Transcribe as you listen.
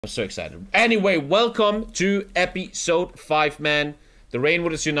I'm so excited. Anyway, welcome to episode 5, man. The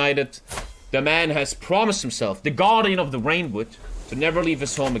Rainwood is united. The man has promised himself, the guardian of the Rainwood, to never leave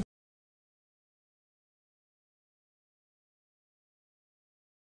his home again.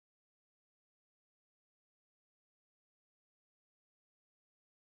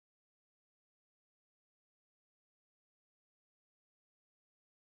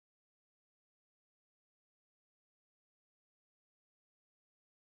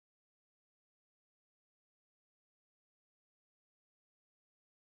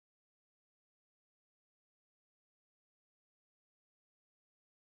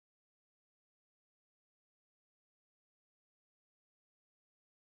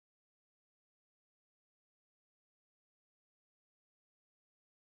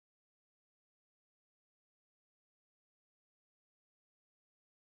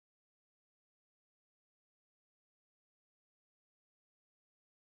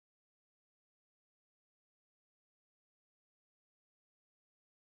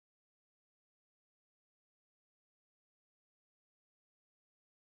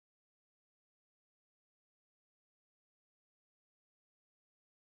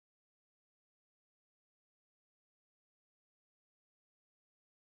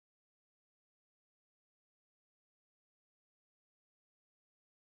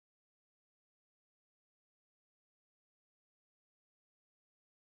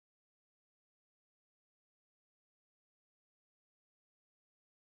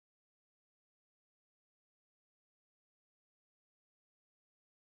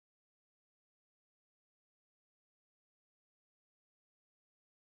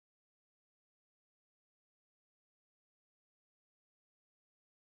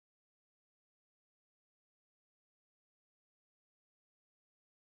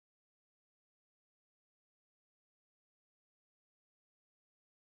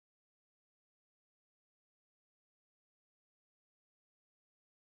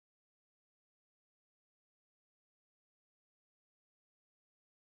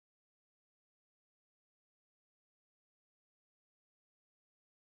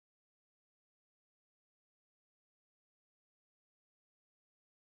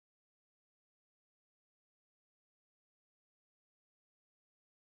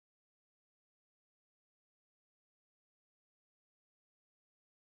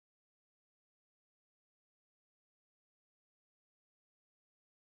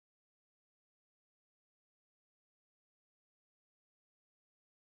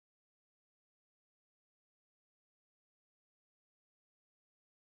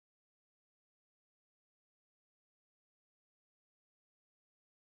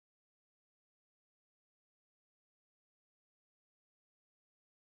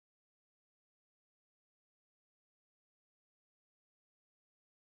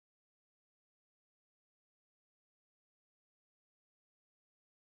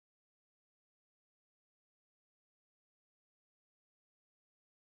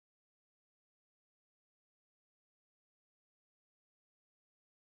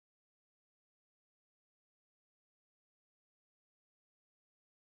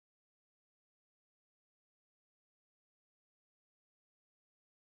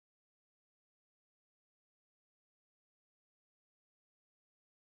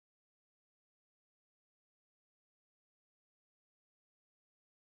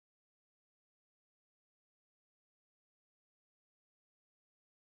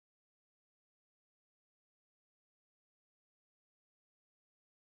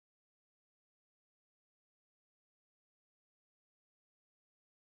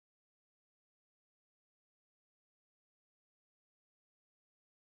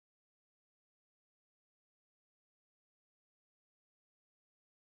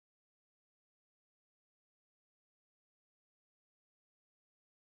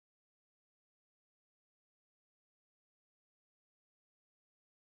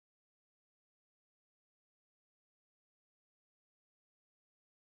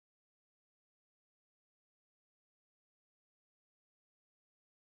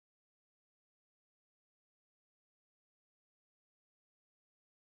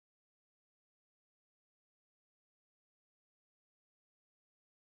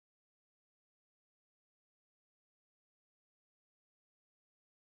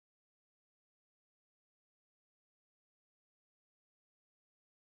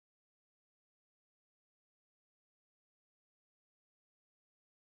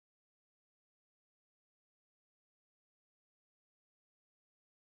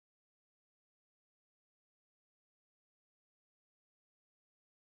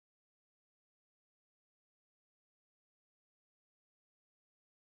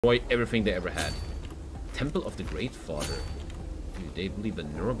 destroy everything they ever had. Temple of the Great Father. Dude, they believe in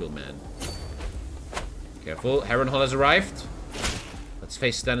Nurgle, man. Careful, Harrenhal has arrived. Let's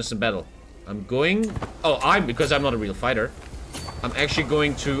face Stannis in battle. I'm going... Oh, because I'm not a real fighter. I'm actually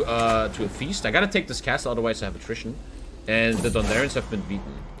going to a feast. I gotta take this castle, otherwise I have attrition. And the Dondarrins have been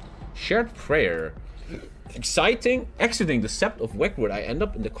beaten. Shared prayer. Exciting. Exiting the Sept of Wegwood, I end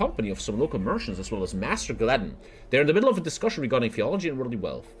up in the company of some local merchants as well as Master Gladden. They're in the middle of a discussion regarding theology and worldly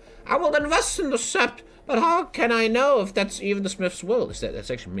wealth. I will invest in the Sept, but how can I know if that's even the Smith's will? That's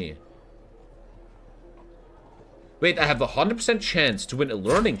actually me. Wait, I have a 100% chance to win a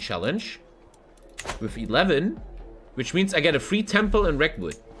learning challenge with 11, which means I get a free temple in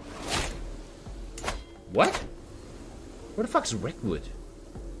Wreckwood. What? Where the fuck's Wreckwood?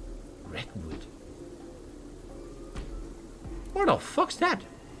 Wreckwood. Where the fuck's that?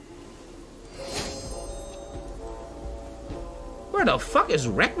 Where the fuck is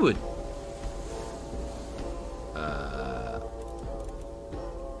Wreckwood?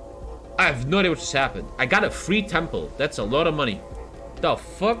 I have no idea what just happened. I got a free temple. That's a lot of money. The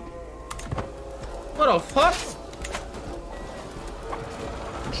fuck? What the fuck?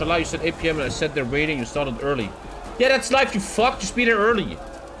 Inshallah, you said 8 PM and I said they're waiting. You started early. Yeah, that's life, you fuck. Just be there early.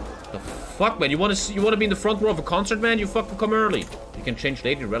 The fuck, man? You want to be in the front row of a concert, man? You fucking come early. You can change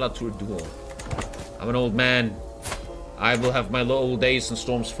Lady Rella to a duel. I'm an old man. I will have my old days and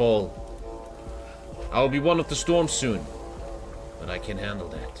storms fall. I will be one of the storms soon. But I can handle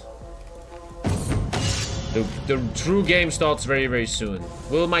that. The true game starts very, very soon.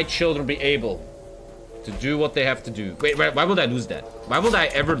 Will my children be able to do what they have to do? Wait, why would I lose that? Why would I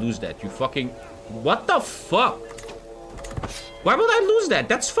ever lose that? You fucking... What the fuck? Why would I lose that?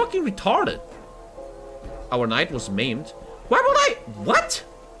 That's fucking retarded. Our knight was maimed. Why would I... What?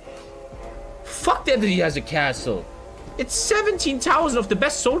 Fuck that he has a castle. It's 17,000 of the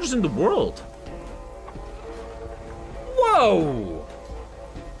best soldiers in the world. Whoa.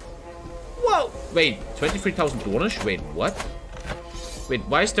 Whoa. Wait, 23,000 Dornish? Wait, what? Wait,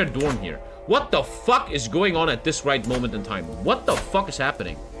 why is there Dorn here? What the fuck is going on at this right moment in time? What the fuck is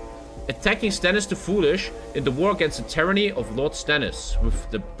happening? Attacking Stannis the Foolish in the war against the tyranny of Lord Stannis with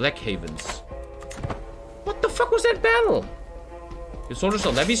the Blackhavens. What the fuck was that battle? Your soldiers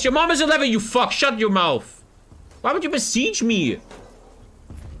are levies? Your mom is a levy, you fuck! Shut your mouth! Why would you besiege me?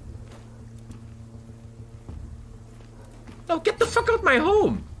 No, get the fuck out of my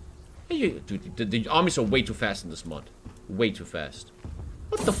home! Hey, dude, the armies are way too fast in this mod. Way too fast.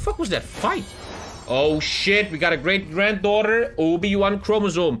 What the fuck was that fight? Oh shit, we got a great-granddaughter. Obi-Wan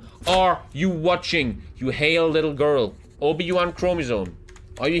chromosome. Are you watching, you hale little girl? Obi-Wan chromosome.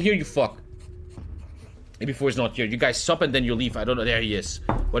 Are you here, you fuck? Maybe before he's not here. You guys sup and then you leave. I don't know. There he is.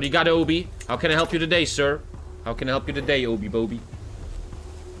 What do you got, Obi? How can I help you today, sir? How can I help you today, Obi-Bobi?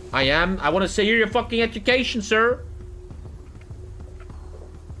 I want to say here your fucking education, sir.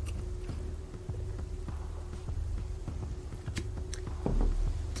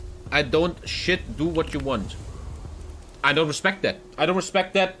 I don't do what you want. I don't respect that. I don't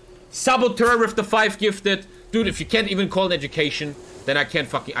respect that. Saboteur with the 5 gifted. Dude, if you can't even call an education, then I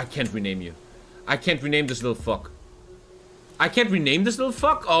can't rename you. I can't rename this little fuck. I can't rename this little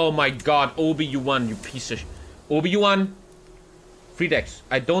fuck? Oh my god, Obi-Wan, you piece of Obi-Wan. Free decks.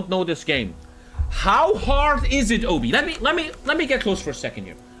 I don't know this game. How hard is it, Obi? Let me get close for a second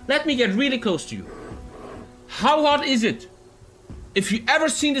here. Let me get really close to you. How hard is it? If you ever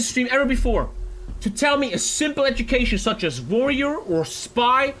seen this stream ever before, to tell me a simple education such as warrior or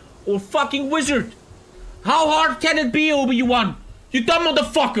spy or fucking wizard. How hard can it be, Obi-Wan? You dumb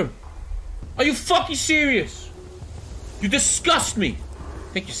motherfucker. Are you fucking serious? You disgust me.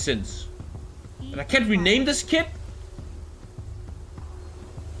 Take your sins. And I can't rename this kid?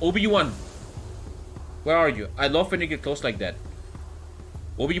 Obi-Wan. Where are you? I love when you get close like that.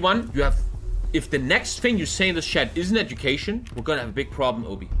 Obi-Wan, you have... If the next thing you say in this chat isn't education, we're gonna have a big problem,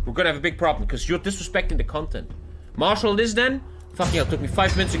 Obi. We're gonna have a big problem, because you're disrespecting the content. Marshall this then? Fucking hell, it took me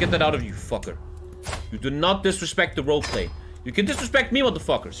 5 minutes to get that out of you, fucker. You do not disrespect the roleplay. You can disrespect me,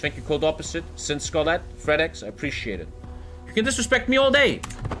 motherfuckers. Thank you, Cold Opposite, Sin Scarlet, FredX, I appreciate it. You can disrespect me all day,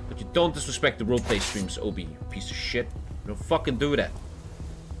 but you don't disrespect the roleplay streams, Obi, you piece of shit. You don't fucking do that.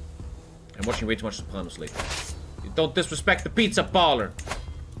 I'm watching way too much Sopranos lately. You don't disrespect the pizza parlor.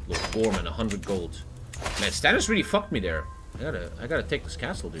 Lord Gorman, 100 gold. Man, Stannis really fucked me there. I gotta take this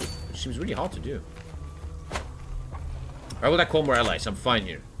castle, dude. It seems really hard to do. Why would I call more allies? I'm fine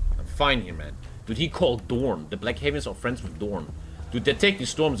here. I'm fine here, man. Dude, he called Dorne. The Blackhavens are friends with Dorne. Dude, they're taking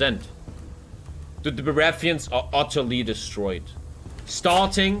Storm's End. Dude, the Baratheons are utterly destroyed.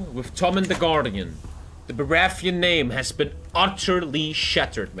 Starting with Tommen the Guardian. The Baratheon name has been utterly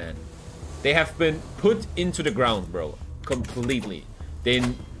shattered, man. They have been put into the ground, bro. Completely.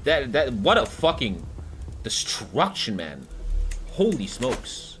 What a fucking destruction, man. Holy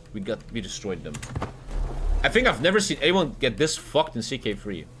smokes. We destroyed them. I think I've never seen anyone get this fucked in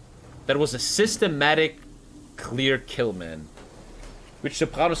CK3. That was a systematic, clear kill, man. Which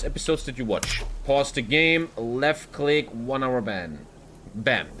Sopranos episodes did you watch? Pause the game, left click, 1 hour ban.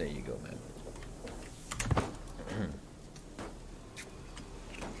 Bam, there you go, man.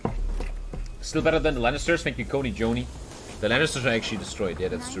 Still better than the Lannisters, thank you, Coney Joni. The Lannisters are actually destroyed, yeah,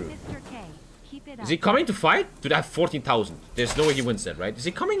 that's true. Is he coming to fight? Dude, I have 14,000. There's no way he wins that, right? Is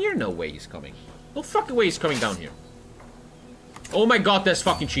he coming here? No way he's coming. No fucking way he's coming down here. Oh my god, that's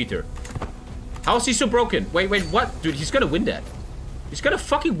fucking cheater. How is he so broken? Wait, what? Dude, he's gonna win that. He's gonna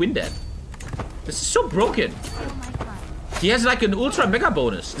fucking win that. This is so broken. He has like an ultra mega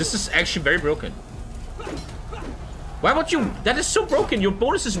bonus. This is actually very broken. Why would you? That is so broken. Your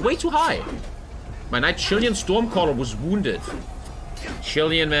bonus is way too high. My knight Chilean Stormcaller was wounded.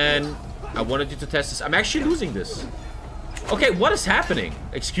 Chilean, man. I wanted you to test this. I'm actually losing this. Okay, what is happening?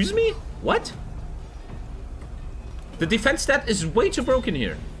 Excuse me? What? The defense stat is way too broken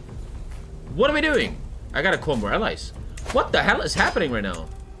here. What are we doing? I gotta call more allies. What the hell is happening right now?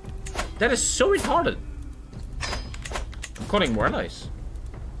 That is so retarded. I'm calling more allies.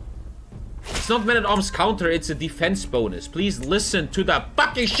 It's not man-at-arms counter, it's a defense bonus. Please listen to the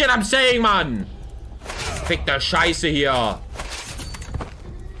fucking shit I'm saying, man. Fick der Scheiße hier.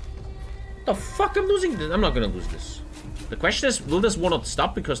 The fuck, I'm losing this. I'm not gonna lose this. The question is, will this war not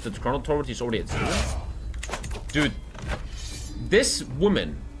stop because the Chrono Authority is already at 0? Dude, this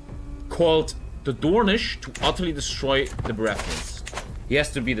woman called the Dornish to utterly destroy the Baratheons. He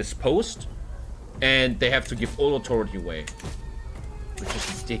has to be disposed, and they have to give all authority away. Which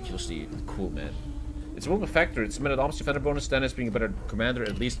is ridiculously cool, man. It's a movement factor. It's a man-at-arms defender bonus, then as being a better commander,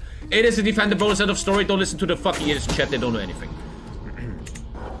 at least. It is a defender bonus, end of story. Don't listen to the fucking idiots in chat, they don't know anything.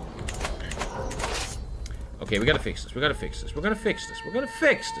 Okay, we gotta fix this. We gotta fix this. We're gonna fix this. We're gonna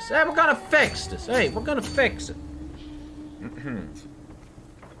fix this. Hey, we're gonna fix this. Hey, we're gonna fix it.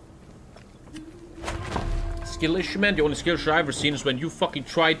 Skill issue, man. The only skill issue I've ever seen is when you fucking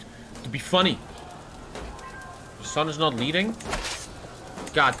tried to be funny. The son is not leading.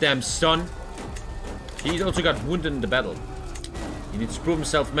 Goddamn son. He also got wounded in the battle. He needs to prove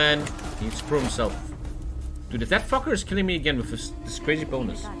himself, man. He needs to prove himself. Dude, if that fucker is killing me again with this crazy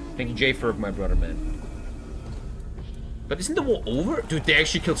bonus. Thank you, Jay, for my brother, man. But isn't the war over? Dude, they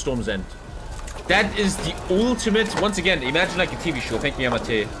actually killed Storm's End. That is the ultimate... Once again, imagine like a TV show. Thank you,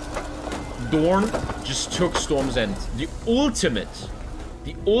 Yamate. Dorn just took Storm's End. The ultimate...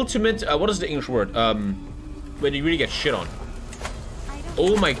 The ultimate... what is the English word? When you really get shit on.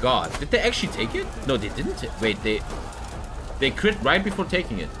 Oh my god. Did they actually take it? No, they didn't. Wait, they quit right before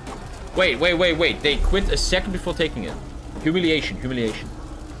taking it. Wait. They quit a second before taking it. Humiliation.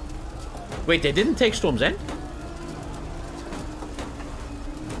 Wait, they didn't take Storm's End?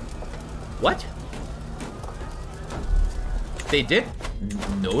 What? They did?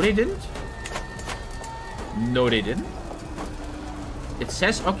 No, they didn't. No, they didn't. It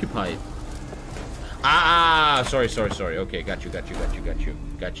says occupied. Sorry. Okay, got you.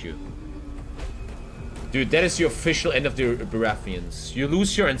 Dude, that is the official end of the Baratheons. You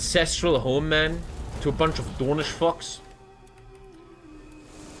lose your ancestral home, man, to a bunch of Dornish fucks.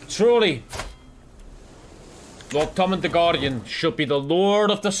 Truly, Lord Tommen the Guardian should be the Lord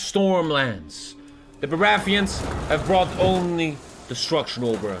of the Stormlands. The Baratheons have brought only destruction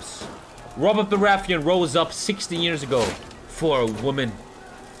over us. Robert Baratheon rose up 16 years ago for a woman,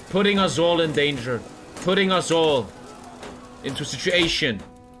 putting us all in danger, putting us all into a situation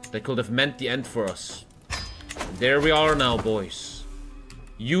that could have meant the end for us. And there we are now, boys.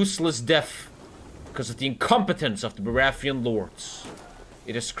 Useless death because of the incompetence of the Baratheon lords.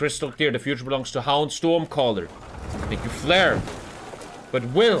 It is crystal clear the future belongs to Hound Stormcaller. Thank you, Flair. But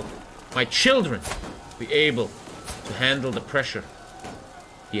will my children be able to handle the pressure?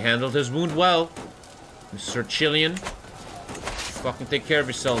 He handled his wound well. Mr. Chilean. Fucking take care of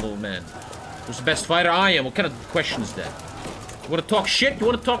yourself, old man. Who's the best fighter? I am. What kind of question is that? You wanna talk shit? You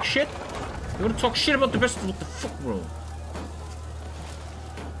wanna talk shit? You wanna talk shit about the best? What the fuck, bro?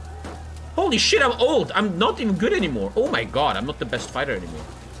 Holy shit, I'm old. I'm not even good anymore. Oh my god, I'm not the best fighter anymore.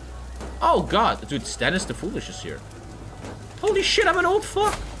 Oh god. Dude, Stannis the Foolish is here. Holy shit, I'm an old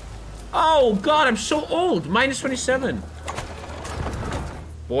fuck. Oh god, I'm so old. Minus 27.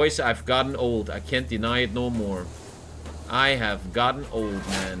 Boys, I've gotten old. I can't deny it no more. I have gotten old,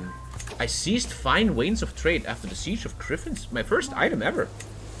 man. I seized fine wains of trade after the siege of Griffins. My first item ever.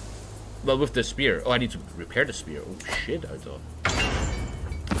 Well, with the spear. Oh, I need to repair the spear. Oh, shit, I thought.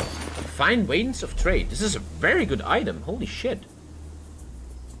 Fine ways of trade. This is a very good item. Holy shit.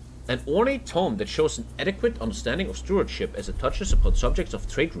 An ornate tome that shows an adequate understanding of stewardship as it touches upon subjects of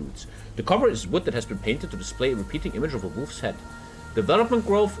trade routes. The cover is wood that has been painted to display a repeating image of a wolf's head. Development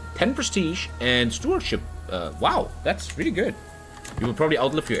growth, 10 prestige, and stewardship. Wow, that's really good. You will probably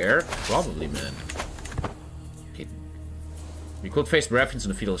outlive your heir? Probably, man. Okay. We could face Baratheons in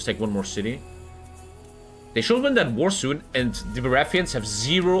the field. Let's take one more city. They should win that war soon, and the Baratheons have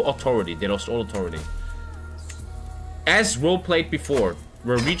 0 authority. They lost all authority. As roleplayed before,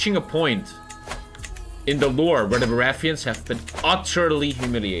 we're reaching a point in the lore where the Baratheons have been utterly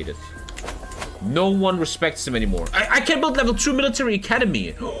humiliated. No one respects them anymore. I can build level 2 military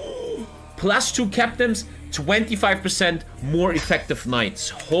academy. Plus 2 captains, 25% more effective knights.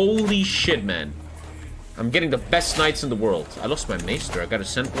 Holy shit, man. I'm getting the best knights in the world. I lost my maester. I gotta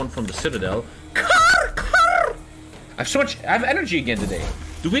send one from the citadel. I have energy again today.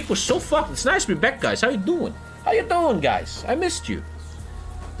 The week was so fucked. It's nice to be back, guys. How you doing? How you doing, guys? I missed you.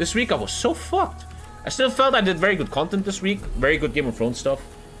 This week I was so fucked. I still felt I did very good content this week. Very good Game of Thrones stuff.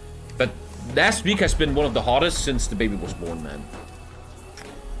 But last week has been one of the hardest since the baby was born, man.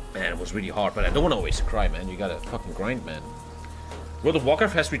 Man, it was really hard. But I don't want to always cry, man. You gotta fucking grind, man. World of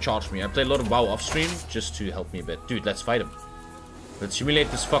Warcraft has recharged me. I play a lot of WoW off stream just to help me a bit. Dude, let's fight him. Let's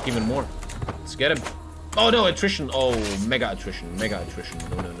humiliate this fuck even more. Let's get him. Oh no, attrition. Oh, mega attrition. Mega attrition.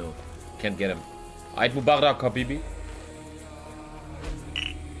 No, no, no. Can't get him. Ait Mubarak, Habibi.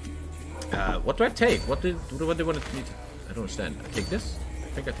 What do I take? What do they want to need? I don't understand. I take this? I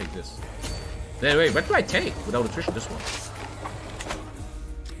think I take this. Anyway, what do I take without attrition? This one.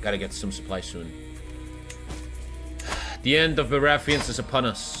 Gotta get some supply soon. The end of Baratheons is upon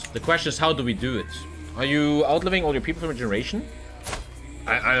us. The question is, how do we do it? Are you outliving all your people from a generation?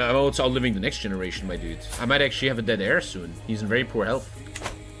 I'm also outliving the next generation, my dude. I might actually have a dead heir soon. He's in very poor health.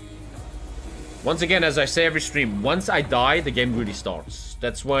 Once again, as I say every stream, once I die, the game really starts.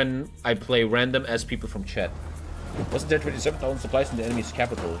 That's when I play random as people from chat. Wasn't there 27,000 supplies in the enemy's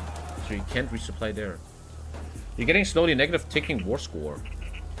capital? So you can't resupply there. You're getting slowly negative ticking war score.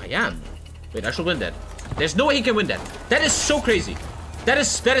 I am. Wait, I should win that. There's no way he can win that. That is so crazy. That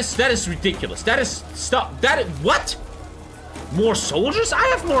is ridiculous. That is stop. That is, what? More soldiers? I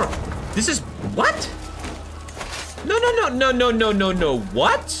have more. This is what? No.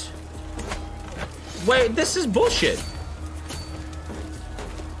 What? Wait, this is bullshit.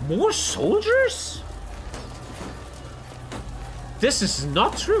 More soldiers? This is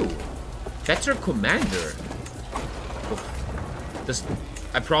not true. Better commander. This,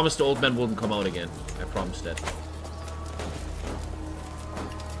 I promised the old man wouldn't come out again. I promised that.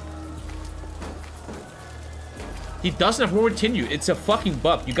 He doesn't have more retinue. It's a fucking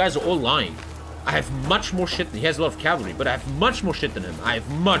bug. You guys are all lying. I have much more shit. He has a lot of cavalry, but I have much more shit than him. I have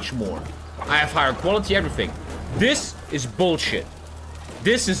much more. I have higher quality, everything. This is bullshit.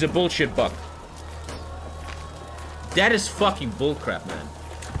 This is a bullshit bug. That is fucking bullcrap, man.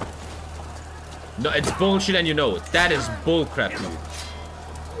 No, it's bullshit and you know it. That is bullcrap, dude.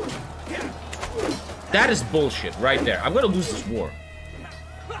 That is bullshit right there. I'm gonna lose this war.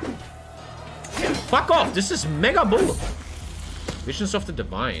 Fuck off. This is mega bull. Visions of the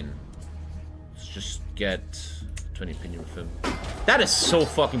Divine. Let's just get 20 opinion with him. That is so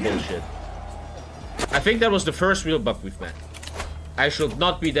fucking bullshit. I think that was the first real bug we've met. I should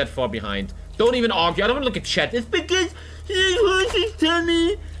not be that far behind. Don't even argue. I don't want to look at chat. It's because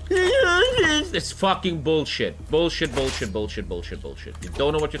Tommy. It's fucking bullshit. Bullshit. You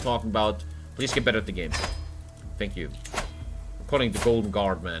don't know what you're talking about. Please get better at the game. Thank you. I'm calling the Golden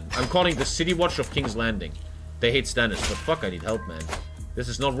Guard, man. I'm calling the City Watch of King's Landing. They hate Stannis, but fuck, I need help, man. This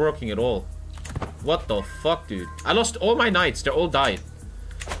is not working at all. What the fuck, dude? I lost all my knights. They all died.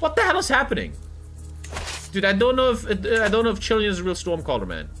 What the hell is happening? Dude, I don't know if Chillian is a real Stormcaller,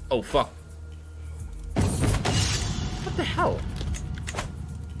 man. Oh, fuck. What the hell?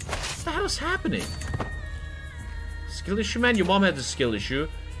 What the hell is happening? Skill issue, man? Your mom had a skill issue,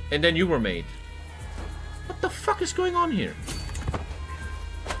 and then you were made. What the fuck is going on here?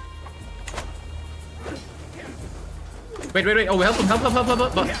 Wait. Oh, help him.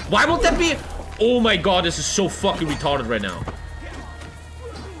 Why won't that be? Oh my god, this is so fucking retarded right now.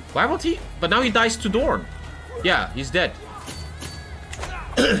 Why won't he? But now he dies to Dorne. Yeah, he's dead.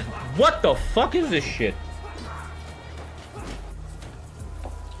 What the fuck is this shit?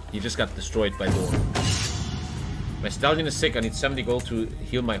 He just got destroyed by Dorne. My stallion is sick. I need 70 gold to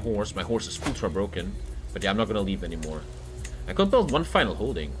heal my horse. My horse is ultra broken. But yeah, I'm not gonna leave anymore. I could build one final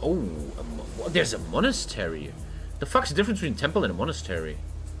holding. Oh, there's a monastery. The fuck's the difference between temple and a monastery?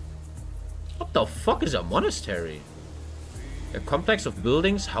 What the fuck is a monastery? A complex of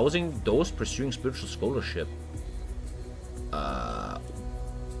buildings housing those pursuing spiritual scholarship. I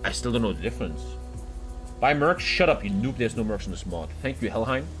still don't know the difference. Buy mercs? Shut up, you noob. There's no mercs in this mod. Thank you,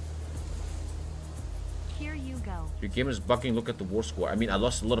 Helheim. Here you go. Your game is bugging. Look at the war score. I mean, I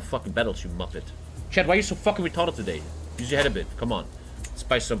lost a lot of fucking battles, you muppet. Chad, why are you so fucking retarded today? Use your head a bit. Come on.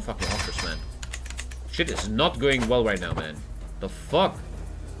 Spice some fucking offers, man. Shit is not going well right now, man. The fuck?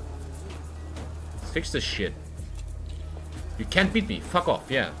 Fix this shit. You can't beat me. Fuck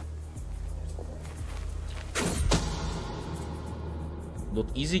off, yeah. Not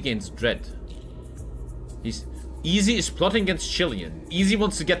Easy against Dread. Easy is plotting against Chilean. Easy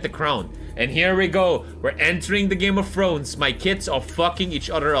wants to get the crown. And here we go. We're entering the Game of Thrones. My kids are fucking each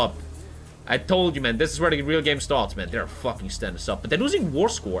other up. I told you, man. This is where the real game starts, man. They're fucking standing us up. But they're losing war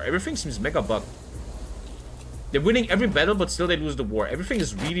score. Everything seems mega bugged. They're winning every battle, but still they lose the war. Everything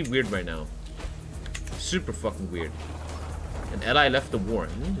is really weird right now. Super fucking weird. An ally left the war.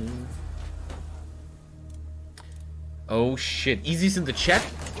 Oh shit. Easy's in the chat?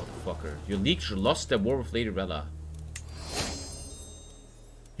 Fucker. Your leagues lost their war with Lady Rella.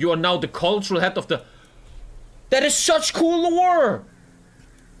 You are now the cultural head of the... That is such cool lore!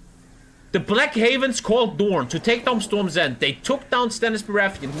 The Black Havens called Dorne to take down Storm's End. They took down Stannis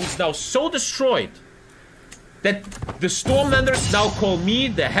Baratheon, who is now so destroyed that the Stormlanders now call me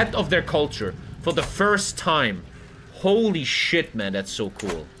the head of their culture for the first time. Holy shit, man, that's so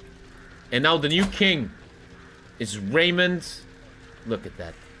cool. And now the new king is Raymond. Look at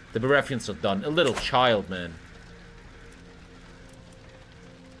that. The Baratheons are done. A little child, man.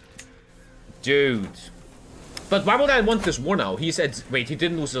 Dude. But why would I want this war now? He said, wait, he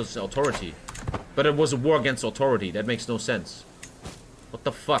didn't lose his authority. But it was a war against authority. That makes no sense. What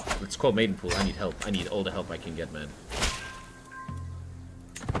the fuck? Let's call Maidenpool. I need help. I need all the help I can get, man.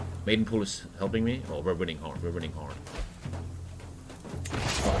 Maidenpool is helping me? Oh, we're winning hard. We're winning hard.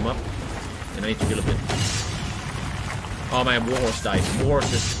 Fuck him up. And I need to heal a bit. Oh, my warhorse died.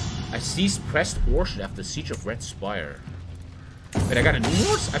 Warhorse is... I seized pressed orchard after the siege of Red Spire. Wait, I got a new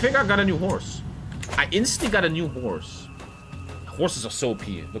horse? I think I got a new horse. I instantly got a new horse. Horses are so OP.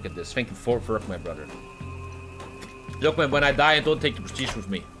 Look at this. Thank you for my brother. Look, man, when I die, I don't take the prestige with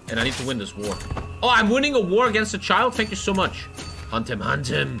me. And I need to win this war. Oh, I'm winning a war against a child? Thank you so much. Hunt him, hunt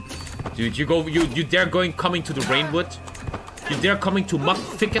him. Dude, you dare coming to the Rainwood? You dare coming to Muck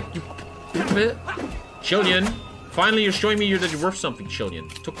Thicket? You... Chilean. Finally, you're showing me that you're worth something, Chilean.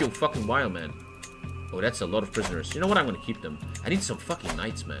 Took you a fucking while, man. Oh, that's a lot of prisoners. You know what? I'm gonna keep them. I need some fucking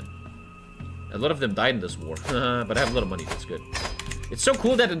knights, man. A lot of them died in this war. But I have a lot of money. That's good. It's so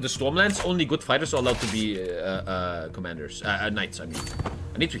cool that in the Stormlands, only good fighters are allowed to be commanders. Knights, I mean.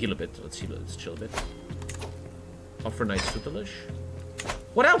 I need to heal a bit. Let's heal. Let's chill a bit. Offer knights tutelage.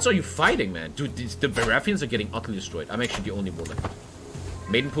 What else are you fighting, man? Dude, the Baratheons are getting utterly destroyed. I'm actually the only war left.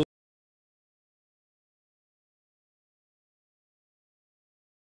 Maidenpool.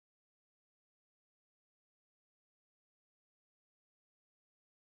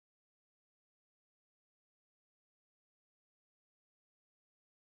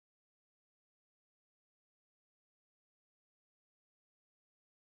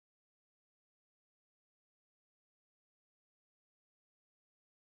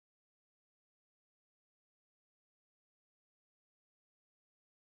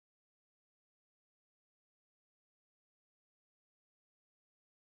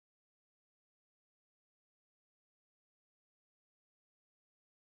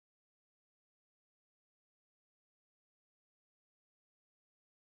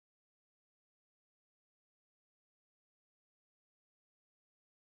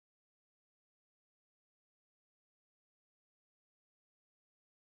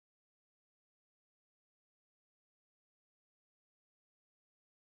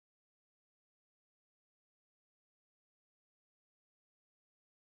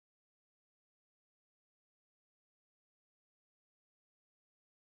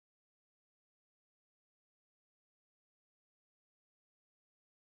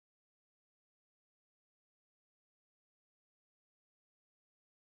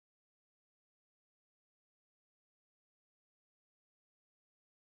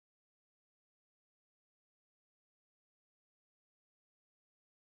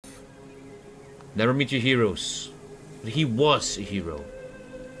 Never meet your heroes. But he was a hero.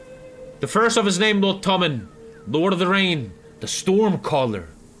 The first of his name, Lord Tommen, Lord of the Rain, the Stormcaller,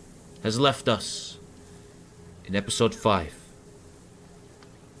 has left us in episode 5.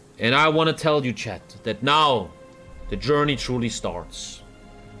 And I want to tell you, chat, that now the journey truly starts.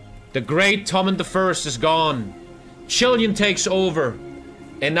 The great Tommen the First is gone. Chilean takes over.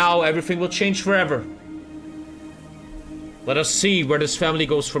 And now everything will change forever. Let us see where this family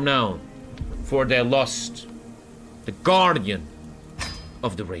goes from now. For they lost the guardian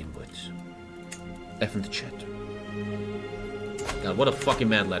of the Rainwood. F in the chat. God, what a fucking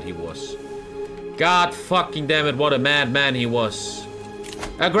mad lad he was. God fucking damn it, what a mad man he was.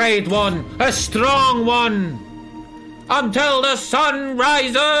 A great one, a strong one. Until the sun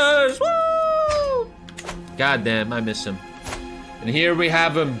rises. Woo! God damn, I miss him. And here we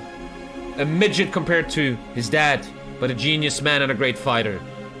have him. A midget compared to his dad, but a genius man and a great fighter.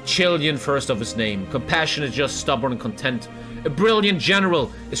 Chilean first of his name. Compassionate, just, stubborn, and content. A brilliant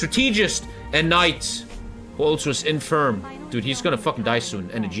general, a strategist, a knight who also is infirm. Dude, he's gonna fucking die soon,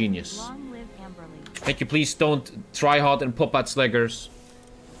 and a genius. Thank you, please don't try hard and pop at Sleggers.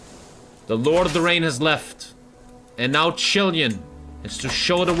 The Lord of the Rain has left. And now Chilean is to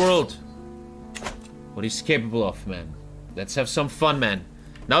show the world what he's capable of, man. Let's have some fun, man.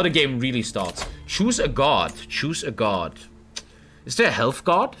 Now the game really starts. Choose a god. Choose a god. Is there a health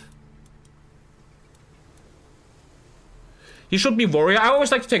god? He should be warrior. I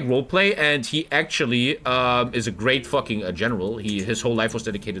always like to take roleplay, and he actually is a great fucking general. His whole life was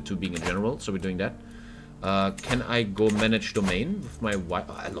dedicated to being a general, so we're doing that. Can I go manage domain with my wife?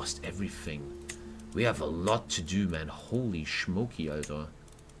 Oh, I lost everything. We have a lot to do, man. Holy schmokey, Alter.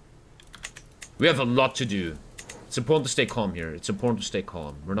 We have a lot to do. It's important to stay calm here. It's important to stay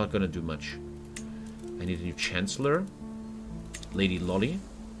calm. We're not gonna do much. I need a new chancellor. Lady Lolly.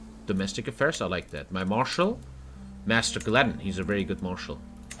 Domestic affairs, I like that. My marshal. Master Gladden. He's a very good marshal.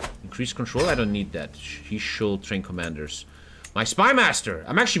 Increased control, I don't need that. He should train commanders. My spy master.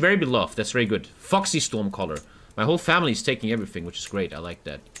 I'm actually very beloved. That's very good. Foxy Stormcaller. My whole family is taking everything, which is great. I like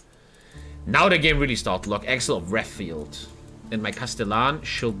that. Now the game really starts. Lord Axel of Reffield. And my Castellan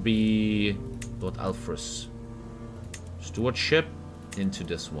should be Lord Alfred. Stewardship into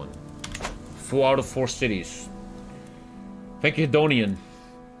this one. 4 out of 4 cities. Thank you, Hedonian.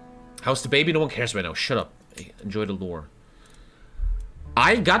 How's the baby? No one cares right now. Shut up. Enjoy the lore.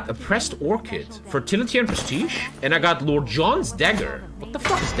 I got a pressed orchid, fertility and prestige, and I got Lord John's dagger. What the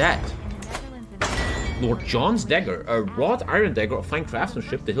fuck is that? Lord John's dagger, a wrought iron dagger of fine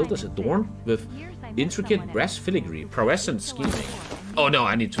craftsmanship. The hilt is adorned with intricate brass filigree, prowess and scheming. Oh no,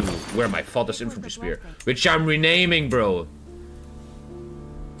 I need to wear my father's infantry spear, which I'm renaming, bro.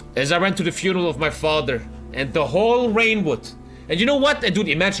 As I went to the funeral of my father, and the whole Rainwood. And you know what? Dude,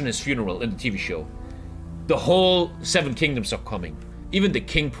 imagine his funeral in the TV show. The whole 7 kingdoms are coming. Even the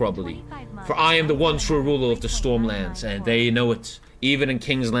king, probably. For I am the one true ruler of the Stormlands, and they know it. Even in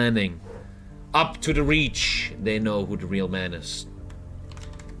King's Landing. Up to the Reach, they know who the real man is.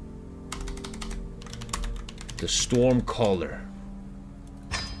 The Stormcaller.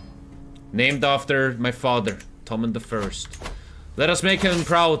 Named after my father, Tommen I. Let us make him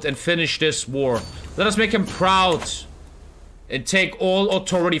proud and finish this war. Let us make him proud and take all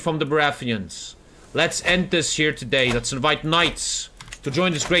authority from the Baratheons. Let's end this here today. Let's invite knights to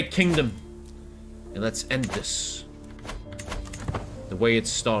join this great kingdom. And let's end this the way it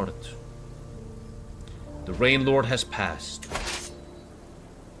started. The Rain Lord has passed.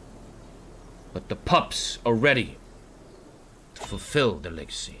 But the pups are ready to fulfill their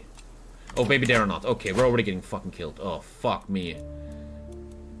legacy. Oh, maybe they're not. Okay, we're already getting fucking killed. Oh, fuck me.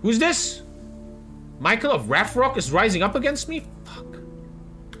 Who's this? Michael of Rathrock is rising up against me? Fuck.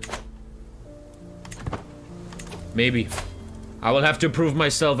 Maybe. I will have to prove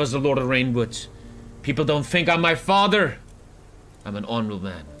myself as the Lord of Rainwood. People don't think I'm my father. I'm an honorable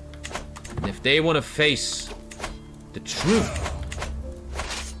man. And if they want to face the truth,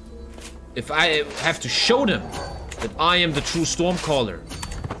 if I have to show them that I am the true Stormcaller,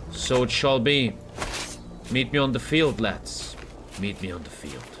 so it shall be. Meet me on the field, lads. Meet me on the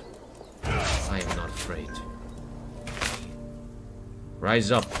field. I am not afraid.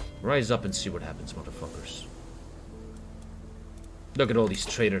 Rise up. Rise up and see what happens, motherfuckers. Look at all these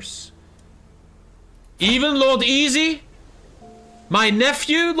traitors. Even Lord Easy? My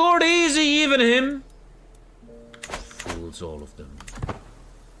nephew, Lord Easy, even him? Fools, all of them.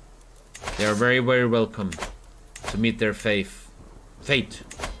 They are very, very welcome to meet their fate.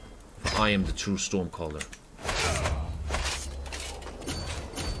 I am the true Stormcaller.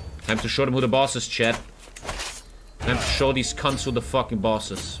 Time to show them who the boss is, chat. Time to show these cunts who the fucking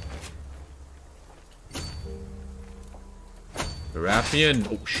boss is. Baratheon.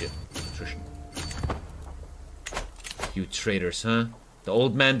 Oh shit. Attrition. You traitors, huh? The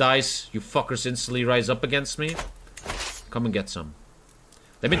old man dies. You fuckers instantly rise up against me. Come and get some.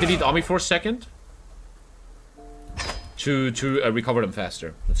 Let me delete Army for a second. To recover them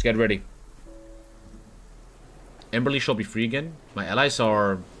faster. Let's get ready. Emberly shall be free again. My allies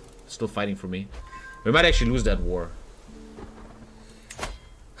are still fighting for me. We might actually lose that war.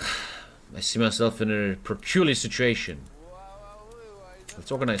 I see myself in a peculiar situation.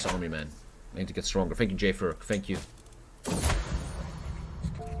 Let's organize army, man. I need to get stronger. Thank you, J. Ferg. Thank you.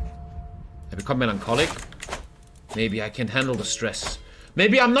 I become melancholic. Maybe I can't handle the stress.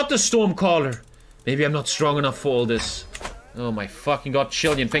 Maybe I'm not the Stormcaller. Maybe I'm not strong enough for all this. Oh my fucking god,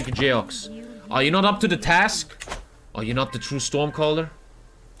 Chillian. Thank you, J-Ox. Are you not up to the task? Are you not the true Stormcaller?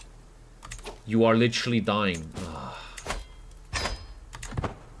 You are literally dying. Oh.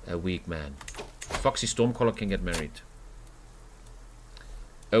 A weak man. Foxy Stormcaller can get married.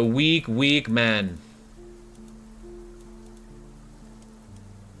 A weak, weak man.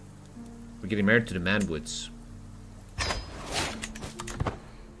 We're getting married to the Manwoods.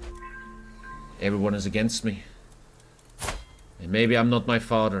 Everyone is against me. And maybe I'm not my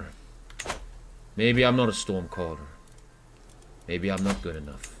father. Maybe I'm not a Stormcaller. Maybe I'm not good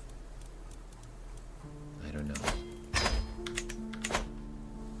enough. I don't know.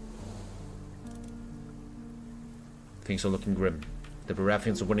 Things are looking grim. The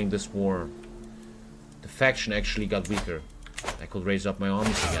Baratheons are winning this war. The faction actually got weaker. I could raise up my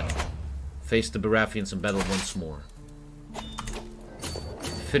armies again. Face the Baratheons in battle once more.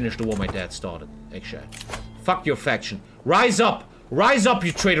 Finish the war my dad started. Actually, fuck your faction. Rise up! Rise up,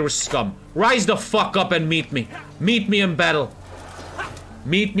 you traitorous scum! Rise the fuck up and meet me! Meet me in battle!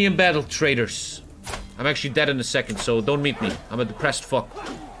 Meet me in battle, traitors! I'm actually dead in a second, so don't meet me. I'm a depressed fuck.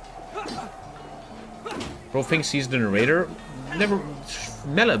 Bro thinks he's the narrator? Never...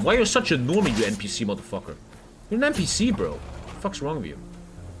 Melon, why are you such a normie, you NPC motherfucker? You're an NPC, bro. What the fuck's wrong with you?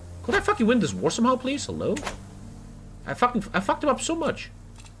 Could I fucking win this war somehow, please? Hello? I fucked him up so much.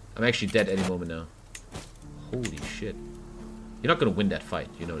 I'm actually dead any moment now. Holy shit. You're not gonna win that fight,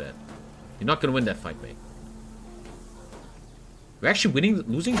 you know that. You're not gonna win that fight, mate. We're actually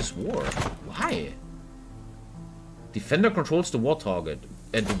losing this war. Why? Defender controls the war target.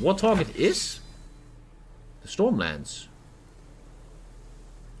 And the war target is... the Stormlands.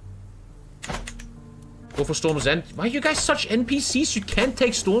 Go for Storm's End. Why are you guys such NPCs? You can't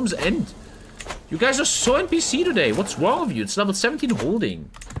take Storm's End. You guys are so NPC today. What's wrong with you? It's level 17 holding.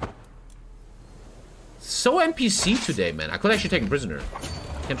 So NPC today, man. I could actually take a prisoner.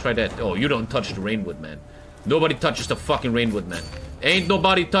 Can't try that. Oh, you don't touch the Rainwood, man. Nobody touches the fucking Rainwood, man. Ain't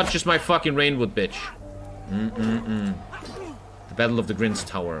nobody touches my fucking Rainwood, bitch. The Battle of the Grins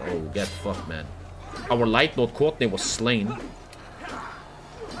Tower. Oh, get fucked, man. Our Light Lord Courtney was slain.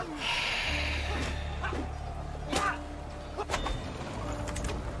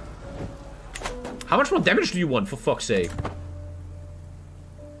 How much more damage do you want, for fuck's sake?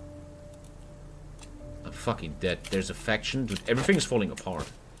 I'm fucking dead. There's a faction. Dude, everything's falling apart.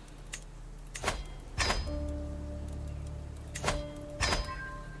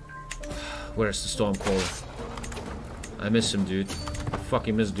 Where's the Stormcaller? I miss him, dude. I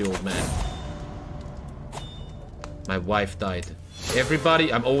fucking miss the old man. My wife died.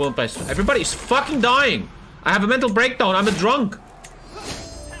 Everybody, I'm overwhelmed by... Everybody's fucking dying! I have a mental breakdown. I'm a drunk.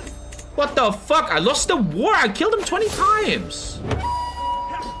 What the fuck? I lost the war. I killed him 20 times.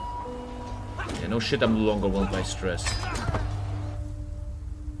 Yeah, no shit. I'm no longer overwhelmed by stress.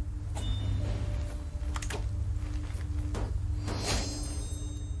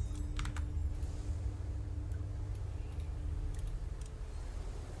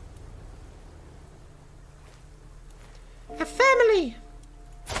 A family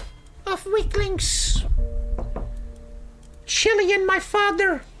of weaklings. Chillian, my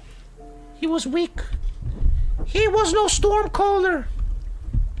father. He was weak. He was no Stormcaller.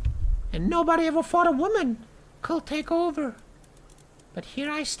 And nobody ever thought a woman could take over. But here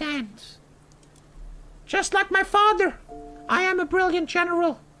I stand. Just like my father, I am a brilliant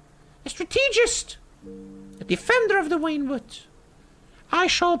general. A strategist. A defender of the Waynwood. I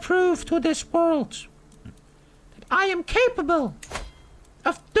shall prove to this world that I am capable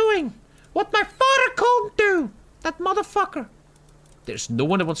of doing what my father couldn't do. That motherfucker. There's no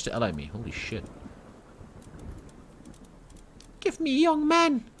one that wants to ally me. Holy shit. Give me a young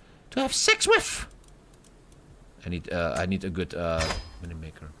man to have sex with. I need a good mini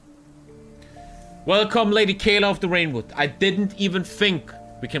maker. Welcome, Lady Kayla of the Rainwood. I didn't even think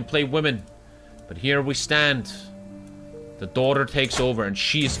we can play women, but here we stand. The daughter takes over, and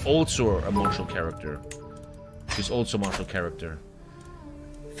she's also a martial character. She's also a martial character.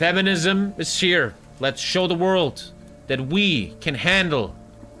 Feminism is here. Let's show the world that we can handle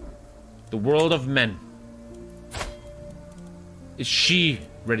the world of men. Is she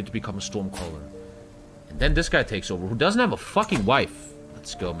ready to become a Stormcaller? And then this guy takes over, who doesn't have a fucking wife.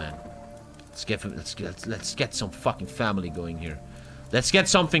 Let's go, man. Let's get some fucking family going here. Let's get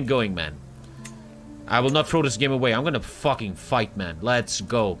something going, man. I will not throw this game away. I'm gonna fucking fight, man. Let's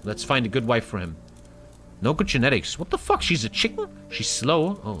go. Let's find a good wife for him. No good genetics. What the fuck? She's a chicken? She's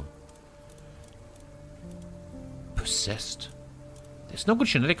slow. Oh. Possessed. There's no good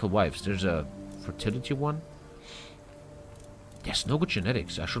genetical wives. There's a fertility one. There's no good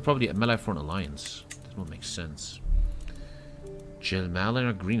genetics. I should probably ally for an alliance. That won't make sense. Jill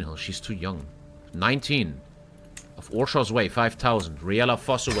Malin Greenhill. She's too young. 19. Of Orshaw's Way. 5,000. Riella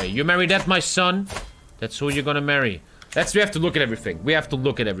Fossaway. You marry that, my son? That's who you're gonna marry. We have to look at everything. We have to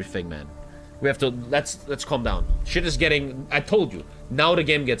look at everything, man. We have to... Let's calm down. Shit is getting... I told you. Now the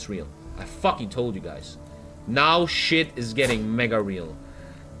game gets real. I fucking told you guys. Now shit is getting mega real.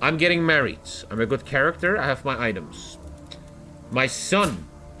 I'm getting married. I'm a good character. I have my items. My son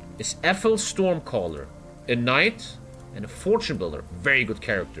is Ethel Stormcaller. A knight and a fortune builder. Very good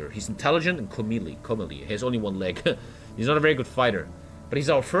character. He's intelligent and comely. He has only one leg. He's not a very good fighter. But he's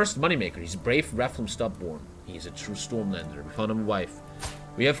our first moneymaker. He's brave, Rathlum Stubborn. He's a true Stormlander. We found him a wife.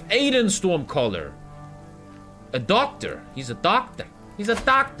 We have Aiden Stormcaller. A doctor. He's a doctor. He's a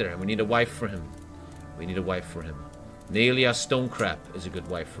doctor. And we need a wife for him. We need a wife for him. Nelia Stonecrap is a good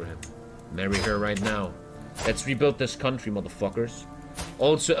wife for him. Marry her right now. Let's rebuild this country, motherfuckers.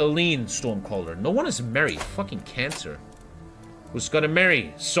 Also, Aline Stormcaller. No one is married. Fucking cancer. Who's gonna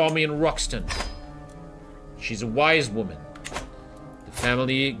marry Sami and Roxton? She's a wise woman. The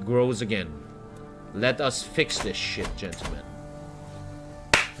family grows again. Let us fix this shit, gentlemen.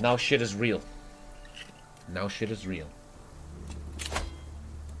 Now shit is real. Now shit is real.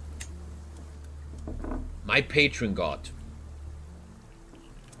 My patron god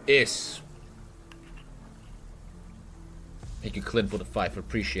is... Thank you, Clint, for the 5.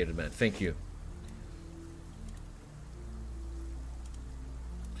 Appreciate it, man. Thank you.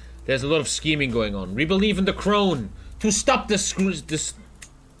 There's a lot of scheming going on. We believe in the crone to stop this.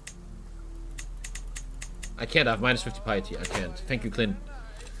 I can't. I have minus 50 piety. I can't. Thank you, Clint.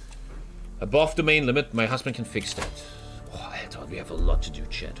 Above the main limit, my husband can fix that. Oh, I thought we have a lot to do,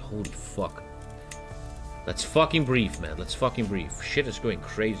 Chad. Holy fuck. Let's fucking breathe, man. Let's fucking breathe. Shit is going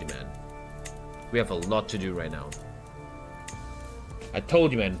crazy, man. We have a lot to do right now. I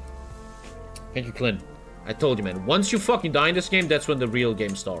told you, man. Thank you, Clint. I told you, man. Once you fucking die in this game, that's when the real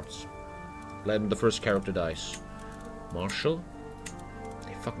game starts. When the first character dies. Marshall?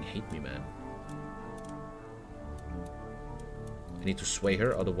 They fucking hate me, man. I need to sway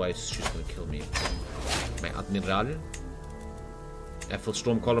her, otherwise she's gonna kill me. My Admiral. Ethel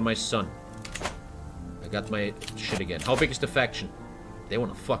Stormcaller, my son. I got my shit again. How big is the faction? They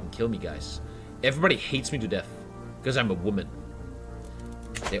wanna fucking kill me, guys. Everybody hates me to death. Because I'm a woman.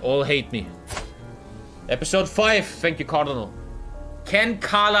 They all hate me. Episode 5. Thank you, Cardinal. Can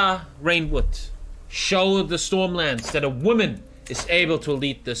Kala Rainwood show the Stormlands that a woman is able to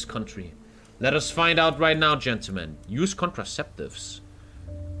lead this country? Let us find out right now, gentlemen. Use contraceptives.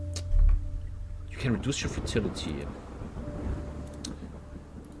 You can reduce your fertility.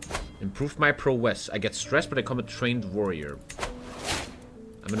 Improve my prowess. I get stressed, but I become a trained warrior.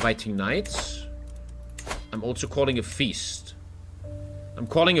 I'm inviting knights. I'm also calling a feast. I'm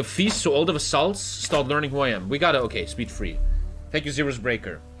calling a feast so all the vassals start learning who I am. We gotta... Okay, speed free. Thank you, Zero's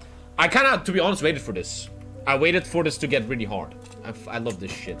Breaker. I kinda, to be honest, waited for this. I waited for this to get really hard. I love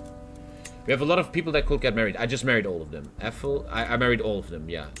this shit. We have a lot of people that could get married. I just married all of them. Ethel, I married all of them,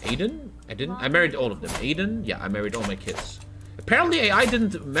 yeah. Aiden? I didn't? I married all of them. Aiden? Yeah, I married all my kids. Apparently, I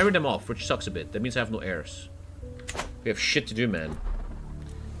didn't marry them off, which sucks a bit. That means I have no heirs. We have shit to do, man.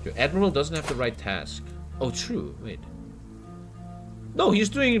 Your admiral doesn't have the right task. Oh, true. Wait. No, he's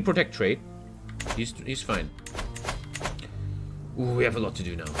doing protect trade. He's fine. Ooh, we have a lot to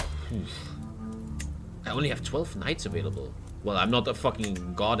do now. Oof. I only have 12 knights available. Well, I'm not a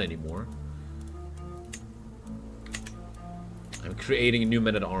fucking god anymore. I'm creating a new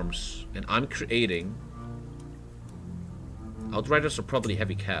men-at-arms. And I'm creating... Outriders are probably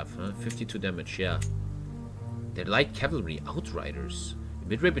heavy cav, huh? 52 damage, yeah. They're light cavalry. Outriders.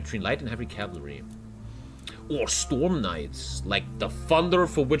 Midway between light and heavy cavalry. Or storm knights. Like the thunder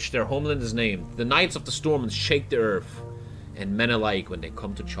for which their homeland is named. The knights of the storm shake the earth. And men alike when they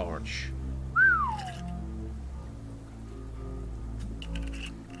come to charge.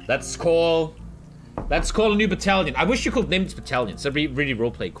 Let's call a new battalion. I wish you could name this battalion. It's really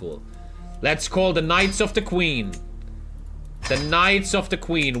roleplay cool. Let's call the Knights of the Queen. The Knights of the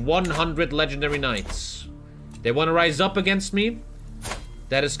Queen. 100 legendary knights. They want to rise up against me?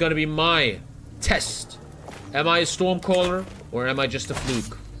 That is going to be my test. Am I a Stormcaller or am I just a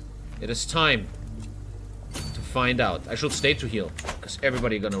fluke? It is time to find out. I should stay to heal. Because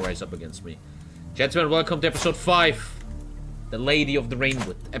everybody gonna rise up against me. Gentlemen, welcome to episode 5. The Lady of the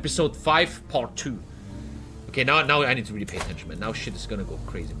Rainwood. Episode 5, part 2. Okay, now I need to really pay attention, man. Now shit is gonna go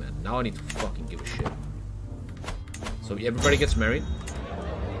crazy, man. Now I need to fucking give a shit. So everybody gets married.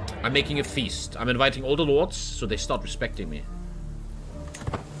 I'm making a feast. I'm inviting all the lords, so they start respecting me.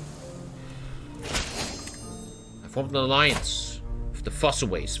 I formed an alliance with the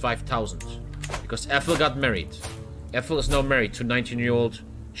Fossaways, 5,000. Because Ethel got married. Ethel is now married to a 19-year-old.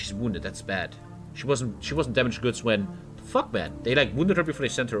 She's wounded, that's bad. She wasn't damaged goods when... Fuck, man. They, like, wounded her before they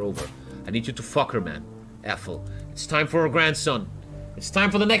sent her over. I need you to fuck her, man. Ethel. It's time for her grandson. It's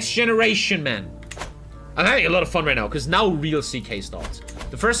time for the next generation, man. I'm having a lot of fun right now, because now real CK starts.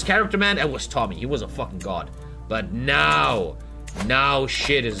 The first character, man, it was Tommy. He was a fucking god. But now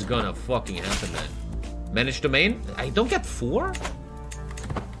shit is gonna fucking happen, man. Manage domain? I don't get 4?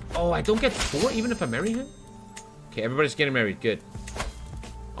 Oh, I don't get 4 even if I marry him? Okay, everybody's getting married. Good.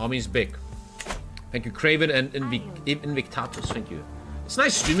 Army's big. Thank you, Craven and Invictatus. Thank you. It's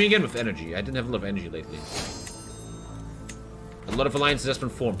nice streaming again with energy. I didn't have a lot of energy lately. A lot of alliances has been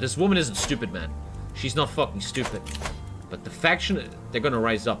formed. This woman isn't stupid, man. She's not fucking stupid. But the faction, they're gonna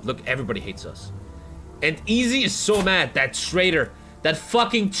rise up. Look, everybody hates us. And Easy is so mad. That traitor. That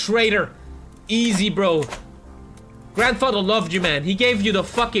fucking traitor. Easy, bro. Grandfather loved you, man. He gave you the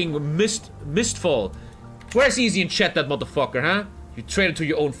fucking mistfall. Where's Easy in chat, that motherfucker, huh? You traded to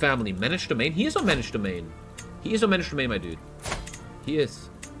your own family. Managed domain? He is on managed domain. He is on managed domain, my dude. He is.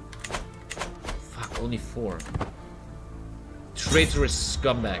 Fuck, only 4. Traitorous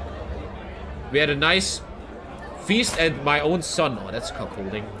scumbag. We had a nice feast and my own son. Oh, that's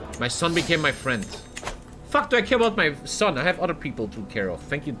cuckolding. My son became my friend. Fuck, do I care about my son? I have other people to care of.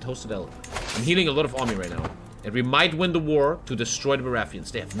 Thank you, Toasted Elk. I'm healing a lot of army right now. And we might win the war to destroy the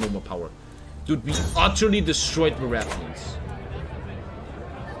Baratheons. They have no more power. Dude, we utterly destroyed the Baratheons.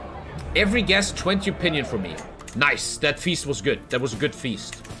 Every guest, 20 opinion from me. Nice. That feast was good. That was a good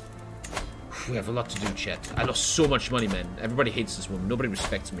feast. We have a lot to do, chat. I lost so much money, man. Everybody hates this woman. Nobody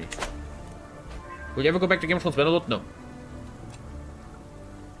respects me. Will you ever go back to Game of Thrones Benelot? No.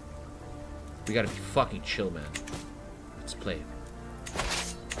 We gotta be fucking chill, man. Let's play.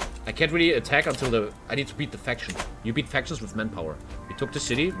 I can't really attack until I need to beat the faction. You beat factions with manpower. We took the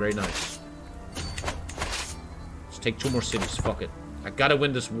city. Very nice. Let's take 2 more cities. Fuck it. I gotta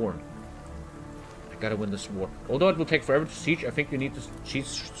win this war. Gotta win this war. Although it will take forever to siege, I think you need to siege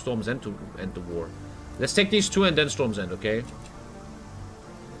Storm's End to end the war. Let's take these 2 and then Storm's End, okay?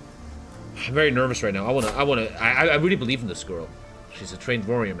 I'm very nervous right now. I really believe in this girl. She's a trained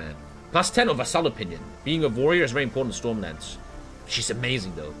warrior, man. Plus 10 of vassal opinion. Being a warrior is very important in Stormlands. She's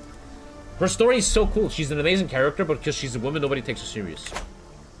amazing, though. Her story is so cool. She's an amazing character, but because she's a woman, nobody takes her serious.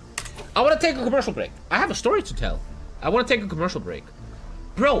 I want to take a commercial break. I have a story to tell. I want to take a commercial break.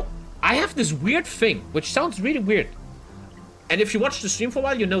 Bro, I have this weird thing, which sounds really weird. And if you watch the stream for a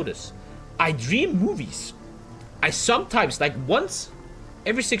while, you notice. I dream movies. I sometimes, like once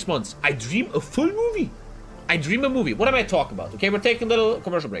every 6 months, I dream a full movie. I dream a movie. What am I talking about? Okay, we're taking a little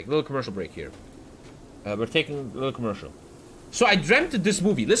commercial break. Here. We're taking a little commercial. So I dreamt this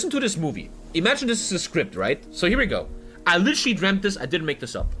movie. Listen to this movie. Imagine this is a script, right? So here we go. I literally dreamt this. I didn't make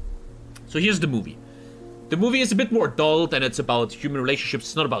this up. So here's the movie. The movie is a bit more adult, and it's about human relationships.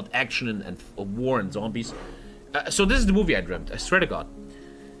 It's not about action and war and zombies. So this is the movie I dreamt. I swear to God.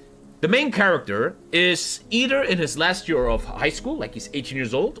 The main character is either in his last year of high school, like he's 18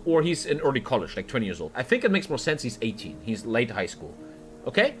 years old, or he's in early college, like 20 years old. I think it makes more sense he's 18. He's late high school.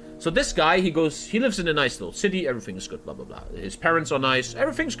 Okay? So this guy, he lives in a nice little city. Everything is good, blah, blah, blah. His parents are nice.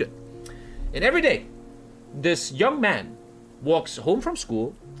 Everything's good. And every day, this young man walks home from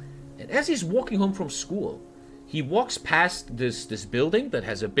school. And as he's walking home from school, he walks past this building that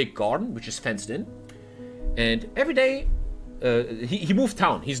has a big garden, which is fenced in. And every day, he moved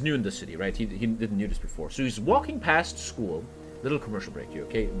town. He's new in the city, right? He didn't know this before. So he's walking past school. Little commercial break here,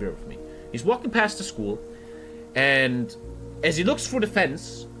 okay? Bear with me. He's walking past the school. And as he looks through the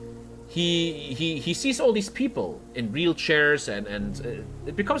fence, he sees all these people in wheelchairs. And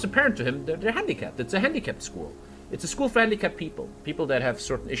it becomes apparent to him that they're handicapped. It's a handicapped school. It's a school for handicapped people. People that have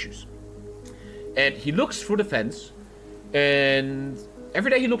certain issues. And he looks through the fence, and every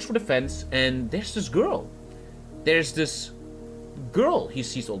day he looks through the fence, and there's this girl. There's this girl he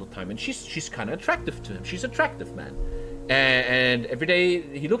sees all the time, and she's kind of attractive to him. She's attractive, man. And every day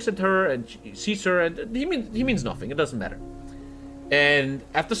he looks at her and he sees her, and he means nothing. It doesn't matter. And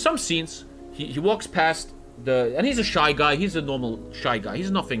after some scenes, he walks past and he's a shy guy. He's a normal shy guy. He's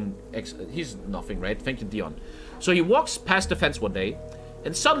nothing, right? Thank you, Dion. So he walks past the fence one day,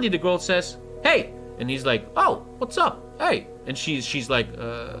 and suddenly the girl says, "Hey," and he's like, "Oh, what's up? Hey, And she's like,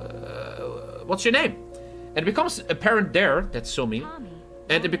 what's your name? And it becomes apparent there, that's so me.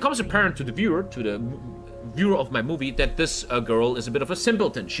 And it becomes apparent to the viewer, of my movie, that this girl is a bit of a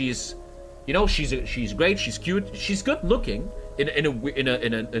simpleton. She's, you know, she's great, she's cute, she's good looking in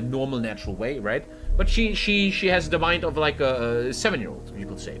a normal, natural way, right? But she has the mind of like a 7-year-old, you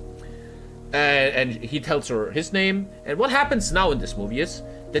could say. And he tells her his name. And what happens now in this movie is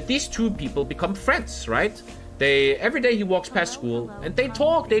that these two people become friends, right? Every day he walks past school and they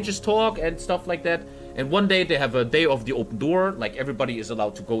just talk and stuff like that. And one day they have a day of the open door, like everybody is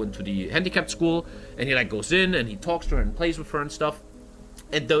allowed to go into the handicapped school, and he like goes in and he talks to her and plays with her and stuff.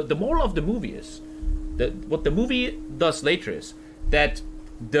 And the moral of the movie is that what the movie does later is that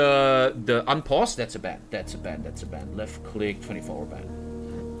the unpause, that's a ban, left click 24-hour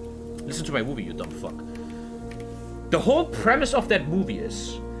ban. Listen to my movie, you dumb fuck. The whole premise of that movie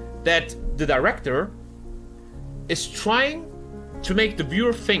is that the director is trying to make the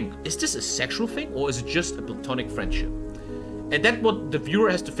viewer think, is this a sexual thing or is it just a platonic friendship? And that's what the viewer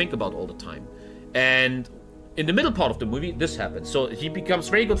has to think about all the time. And in the middle part of the movie, this happens. So he becomes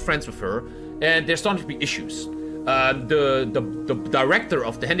very good friends with her, and there's starting to be issues. The director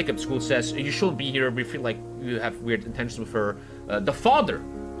of the handicapped school says, you shouldn't be here, we feel like you have weird intentions with her. The father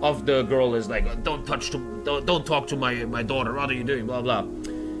of the girl is like, don't talk to my daughter, what are you doing, blah blah.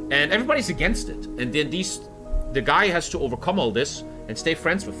 And everybody's against it. And then the guy has to overcome all this and stay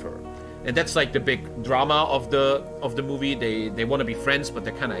friends with her. And that's like the big drama of the movie. They want to be friends, but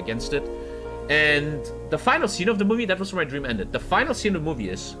they're kind of against it. And the final scene of the movie, that was where my dream ended. The final scene of the movie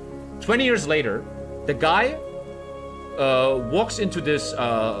is 20 years later, the guy walks into this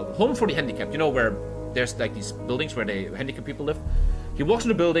home for the handicapped, you know, where there's like these buildings where the handicapped people live. He walks in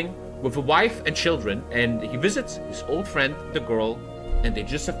the building with a wife and children, and he visits his old friend, the girl, and they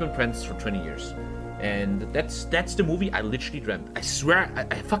just have been friends for 20 years. And that's the movie I literally dreamt. I swear,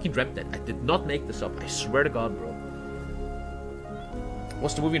 I fucking dreamt that. I did not make this up. I swear to God, bro.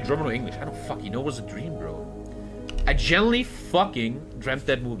 What's the movie in German or English? I don't fucking know. It was a dream, bro. I genuinely fucking dreamt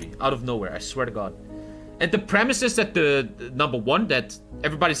that movie out of nowhere. I swear to God. And the premise is that number one, that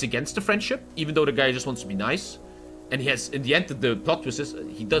everybody's against the friendship, even though the guy just wants to be nice. And he has, in the end, the plot twist is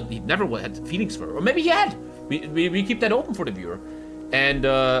he never had feelings for her, or maybe he had. We keep that open for the viewer. And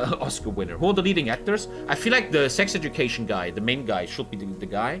Oscar winner. Who are the leading actors? I feel like the sex education guy, the main guy, should be the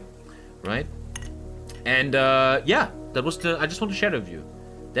guy, right? And yeah, that was I just want to share it with you.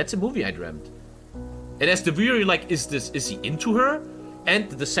 That's a movie I dreamt. And as the viewer, you're like, is he into her? And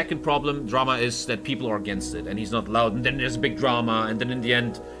the second drama is that people are against it, and he's not allowed. And then there's a big drama, and then in the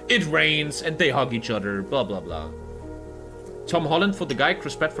end, it rains, and they hug each other, blah blah blah. Tom Holland for the guy,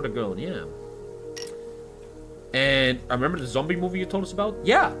 Chris Pratt for the girl, yeah. And I remember the zombie movie you told us about?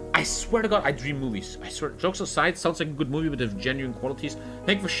 Yeah, I swear to God, I dream movies. I swear, jokes aside, sounds like a good movie with the genuine qualities.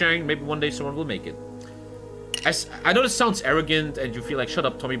 Thank you for sharing. Maybe one day someone will make it. I know this sounds arrogant and you feel like, shut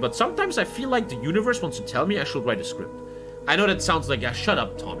up, Tommy, but sometimes I feel like the universe wants to tell me I should write a script. I know that sounds like, yeah, shut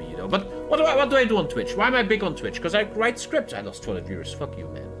up, Tommy, you know, but what do I do on Twitch? Why am I big on Twitch? Because I write scripts. I lost 200 viewers. Fuck you,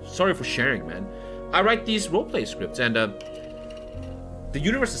 man. Sorry for sharing, man. I write these roleplay scripts, and the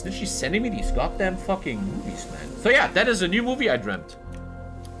universe is literally sending me these goddamn fucking movies, man. So yeah, that is a new movie I dreamt.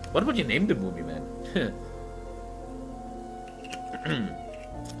 What would you name the movie, man?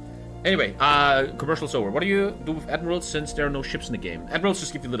 Anyway, commercial's over. What do you do with admirals since there are no ships in the game? Admirals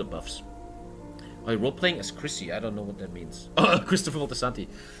just give you little buffs. Are you role-playing as Chrissy? I don't know what that means. Christopher Moltisanti.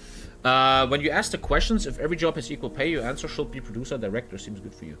 When you ask the questions, if every job has equal pay, your answer should be producer, director. Seems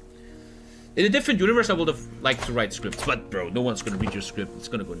good for you. In a different universe, I would have liked to write scripts. But, bro, no one's going to read your script. It's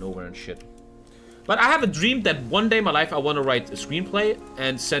going to go nowhere and shit. But I have a dream that one day in my life, I want to write a screenplay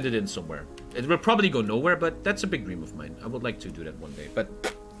and send it in somewhere. It will probably go nowhere, but that's a big dream of mine. I would like to do that one day.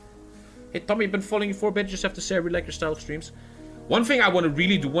 But, hey, Tommy, I've been following you for a bit. Just have to say I really like your style of streams. One thing I want to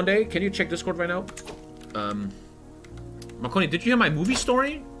really do one day, can you check Discord right now? Marconi, did you hear my movie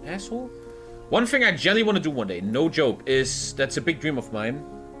story, asshole? One thing I genuinely want to do one day, no joke, is, that's a big dream of mine.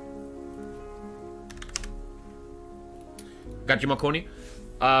 Got you, Marconi.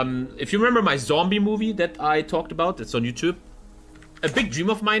 If you remember my zombie movie that I talked about, that's on YouTube. A big dream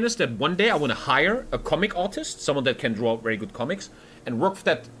of mine is that one day I want to hire a comic artist, someone that can draw very good comics, and work with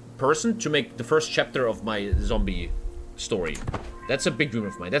that person to make the first chapter of my zombie story. That's a big dream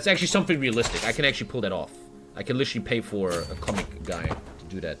of mine. That's actually something realistic. I can actually pull that off. I can literally pay for a comic guy to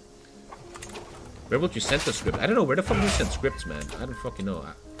do that. Where would you send the script? I don't know. Where the fuck do you send scripts, man? I don't fucking know.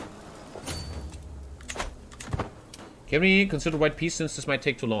 Can we consider White Peace since this might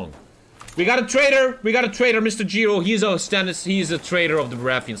take too long? We got a traitor! We got a traitor, Mr. Giro. He's a traitor of the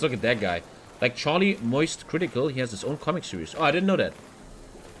Baratheons. Look at that guy. Like Charlie Moist Critical, he has his own comic series. Oh, I didn't know that.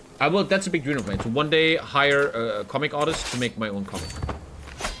 I will. That's a big dream of mine. To one day hire a comic artist to make my own comic.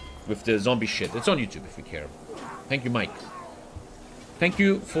 With the zombie shit. It's on YouTube if you care. Thank you, Mike. Thank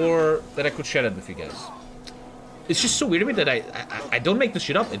you for that I could share that with you guys. It's just so weird to me that I don't make this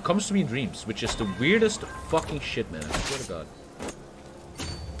shit up. It comes to me in dreams, which is the weirdest fucking shit, man. I swear to God.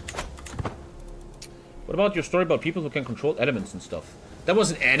 What about your story about people who can control elements and stuff? That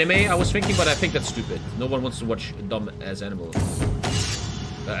was an anime I was thinking, but I think that's stupid. No one wants to watch dumb as anime.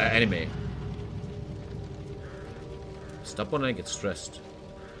 Stop when I get stressed.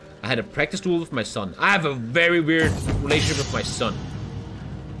 I had a practice duel with my son. I have a very weird relationship with my son.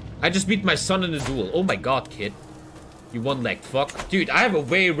 I just beat my son in a duel. Oh my god, kid. You one-legged fuck. Dude, I have a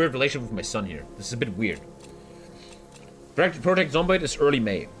very weird relationship with my son here. This is a bit weird. Project Zomboid is early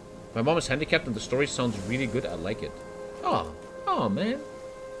May. My mom is handicapped and the story sounds really good. I like it. Oh. Oh, man.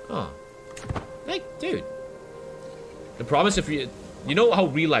 Oh. Like, dude. The problem is if you... You know how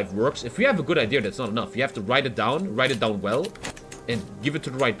real life works? If you have a good idea, that's not enough. You have to write it down well, and give it to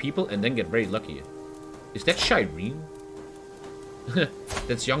the right people, and then get very lucky. Is that Shireen?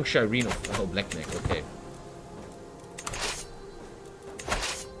 That's young Shireen of Black Neck. Okay.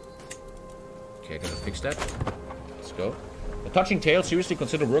 Okay, I gotta fix that. Let's go. A touching tale. Seriously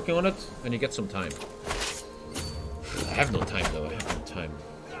consider working on it when you get some time. I have no time, though. I have no time.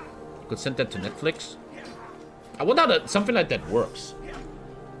 You could send that to Netflix. I wonder how something like that works.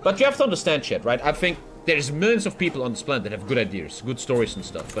 But you have to understand, chat, right? I think there's millions of people on this planet that have good ideas, good stories and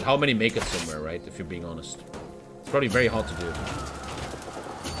stuff. But how many make it somewhere, right? If you're being honest. It's probably very hard to do.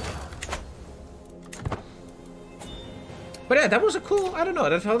 But yeah, that was a cool... I don't know.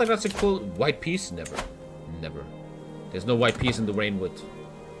 I felt like that's a cool... White piece? Never. Never. There's no white piece in the Rainwood.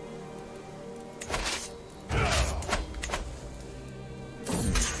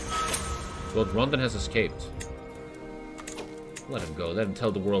 Lord Rondon has escaped. Let him go. Let him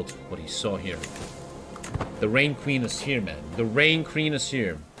tell the world what he saw here. The Rain Queen is here, man. The Rain Queen is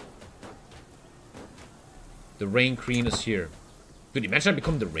here. The Rain Queen is here. Dude, imagine I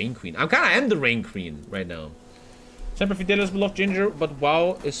become the Rain Queen. I kinda am the Rain Queen right now. Semper Fidelis will love Ginger, but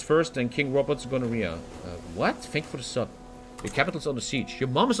WoW is first and King Robert's gonorrhea. What? Thank you for the sub. Your capital's on the siege. Your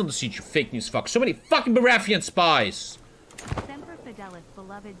mom is on the siege, you fake news fuck. So many fucking Baratheon spies! Semper Fidelis,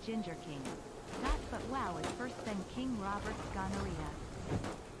 beloved Ginger King. Not but WoW is first then King Robert's gonorrhea.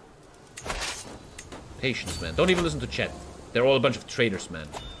 Patience, man. Don't even listen to chat. They're all a bunch of traitors, man.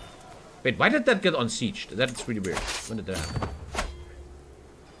 Wait, why did that get unsieged? That's really weird. When did that happen?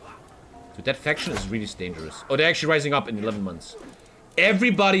 Dude, that faction is really dangerous. Oh, they're actually rising up in 11 months.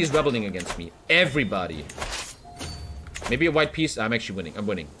 Everybody is rebelling against me. Everybody. Maybe a white piece. I'm actually winning. I'm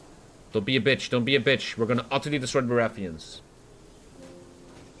winning. Don't be a bitch. Don't be a bitch. We're gonna utterly destroy the Baratheons.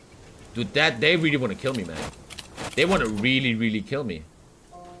 Dude, they really want to kill me, man. They want to really, really kill me.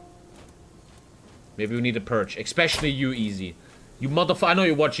 Maybe we need a purge. Especially you, Easy. You motherfucker. I know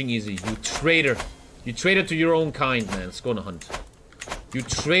you're watching, Easy. You traitor. You traitor to your own kind, man. Let's go on a hunt. You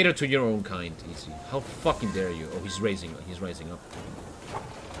traitor to your own kind, Easy. How fucking dare you? Oh, he's rising up.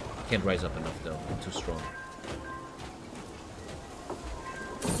 Can't rise up enough, though. I'm too strong.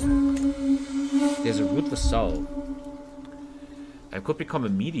 There's a ruthless soul. I could become a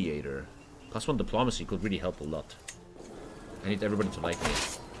mediator. +1 diplomacy could really help a lot. I need everybody to like me.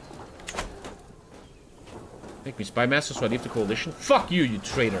 Make me spy master so I leave the coalition. Fuck you, you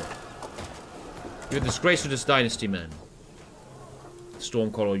traitor. You're a disgrace to this dynasty, man.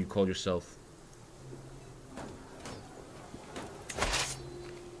 Stormcaller, you call yourself.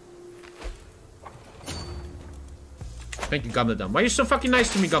 Thank you, Gamladam. Why are you so fucking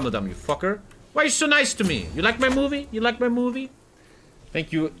nice to me, Gamladam, you fucker? Why are you so nice to me? You like my movie? You like my movie?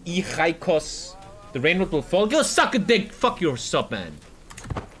 Thank you, Ichaikos. The Rainwood will fall. Go suck a dick. Fuck your sub, man.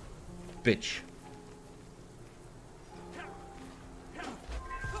 Bitch.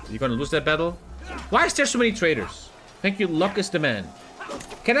 You gonna lose that battle? Why is there so many traitors? Thank you, Luck is the man.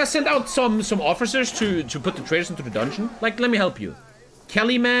 Can I send out some officers to put the traitors into the dungeon? Like, let me help you.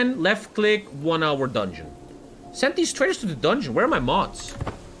 Kelly man, left click, 1 hour dungeon. Send these traitors to the dungeon. Where are my mods?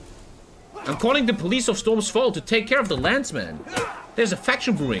 I'm calling the police of Storm's Fall to take care of the landsman. There's a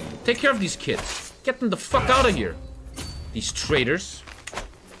faction brewing. Take care of these kids. Get them the fuck out of here. These traitors.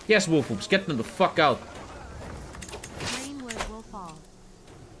 Yes, Wolfhoops, get them the fuck out. Rainwood will fall.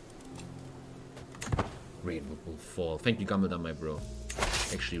 Rainwood will fall. Thank you, Gamadam, my bro.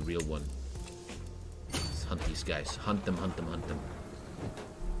 Actually, a real one. Let's hunt these guys. Hunt them, hunt them, hunt them.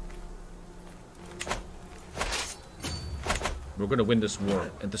 We're gonna win this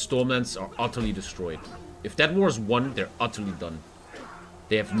war, and the Stormlands are utterly destroyed. If that war is won, they're utterly done.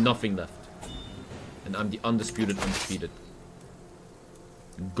 They have nothing left. And I'm the undisputed, undefeated.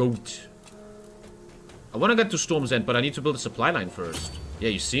 GOAT. I want to get to Storm's End, but I need to build a supply line first. Yeah,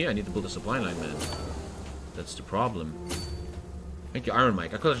 you see? I need to build a supply line, man. That's the problem. Thank you, Iron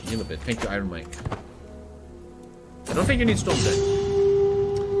Mike. I could actually heal a bit. Thank you, Iron Mike. I don't think you need Storm's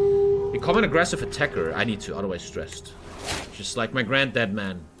End. Become an aggressive attacker. I need to, otherwise stressed. Just like my granddad,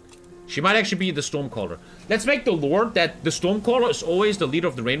 man. She might actually be the Stormcaller. Let's make the lore that the Stormcaller is always the leader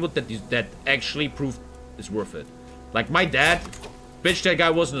of the Rainwood that actually proved is worth it. Like my dad, bitch, that guy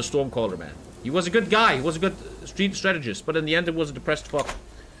wasn't a Stormcaller, man. He was a good guy. He was a good street strategist, but in the end, it was a depressed fuck.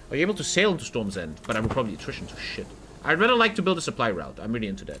 Are you able to sail into Storm's End? But I would probably attrition to shit. I'd rather like to build a supply route. I'm really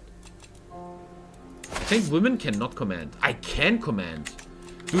into that. I think women cannot command. I can command.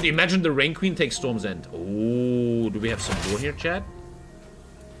 Dude, imagine the Rain Queen takes Storm's End. Oh, do we have some more here, chat?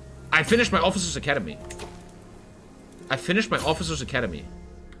 I finished my Officer's Academy. I finished my Officer's Academy.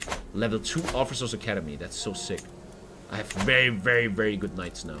 Level 2 Officer's Academy. That's so sick. I have very, very, very good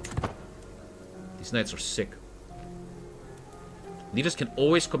knights now. These knights are sick. Leaders can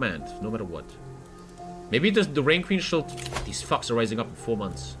always command, no matter what. Maybe the Rain Queen shall... These fucks are rising up in 4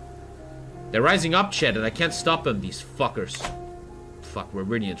 months. They're rising up, chat, and I can't stop them, these fuckers. Fuck, we're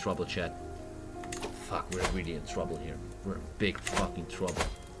really in trouble, chat. Fuck, we're really in trouble here. We're in big fucking trouble.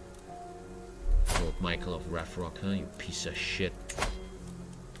 Lord Michael of Rathrock, huh? You piece of shit.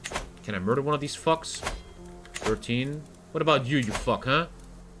 Can I murder one of these fucks? 13. What about you, you fuck, huh?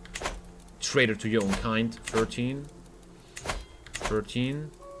 Traitor to your own kind. 13.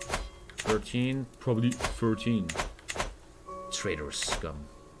 13. 13. Probably 13. Traitorous scum.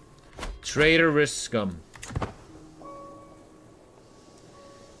 Traitorous scum.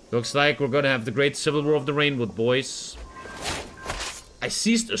 Looks like we're gonna have the great civil war of the Rainwood, boys. I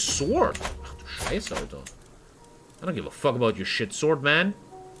seized a sword. Scheiße, Alter. I don't give a fuck about your shit sword, man.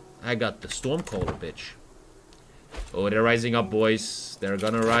 I got the Stormcaller, bitch. Oh, they're rising up, boys. They're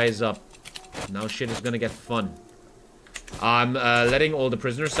gonna rise up. Now shit is gonna get fun. I'm letting all the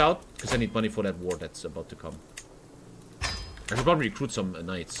prisoners out, because I need money for that war that's about to come. I should probably recruit some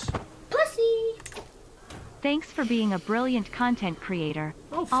knights. Pussy! Thanks for being a brilliant content creator.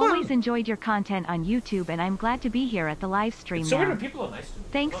 Oh, fun. Always enjoyed your content on YouTube, and I'm glad to be here at the live stream So now. many people are nice to me.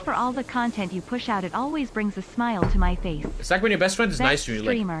 Thanks for all the content you push out. It always brings a smile to my face. It's like when your best friend is Best nice to you,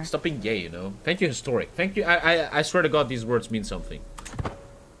 you're streamer. like, stop being gay, you know? Thank you, Historic. Thank you. I swear to God, these words mean something.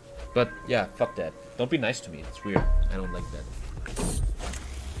 But, yeah, fuck that. Don't be nice to me. It's weird. I don't like that.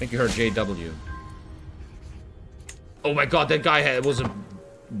 Thank you, her JW. Oh my god, that guy was a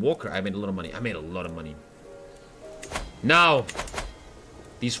walker. I made a lot of money. I made a lot of money. Now,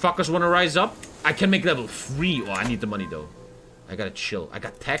 these fuckers want to rise up. I can make level 3. Oh, I need the money, though. I gotta chill. I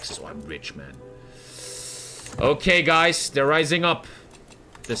got taxes. Oh, I'm rich, man. Okay, guys. They're rising up.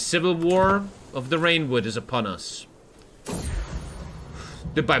 The civil war of the Rainwood is upon us.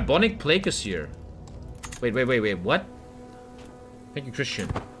 The bubonic plague is here. Wait, what? Thank you, Christian.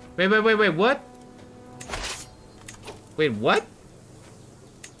 Wait, what? Wait, what?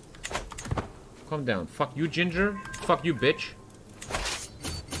 Calm down. Fuck you, Ginger. Fuck you, bitch.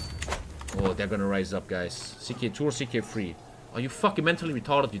 Oh, they're gonna rise up, guys. CK2 or CK3? Are you fucking mentally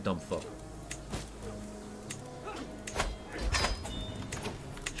retarded, you dumb fuck?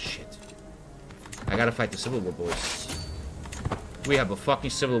 Shit. I gotta fight the Civil War, boys. We have a fucking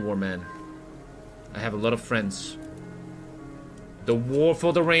Civil War, man. I have a lot of friends. The war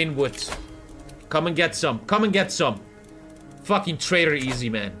for the Rainwood. Come and get some. Come and get some. Fucking traitor easy,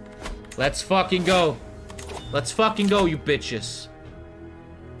 man. Let's fucking go. Let's fucking go, you bitches.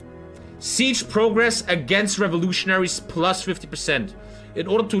 Siege progress against revolutionaries plus 50%. In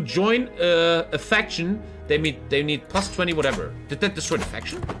order to join a faction, they need plus 20 whatever. Did that destroy the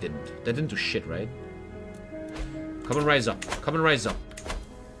faction? It didn't. That didn't do shit, right? Come and rise up. Come and rise up.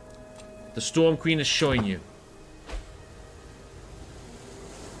 The Storm Queen is showing you.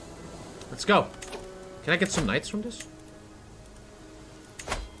 Let's go. Can I get some knights from this?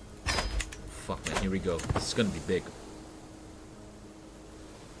 Fuck, man. Here we go. This is gonna be big.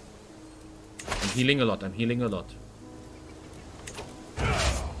 I'm healing a lot. I'm healing a lot.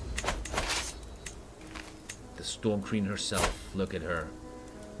 The Storm Queen herself. Look at her.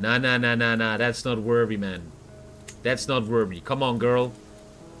 Nah. That's not worthy, man. That's not worthy. Come on, girl.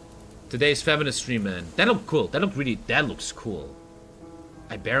 Today's feminist stream, man. That looked cool. That looks cool.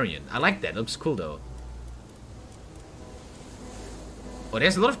 Iberian. I like that. It looks cool, though. Oh,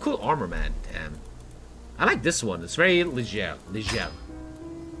 there's a lot of cool armor, man. Damn. I like this one. It's very leger.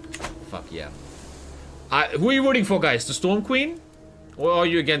 Fuck yeah. Who are you rooting for, guys? The Storm Queen? Or are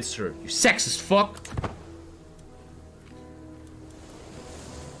you against her? You sexist fuck.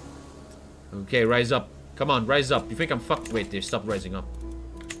 Okay, rise up. Come on, rise up. You think I'm fucked? Wait, they stopped rising up.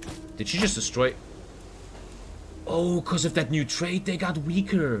 Did she just destroy... Oh, because of that new trait, they got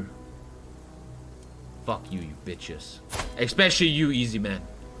weaker. Fuck you, you bitches. Especially you, Easy Man.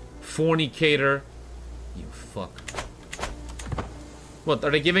 Fornicator. You fuck. What,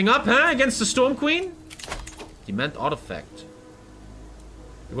 are they giving up, huh? Against the Storm Queen? Demand artifact.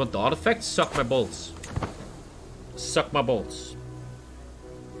 You want the artifact? Suck my balls. Suck my balls.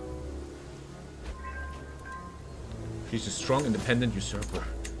 She's a strong, independent usurper.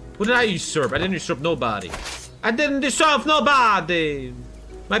 What did I usurp? I didn't usurp nobody. I didn't usurp nobody.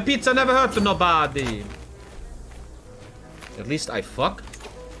 My pizza never hurt to nobody. At least I fuck.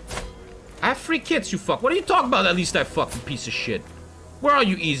 I have 3 kids, you fuck. What are you talking about? At least I fuck, you piece of shit. Where are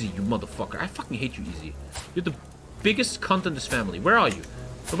you, Easy, you motherfucker? I fucking hate you, Easy. You're the biggest cunt in this family. Where are you?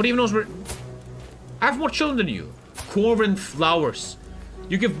 Nobody even knows where... I have more children than you. Corvin Flowers.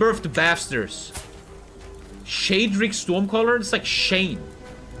 You give birth to bastards. Shadrick Stormcaller? It's like Shane.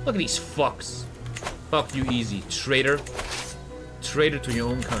 Look at these fucks. Fuck you, Easy. Traitor. Traitor to your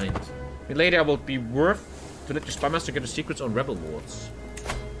own kind. And later I will be worth to let your spy master get the secrets on rebel wards.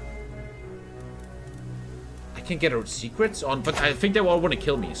 I can't get her secrets on, but I think they all want to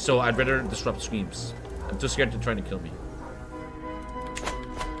kill me, so I'd rather disrupt streams. I'm too scared to try to kill me.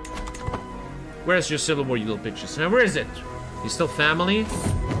 Where's your Civil War, you little bitches? Now, where is it? You still family?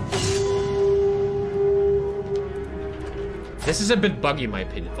 This is a bit buggy, in my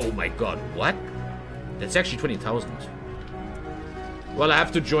opinion. Oh my god, what? That's actually 20,000. Well, I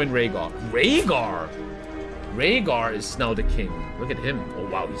have to join Rhaegar. Rhaegar? Rhaegar is now the king. Look at him. Oh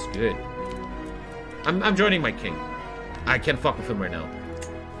wow, he's good. I'm joining my king. I can't fuck with him right now.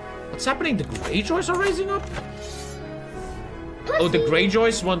 What's happening? The Greyjoys are rising up? Oh, the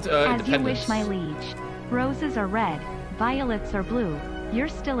Greyjoys want independence. As you wish, my liege. Roses are red, violets are blue. You're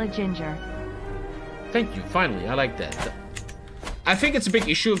still a ginger. Thank you, finally. I like that. I think it's a big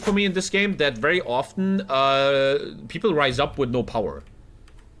issue for me in this game that very often people rise up with no power.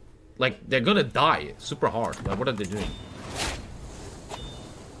 Like, they're gonna die super hard. Like, what are they doing?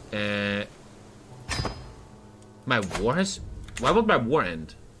 My war has... Why would my war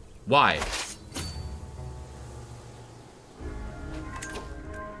end? Why?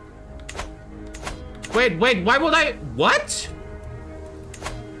 Wait, why would I... What?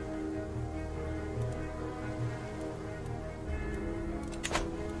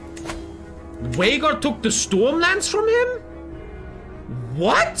 Rhaegar took the Stormlands from him?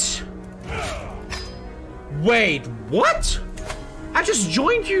 What? Wait, what? I just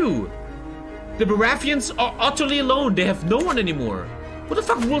joined you. The Baratheons are utterly alone. They have no one anymore. What the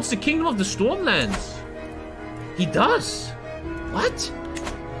fuck rules the kingdom of the Stormlands? He does. What?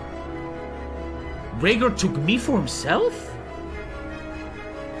 Rhaegar took me for himself?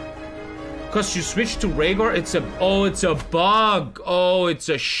 Because you switched to Rhaegar, it's a... Oh, it's a bug. Oh, it's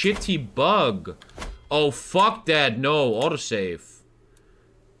a shitty bug. Oh, fuck that. No, autosave.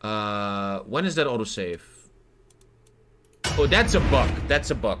 When is that autosave? Oh, that's a bug. That's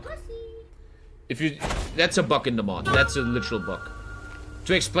a bug. If you... That's a bug in the mod. That's a literal bug.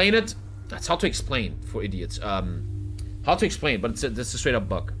 To explain it... That's how to explain for idiots. How to explain, but that's a straight up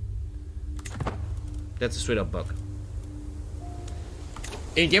bug. That's a straight up bug.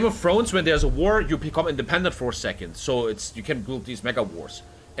 In Game of Thrones, when there's a war, you become independent for a second. So it's you can build these mega wars.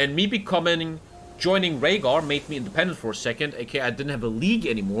 And me joining Rhaegar made me independent for a second. Okay, I didn't have a league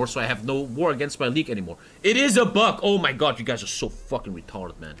anymore, so I have no war against my league anymore. It is a bug. Oh my god, you guys are so fucking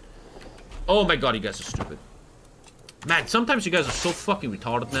retarded, man. Oh my god, you guys are stupid. Man, sometimes you guys are so fucking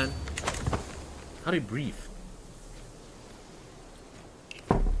retarded, man. How do you breathe?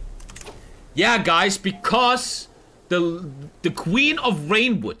 Yeah, guys, because the Queen of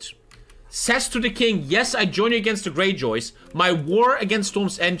Rainwood says to the king, yes, I join you against the Greyjoys. My war against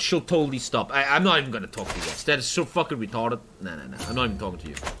Storm's End shall totally stop. I'm not even gonna talk to you guys. That is so fucking retarded. Nah. I'm not even talking to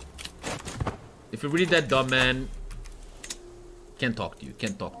you. If you're really that dumb, man, can't talk to you.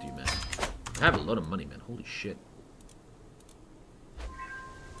 Can't talk to you, man. I have a lot of money, man. Holy shit.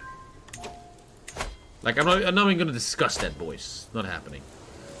 Like, I'm not even gonna discuss that, boys. Not happening.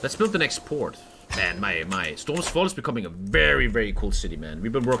 Let's build the next port. Man, my Storm's Fall is becoming a very, very cool city, man.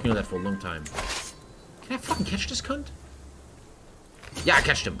 We've been working on that for a long time. Can I fucking catch this cunt? Yeah, I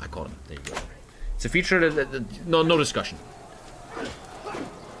catched him. I caught him. There you go. It's a feature that no discussion.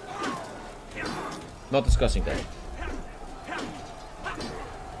 Not discussing that.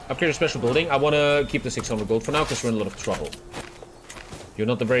 Upgrade a special building. I want to keep the 600 gold for now because we're in a lot of trouble. You're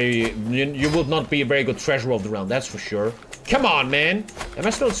not a very... You would not be a very good treasurer of the realm, that's for sure. Come on, man. Am I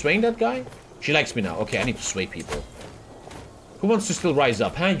still swaying that guy? She likes me now. Okay, I need to sway people. Who wants to still rise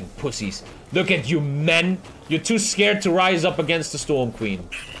up, huh, you pussies? Look at you, men. You're too scared to rise up against the Storm Queen.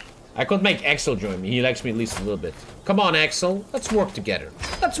 I could make Axel join me. He likes me at least a little bit. Come on, Axel. Let's work together.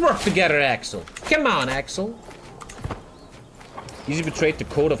 Let's work together, Axel. Come on, Axel. Easy betrayed the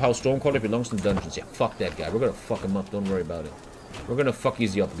code of how Stormcaller belongs in dungeons. Yeah, fuck that guy. We're gonna fuck him up. Don't worry about it. We're gonna fuck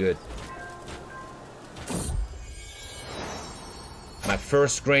Easy up good. My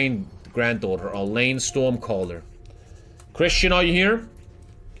first granddaughter, Elaine Stormcaller. Christian, are you here?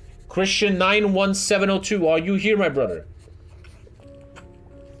 Christian 91702, are you here, my brother?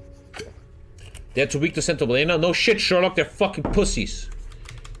 They're too weak to send to Elena? No shit, Sherlock, they're fucking pussies.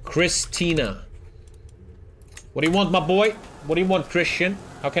 Christina. What do you want, my boy? What do you want, Christian?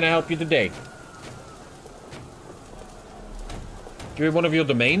 How can I help you today? Give me one of your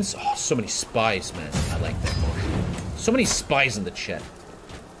domains? Oh, so many spies, man. I like that motion. So many spies in the chat.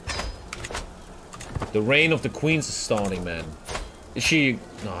 The reign of the queens is starting, man. Is she...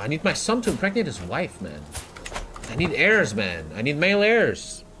 No, I need my son to impregnate his wife, man. I need heirs, man. I need male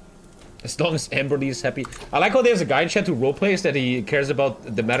heirs. As long as Amberly is happy. I like how there's a guy in chat who roleplays that he cares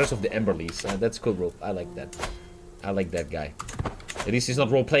about the matters of the Amberleys. That's cool, role. I like that. I like that guy. At least he's not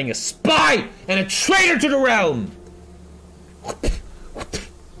roleplaying a spy and a traitor to the realm.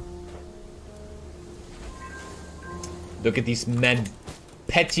 Look at these men.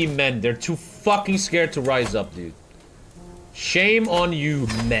 Petty men. They're too fucking scared to rise up, dude. Shame on you,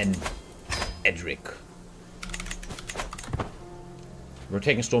 men. Edric. We're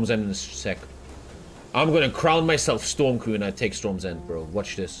taking Storm's End in a sec. I'm gonna crown myself Storm Queen and I take Storm's End, bro.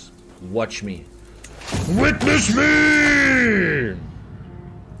 Watch this. Watch me. Witness me!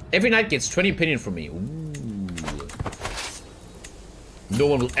 Every knight gets 20 opinion from me. Ooh. No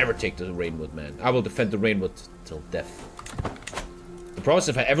one will ever take the Rainwood, man. I will defend the Rainwood till death. The problem is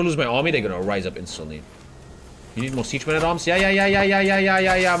if I ever lose my army, they're gonna rise up instantly. You need more siege men at arms? Yeah,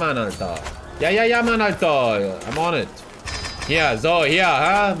 man, Alter. Yeah, man, Alter. I'm on it. Yeah, so,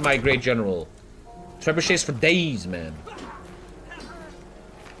 yeah, huh, my great general. Trebuchets for days, man.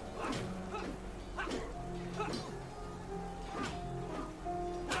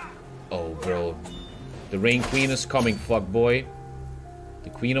 Oh, bro. The Rain Queen is coming, fuck boy. The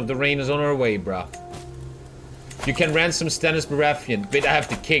Queen of the Rain is on her way, bruh. You can ransom Stannis Baratheon. Wait, I have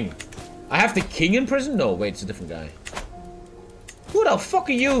the king. I have the king in prison? No, wait, it's a different guy. Who the fuck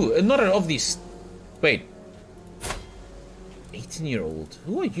are you? Another of these... Wait. 18-year-old.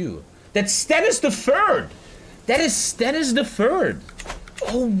 Who are you? That's Stannis the Third. That is Stannis the Third.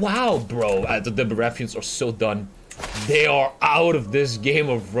 Oh, wow, bro. The Baratheons are so done. They are out of this Game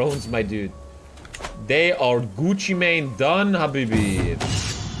of Thrones, my dude. They are Gucci Mane done, habibi.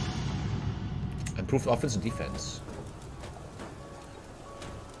 Improved offense and defense.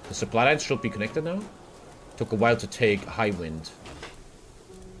 The supply lines should be connected now. Took a while to take High Wind.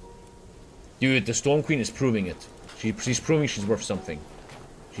 Dude, the Storm Queen is proving it. She's proving she's worth something.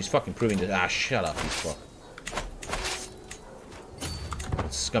 She's fucking proving that. Ah, shut up, you fuck.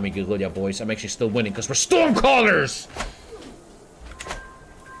 Scummy guerrilla boys. I'm actually still winning because we're Stormcallers!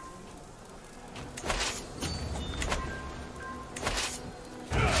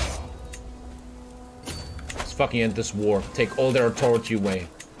 Let's fucking end this war. Take all their authority away.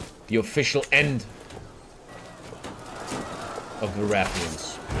 The official end of the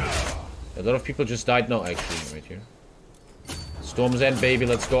Baratheons. A lot of people just died now, actually, right here. Storm's End, baby,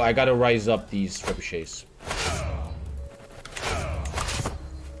 let's go. I gotta rise up these trebuchets.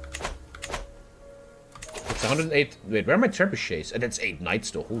 It's 108. Wait, where are my trebuchets? And that's 8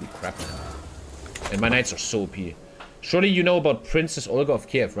 knights, though. Holy crap, man. And my knights are so OP. Surely you know about Princess Olga of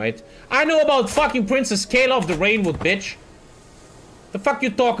Kiev, right? I know about fucking Princess Kayla of the Rainwood, bitch. The fuck you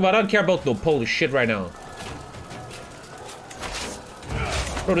talk about? I don't care about no Polish shit right now.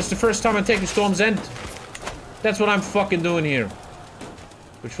 Bro, this is the first time I'm taking Storm's End. That's what I'm fucking doing here.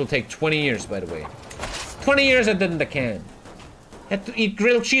 Which will take 20 years, by the way. 20 years I didn't can. Had to eat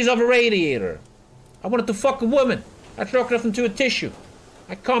grilled cheese off a radiator. I wanted to fuck a woman. I trucked off into a tissue.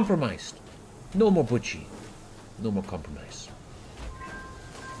 I compromised. No more butchie. No more compromise.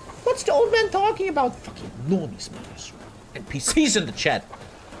 What's the old man talking about? Fucking normies, mothers. NPCs in the chat.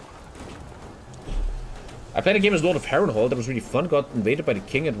 I played a game as Lord of Harrenhal that was really fun. Got invaded by the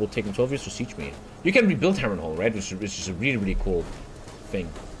king and will take him 12 years to siege me. You can rebuild Harrenhal, right? Which is a really, really cool thing.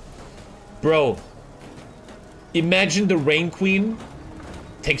 Bro. Imagine the Rain Queen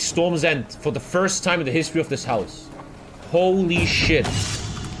takes Storm's End for the first time in the history of this house. Holy shit.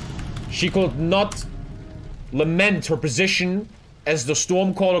 She could not lament her position as the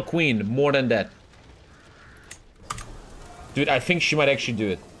Stormcaller Queen more than that. Dude, I think she might actually do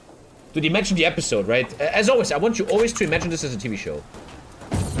it. Dude, imagine the episode, right? As always, I want you always to imagine this as a TV show.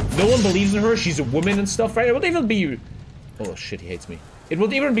 No one believes in her, she's a woman and stuff, right? It would even be... Oh shit, he hates me. It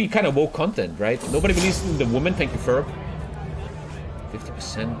would even be kind of woke content, right? Nobody believes in the woman, thank you, Ferb.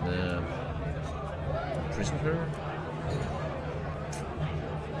 50%, imprison her?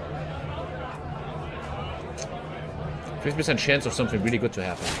 50% chance of something really good to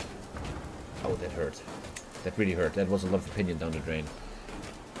happen. Oh, that hurt. That really hurt. That was a lot of opinion down the drain.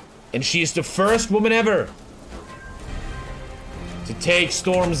 And she is the first woman ever to take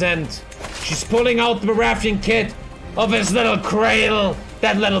Storm's End. She's pulling out the Baratheon kid of his little cradle,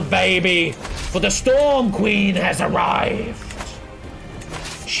 that little baby. For the Storm Queen has arrived.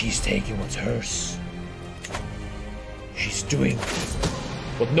 She's taking what's hers. She's doing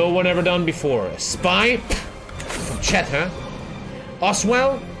what no one ever done before. A spy from Chet, huh?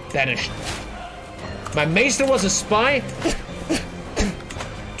 Oswell banished. My maester was a spy.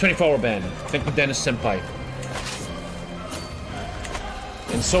 24-hour ban. Thank you, Dennis Senpai.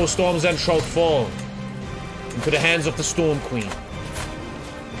 And so Storm's End shall fall into the hands of the Storm Queen.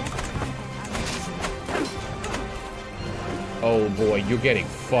 Oh boy, you're getting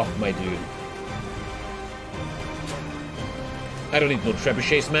fucked, my dude. I don't need no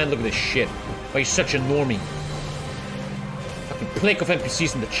trebuchets, man. Look at this shit. Why you such a normie? Fucking plague of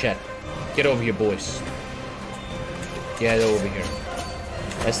NPCs in the chat. Get over here, boys. Get over here.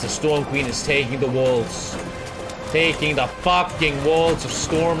 As the Storm Queen is taking the walls. Taking the fucking walls of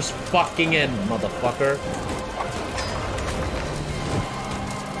Storm's fucking End, motherfucker.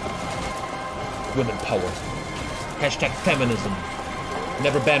 Women power. Hashtag feminism.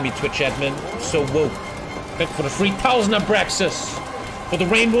 Never ban me, Twitch admin. I'm so woke. Thank you for the 3,000 Abraxas. For the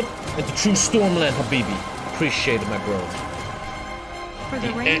Rainwood and the true Stormland, Habibi. Appreciate it, my bro. For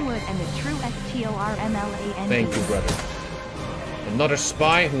the Rainwood and the true STORMLAN. Thank you, brother. Another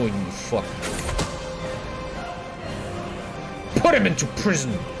spy? Who are you, fuck? Put him into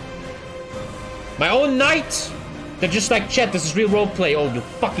prison. My own knight? They're just like, chat, this is real roleplay. Oh, you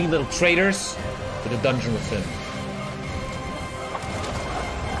fucking little traitors. To the dungeon with him.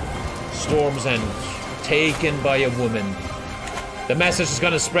 Storm's End. Taken by a woman. The message is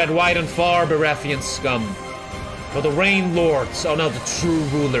gonna spread wide and far, Baratheon scum. For the Rain Lords are now the true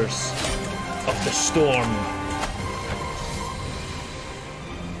rulers of the Storm.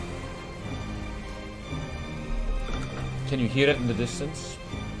 Can you hear it in the distance?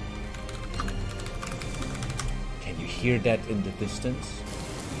 Can you hear that in the distance?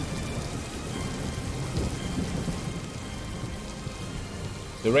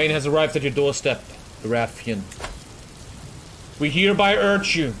 The rain has arrived at your doorstep, Baratheon. We hereby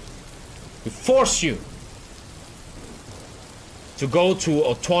urge you, we force you to go to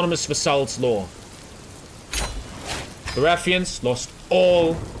autonomous vassals law. Baratheons lost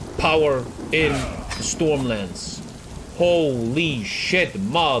all power in the Stormlands. Holy shit,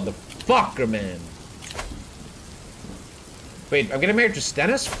 motherfucker, man. Wait, I'm getting married to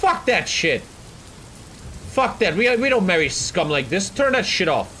Stannis? Fuck that shit. Fuck that. We don't marry scum like this. Turn that shit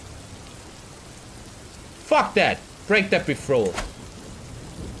off. Fuck that. Break that betrothal.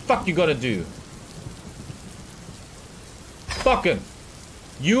 Fuck you gonna do? Fuck him.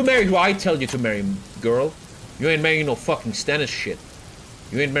 You marry who I tell you to marry, girl. You ain't marrying no fucking Stannis shit.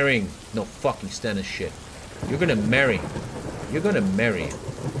 You ain't marrying no fucking Stannis shit. You're gonna marry. You're gonna marry.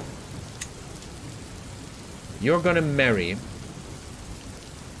 You're gonna marry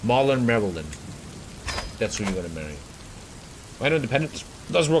Marlon Maryland. That's who you're gonna marry. Why no independence?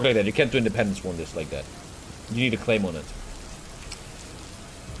 It doesn't work like that. You can't do independence one this like that. You need a claim on it.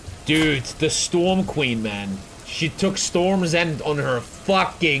 Dude, the Storm Queen, man. She took Storm's End on her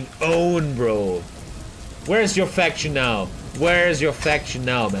fucking own, bro. Where's your faction now? Where's your faction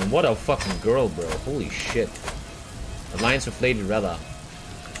now, man? What a fucking girl, bro. Holy shit. Alliance with Lady Rella.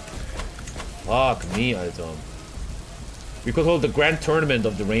 Fuck me, Altom. We could hold the grand tournament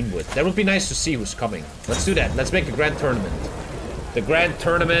of the Rainwood. That would be nice to see who's coming. Let's do that. Let's make a grand tournament. The grand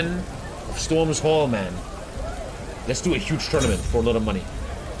tournament of Storm's Hall, man. Let's do a huge tournament for a lot of money.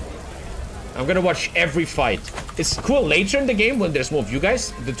 I'm gonna watch every fight. It's cool later in the game when there's more of you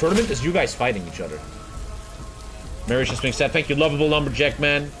guys. The tournament is you guys fighting each other. Marriage is being said. Thank you, lovable lumberjack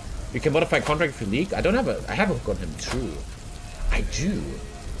man. You can modify contract if you leak. I haven't got him true. I do.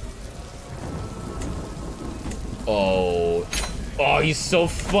 Oh, he's so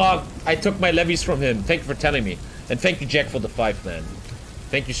fucked. I took my levies from him. Thank you for telling me. And thank you, Jack, for the 5, man.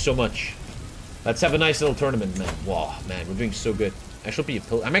 Thank you so much. Let's have a nice little tournament, man. Wow, man, we're doing so good. I should be a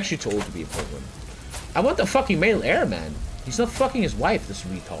pilgrim. I'm actually too old to be a pilgrim. I want the fucking male heir, man. He's not fucking his wife, this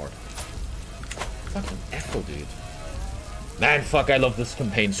retard. Fucking Ethel, dude. Man, fuck, I love this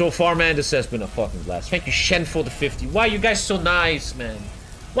campaign. So far, man, this has been a fucking blast. Thank you, Shen, for the 50. Why are you guys so nice, man?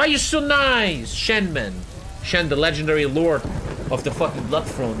 Why are you so nice? Shen, man. Shen, the legendary lord of the fucking Blood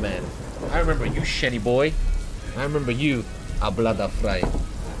Throne, man. I remember you, Shenny boy. I remember you, Ablada Fry.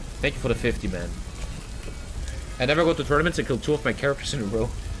 Thank you for the 50, man. I never go to tournaments and kill 2 of my characters in a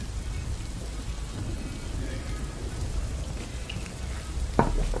row.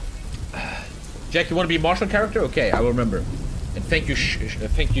 Jack, you want to be a martial character? Okay, I will remember. And thank you,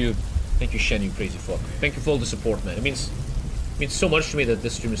 thank you, Shen, you crazy fuck. Thank you for all the support, man. It means so much to me that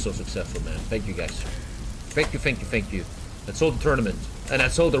this stream is so successful, man. Thank you, guys. Thank you, thank you, thank you. That's all the tournament, and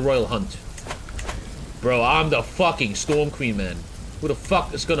that's all the Royal Hunt. Bro, I'm the fucking Storm Queen, man. Who the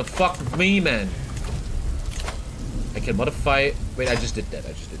fuck is gonna fuck with me, man? I can modify. Wait, I just did that.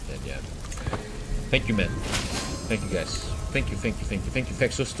 Yeah. Thank you, man. Thank you, guys. Thank you, thank you, thank you, thank you,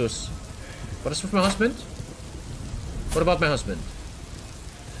 Fexustus. What is with my husband? What about my husband?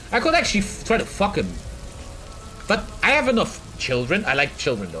 I could actually try to fuck him. But I have enough children. I like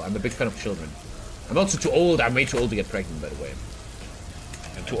children, though. I'm a big fan of children. I'm also too old. I'm way too old to get pregnant, by the way.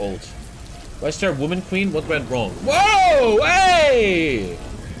 I'm too old. Why is there a woman queen? What went wrong? Whoa! Hey!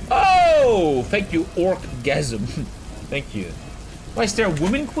 Oh! Thank you, Orgasm. Thank you. Why is there a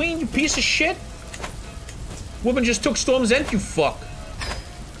woman queen, you piece of shit? Woman just took Storm's End, you fuck.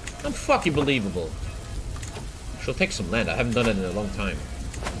 I'm fucking believable. She'll take some land. I haven't done it in a long time.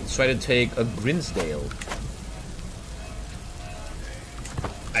 Let's try to take a Grinsdale.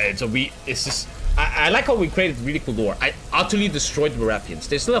 I like how we created really cool lore. I utterly destroyed the Baratheons.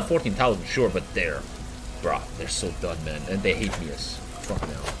 They still have 14,000, sure, but they're so done, man. And they hate me as fuck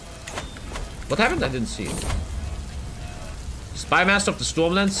now. What happened? I didn't see it. Spymaster of the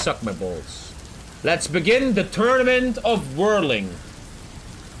Stormlands, suck my balls. Let's begin the Tournament of Whirling.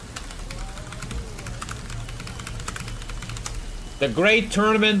 The Great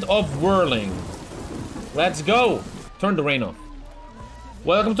Tournament of Whirling. Let's go. Turn the rain off.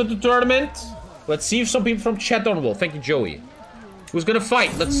 Welcome to the tournament. Let's see if some people from chat on will. Thank you, Joey. Who's gonna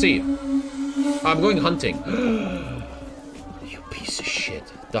fight? Let's see. I'm going hunting. You piece of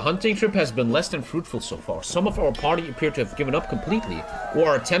shit. The hunting trip has been less than fruitful so far. Some of our party appear to have given up completely, or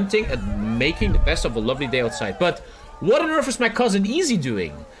are attempting at making the best of a lovely day outside. But what on earth is my cousin Easy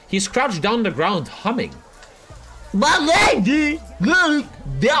doing? He's crouched down on the ground, humming. My lady, look,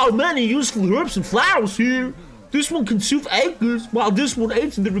 there are many useful herbs and flowers here. This one can soothe aches, while this one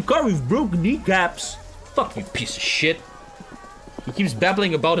aids in the recovery of broken kneecaps. Fuck you, piece of shit. He keeps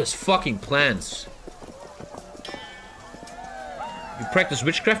babbling about his fucking plans. You practice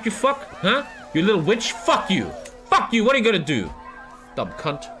witchcraft, you fuck? Huh? You little witch? Fuck you! Fuck you! What are you gonna do? Dumb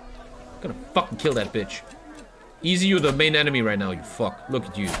cunt. I'm gonna fucking kill that bitch. Easy, you're the main enemy right now, you fuck. Look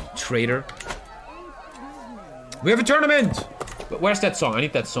at you, you traitor. We have a tournament! But where's that song? I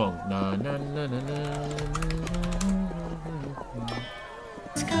need that song. Na na na na na.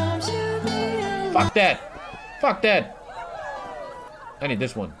 Fuck that! Fuck that! I need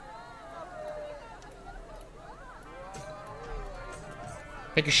this one.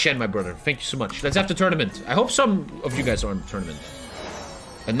 Thank you, Shen, my brother. Thank you so much. Let's have the tournament. I hope some of you guys are in the tournament.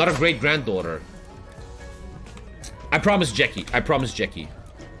 And not a great-granddaughter. I promised Jackie. I promised Jackie.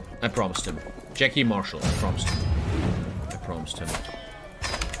 I promised him. Jackie Marshall. I promised him. I promised him.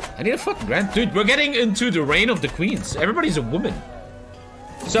 I need a fucking grand... Dude, we're getting into the reign of the queens. Everybody's a woman.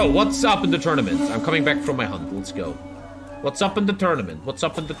 So, what's up in the tournament? I'm coming back from my hunt. Let's go. What's up in the tournament? What's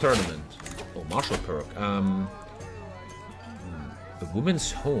up in the tournament? Oh, Marshall perk. The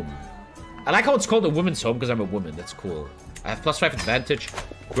woman's home. I like how it's called a woman's home because I'm a woman. That's cool. I have +5 advantage.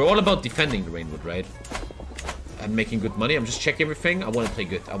 We're all about defending the Rainwood, right? I'm making good money. I'm just checking everything. I want to play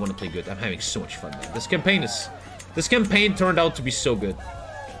good. I want to play good. I'm having so much fun, man. This campaign turned out to be so good.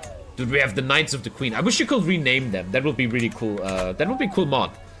 Dude, we have the Knights of the Queen. I wish you could rename them. That would be really cool. That would be a cool mod.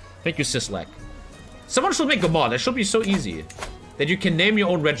 Thank you, Sislak. Someone should make a mod. That should be so easy. That you can name your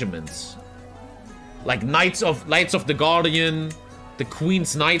own regiments. Like Knights of the Guardian, the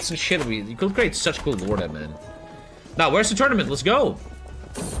Queen's Knights and shit. You could create such cool lore there, man. Now, where's the tournament? Let's go.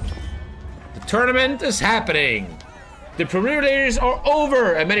 The tournament is happening. The preliminary days are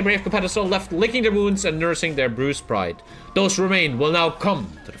over, and many brave competitors are left licking their wounds and nursing their bruised pride. Those who remain will now come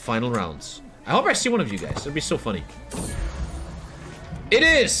to the final rounds. I hope I see one of you guys. It'd be so funny. It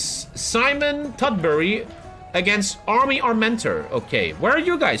is Simon Tudbury against Army Armentor. Okay, where are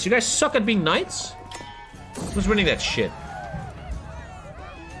you guys? You guys suck at being knights? Who's winning that shit?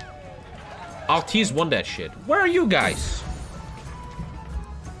 Altiz won that shit. Where are you guys?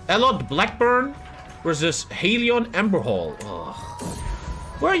 Elod Blackburn versus Halion Emberhall. Ugh.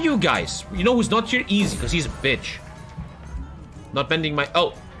 Where are you guys? You know who's not here? Easy, because he's a bitch. Not bending my...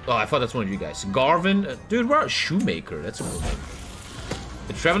 Oh, I thought that's one of you guys. Garvin. Dude, we're a shoemaker. That's a cool name.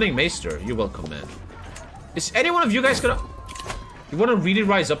 The Traveling Maester. You're welcome, man. Is any one of you guys gonna... You wanna really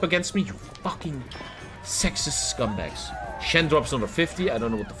rise up against me? You fucking sexist scumbags. Shen drops another 50. I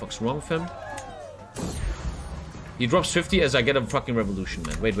don't know what the fuck's wrong with him. He drops 50 as I get a fucking revolution,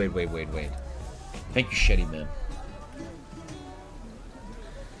 man. Wait. Thank you, Shetty, man.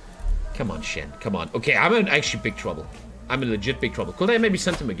 Come on, Shen. Come on. Okay, I'm in actually big trouble. I'm in legit big trouble. Could I maybe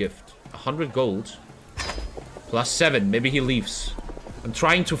send him a gift? 100 gold. Plus 7. Maybe he leaves. I'm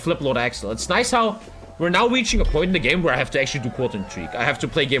trying to flip Lord Axel. It's nice how we're now reaching a point in the game where I have to actually do quote intrigue. I have to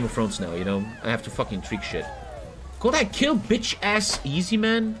play Game of Thrones now, you know? I have to fucking intrigue shit. Could I kill bitch-ass easy,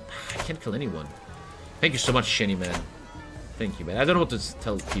 man? I can't kill anyone. Thank you so much, Shenny, man. Thank you, man. I don't know what to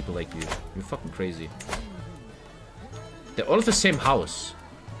tell people like you. You're fucking crazy. They're all of the same house.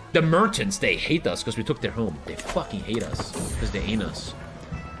 The Mertens, they hate us because we took their home. They fucking hate us because they ain't us.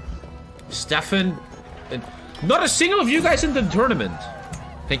 Stefan, and not a single of you guys in the tournament.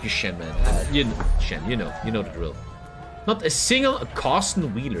 Thank you, Shen, man. Shen, you know the drill. Not a single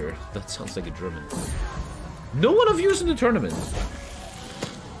Carsten Wheeler. That sounds like a German. No one of you is in the tournament.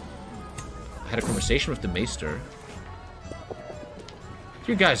 I had a conversation with the Maester.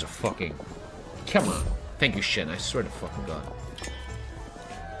 You guys are fucking... Come on. Thank you, Shen. I swear to fucking God.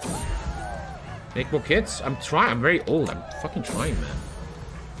 Make more kids? I'm trying. I'm very old. I'm fucking trying, man.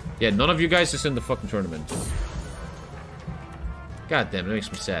 Yeah, none of you guys is in the fucking tournament. God damn, that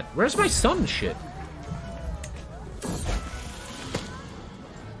makes me sad. Where's my son, shit?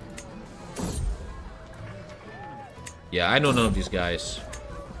 Yeah, I know none of these guys.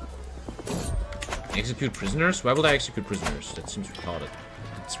 Execute prisoners? Why would I execute prisoners? That seems retarded.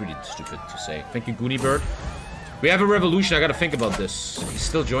 It's really stupid to say. Thank you, Goonie Bird. We have a revolution. I gotta think about this. He's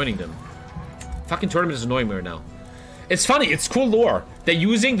still joining them. Fucking tournament is annoying me right now. It's funny. It's cool lore. They're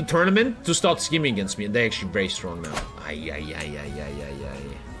using the tournament to start scheming against me, and they're actually very strong now. Thank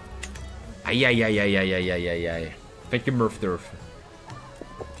you, Murph Durf.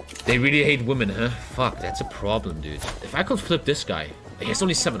 They really hate women, huh? Fuck, that's a problem, dude. If I could flip this guy... He has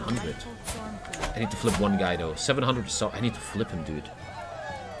only 700. I need to flip one guy, though. 700 is so... I need to flip him, dude.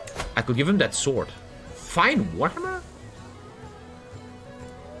 I could give him that sword. Fine Warhammer?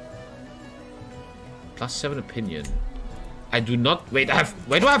 Plus 7 opinion. I do not... Wait,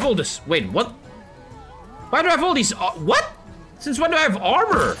 why do I have all this? Wait, what? Why do I have all these... what? Since when do I have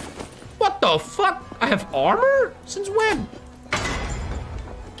armor? What the fuck? I have armor? Since when?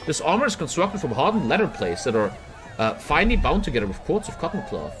 This armor is constructed from hardened leather plates that are finely bound together with cords of cotton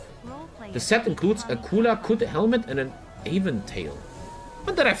cloth. The set includes a Kula Kut helmet and an Avon tail.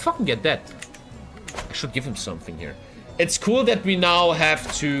 When did I fucking get that? I should give him something here. It's cool that we now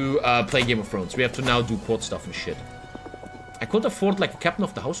have to play Game of Thrones. We have to now do quad stuff and shit. I could afford like a captain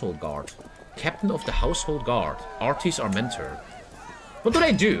of the household guard. Captain of the household guard. Artie's our mentor. What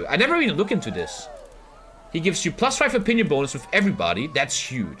do? I never even look into this. He gives you plus 5 opinion bonus with everybody. That's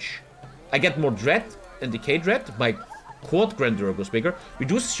huge. I get more dread and decay dread. My quad grandeur goes bigger.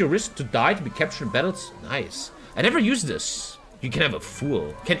 Reduces your risk to die to be captured in battles. Nice. I never use this. You can have a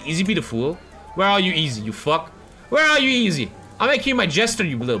fool. Can Easy be the fool? Where are you, Easy, you fuck? Where are you, Easy? I'll make you my jester,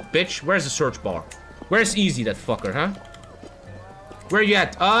 you little bitch. Where's the search bar? Where's Easy, that fucker, huh? Where you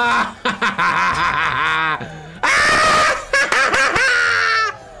at?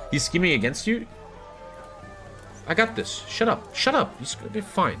 He's scheming against you? I got this. Shut up. Shut up. He's gonna be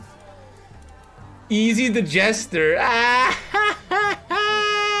fine. Easy the jester. I'm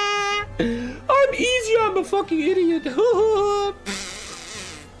Easy. I'm a fucking idiot.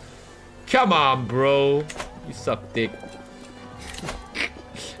 Come on, bro. You suck dick.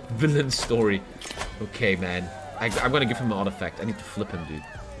 Villain story. Okay, man. I'm gonna give him an artifact. I need to flip him, dude.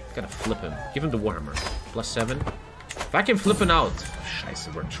 I gotta flip him. Give him the Warhammer. Plus 7. If I can flip him out.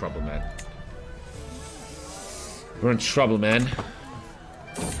 Scheiße, we're in trouble, man. We're in trouble, man.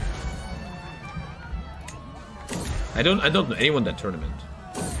 I don't know anyone in that tournament.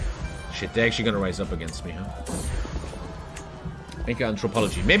 Shit, they're actually gonna rise up against me, huh? Thank you,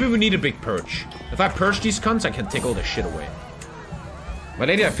 Anthropology. Maybe we need a big purge. If I purge these cunts, I can take all their shit away. My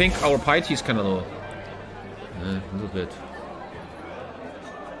lady, I think our piety is kind of low. A little bit.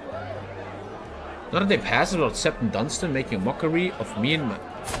 Now that they pass about Septon Dunstan making a mockery of me and my...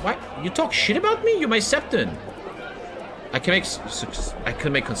 What? You talk shit about me? You're my Septon. I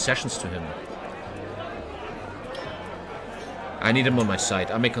can make concessions to him. I need him on my side.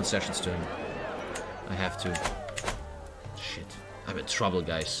 I'll make concessions to him. I have to. Shit. I'm in trouble,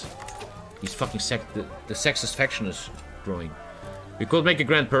 guys. He's fucking the sexist faction is growing. We could make a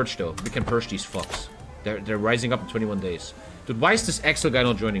grand purge, though. We can purge these fucks. They're rising up in 21 days. Dude, why is this Axel guy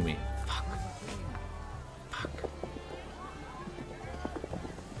not joining me? Fuck. Fuck.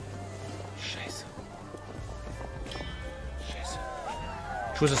 Scheiße. Scheiße.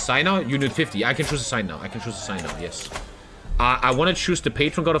 Choose a sign now? Unit 50. I can choose a sign now. I can choose a sign now, yes. I want to choose the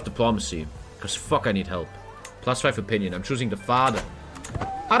patron god of diplomacy. Because fuck, I need help. +5 opinion. I'm choosing the father.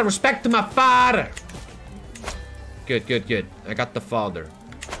 Out of respect to my father. Good, good, good. I got the father.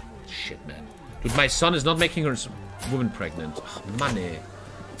 Shit, man. Dude, my son is not making her woman pregnant. Oh, money.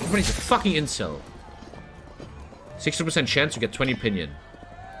 Everybody's a fucking incel. 60% chance to get 20 opinion.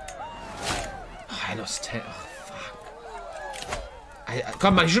 Oh, I lost 10. Oh, fuck.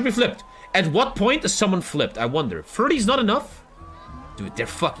 Come on, he should be flipped. At what point is someone flipped? I wonder. 30 is not enough? Dude, they're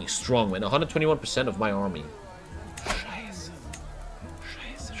fucking strong, man. 121% of my army. Scheiße.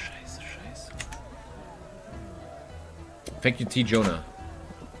 Scheiße, scheiße, scheiße. Thank you, T. Jonah.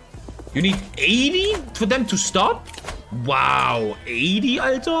 You need 80 for them to stop? Wow, 80,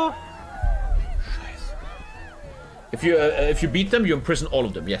 Alter? Scheiße. If you beat them, you imprison all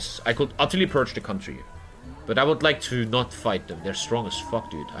of them. Yes, I could utterly purge the country. But I would like to not fight them. They're strong as fuck,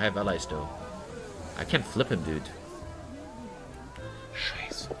 dude. I have allies, though. I can't flip him, dude.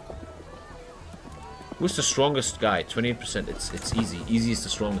 Scheiße. Who's the strongest guy? 28%. It's easy. Easy is the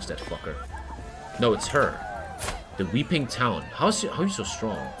strongest, that fucker. No, it's her. The Weeping Town. How is he so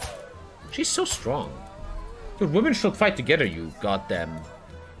strong? She's so strong. Dude, women should fight together, you goddamn...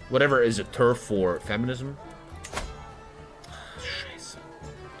 Whatever is a turf for feminism. Scheiße.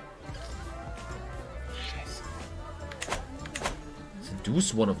 Scheiße.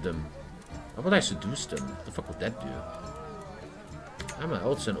 Seduce one of them. How would I seduce them? What the fuck would that do? I'm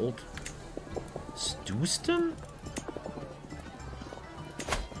also an old... Seduce them?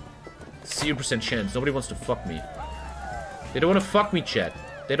 0% chance. Nobody wants to fuck me. They don't want to fuck me, chat.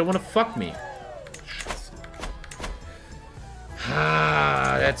 They don't want to fuck me.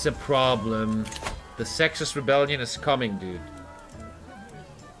 Ah, that's a problem. The sexist rebellion is coming, dude.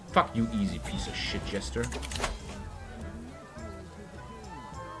 Fuck you, easy piece of shit, Jester.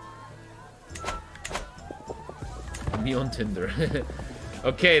 Me on Tinder.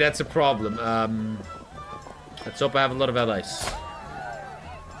 Okay, that's a problem. Let's hope I have a lot of allies.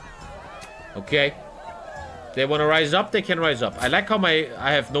 Okay. They want to rise up, they can rise up. I like how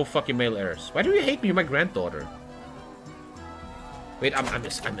I have no fucking male heirs. Why do you hate me? You're my granddaughter. Wait, I'm a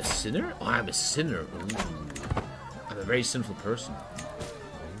sinner? Oh, I'm a sinner. Ooh. I'm a very sinful person.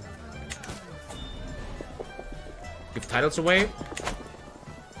 Give titles away?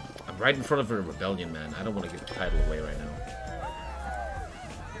 I'm right in front of a rebellion, man. I don't want to give the title away right now.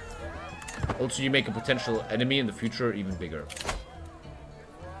 Also, you make a potential enemy in the future even bigger.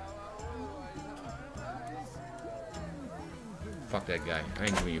 Fuck that guy. I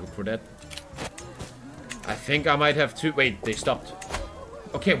ain't giving you a hook for that. I think I might have to... Wait, they stopped.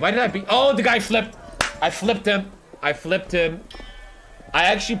 Okay, why did I be... Oh, the guy flipped. I flipped him. I flipped him. I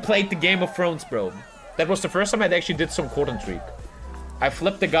actually played the Game of Thrones, bro. That was the first time I actually did some court intrigue. I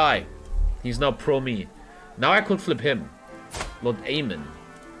flipped the guy. He's now pro-me. Now I could flip him. Lord Aemon.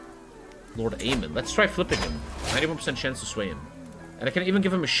 Lord Aemon. Let's try flipping him. 91% chance to sway him. And I can even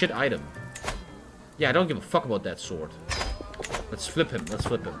give him a shit item. Yeah, I don't give a fuck about that sword. Let's flip him. Let's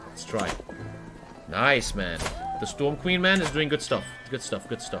flip him. Let's try. Nice, man. The Storm Queen, man, is doing good stuff. Good stuff.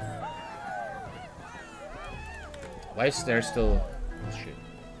 Good stuff. Why is there still... Oh, shit.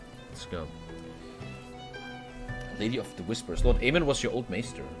 Let's go. Lady of the Whispers. Lord Aemon was your old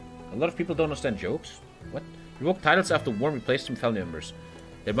maester. A lot of people don't understand jokes. What? Revoke titles after war and replace them with family members.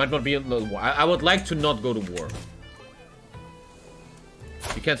 There might not be a little war. I would like to not go to war.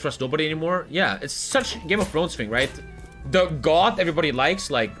 You can't trust nobody anymore? Yeah, it's such a Game of Thrones thing, right? The god everybody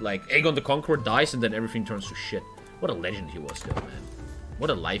likes, like Aegon the Conqueror dies and then everything turns to shit. What a legend he was though, man. What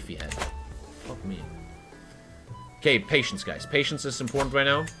a life he had. Fuck me. Okay, patience, guys. Patience is important right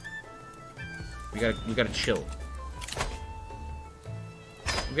now. We gotta chill.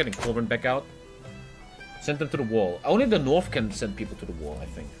 I'm getting Corbin back out. Send them to the wall. Only the North can send people to the wall, I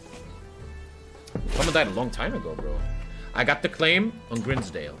think. Someone died a long time ago, bro. I got the claim on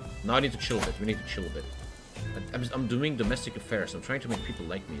Grinsdale. Now I need to chill a bit. We need to chill a bit. I'm doing domestic affairs. I'm trying to make people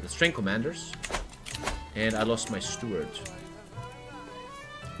like me. Let's train commanders. And I lost my steward.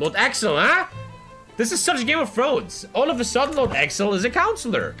 Lord Axel, huh? This is such a Game of Thrones. All of a sudden, Lord Axel is a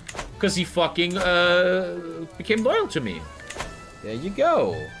counselor. Because he fucking became loyal to me. There you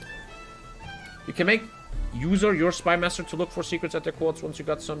go. You can make user your spy master to look for secrets at their courts. Once you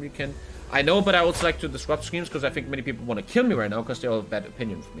got some, you can... I know, but I also like to disrupt schemes because I think many people want to kill me right now because they all have a bad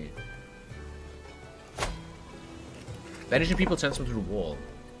opinion of me. Banishing people sends them to the wall.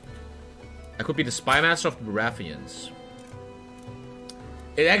 I could be the spy master of the Baratheons.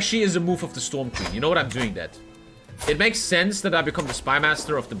 It actually is a move of the Storm Queen. You know what? I'm doing that. It makes sense that I become the Spy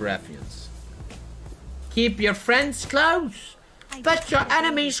Master of the Baratheons. Keep your friends close, but your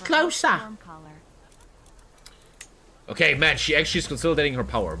enemies closer. Okay, man, she actually is consolidating her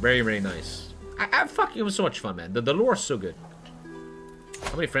power. Very, very nice. Fuck, it was so much fun, man. The lore is so good.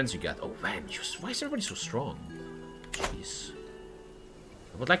 How many friends you got? Oh, man, why is everybody so strong? Jeez.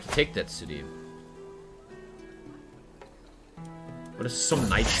 I would like to take that city. But it's some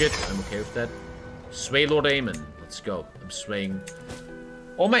night shit. I'm okay with that. Sway Lord Aemon. Let's go. I'm swaying.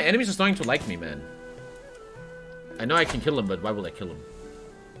 All my enemies are starting to like me, man. I know I can kill him, but why will I kill him?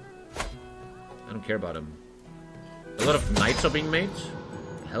 I don't care about him. A lot of knights are being made.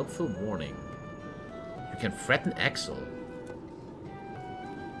 Helpful warning. You can threaten Axel.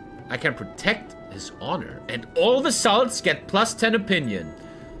 I can protect his honor. And all vassals get plus 10 opinion.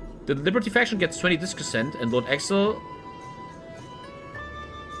 The Liberty faction gets 20 disconsent, and Lord Axel...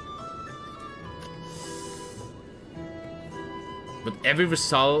 But every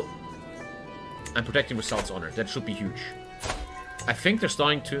vassal... I'm protecting vassal's honor. That should be huge. I think they're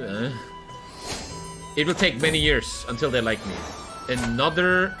starting to... It will take many years until they like me.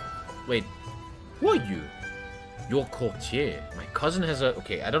 Another... Wait. Who are you? Your courtier. My cousin has a...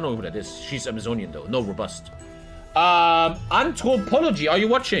 Okay, I don't know who that is. She's Amazonian, though. No, robust. Anthropology. Are you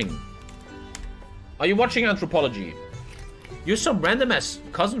watching? Are you watching Anthropology? You're some random-ass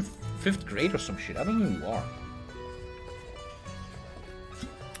cousin 5th grade or some shit. I don't know who you are.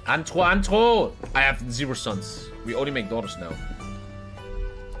 Antro. I have 0 sons. We only make daughters now.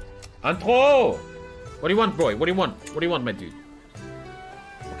 Antro. What do you want, boy? What do you want? What do you want, my dude?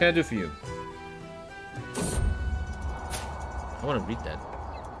 What can I do for you? I want to read that.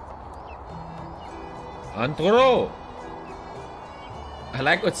 Antro. I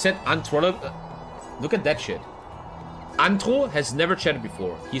like what said Antro. Look at that shit. Antro has never chatted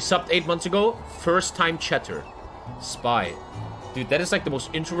before. He subbed 8 months ago. First time chatter. Spy. Dude, that is like the most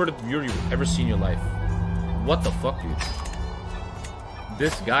introverted viewer you've ever seen in your life. What the fuck, dude?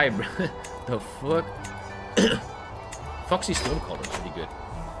 This guy, bro. The fuck? Foxy Stonecaller is pretty good.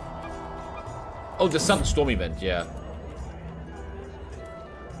 Oh, the Sudden Storm event, yeah.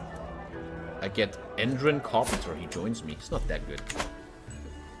 I get Endron Carpenter, he joins me. It's not that good.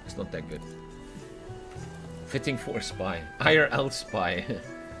 It's not that good. Fitting for a spy. IRL spy.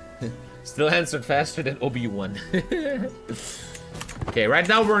 Still answered faster than Obi-Wan. Okay, right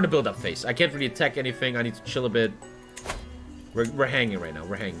now we're in the build-up phase. I can't really attack anything. I need to chill a bit. We're hanging right now.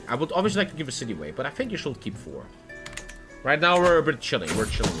 We're hanging. I would obviously like to give a city away, but I think you should keep 4. Right now we're a bit chilling. We're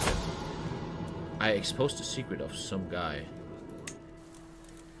chilling a bit. I exposed the secret of some guy.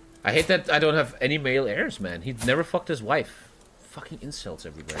 I hate that I don't have any male heirs, man. He'd never fucked his wife. Fucking insults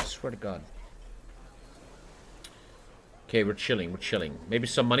everywhere. I swear to God. Okay, we're chilling. We're chilling. Maybe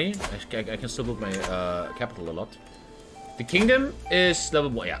some money. I can still build my capital a lot. The kingdom is level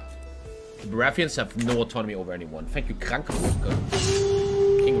 1. Yeah. The Baratheons have no autonomy over anyone. Thank you,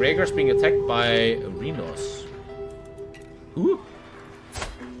 Krankenbrücke. King Rhaegar is being attacked by Rhinos. Who?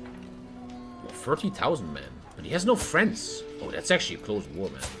 Well, 30,000 men. But he has no friends. Oh, that's actually a close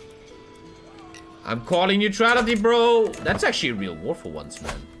war, man. I'm calling neutrality, bro. That's actually a real war for once,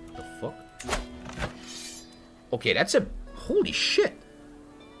 man. What the fuck? Okay, that's a... Holy shit.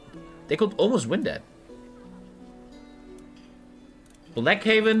 They could almost win that.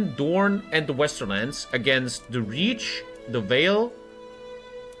 Blackhaven, Dorne, and the Westerlands against the Reach, the Vale,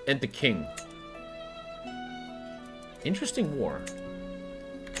 and the King. Interesting war.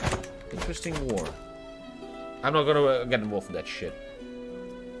 Interesting war. I'm not gonna get involved in that shit.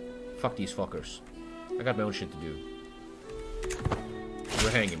 Fuck these fuckers. I got my own shit to do.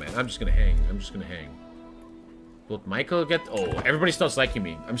 We're hanging, man. I'm just gonna hang. I'm just gonna hang. Will Michael get... Oh, everybody starts liking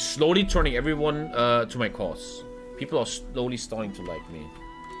me. I'm slowly turning everyone to my cause. People are slowly starting to like me.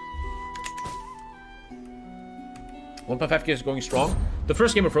 1.5k is going strong. The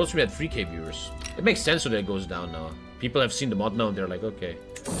first Game of Thrones we had 3k viewers. It makes sense that it goes down now. People have seen the mod now and they're like, okay.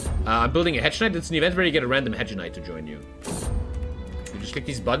 I'm building a Hedge Knight. It's an event where you get a random Hedge Knight to join you. You just click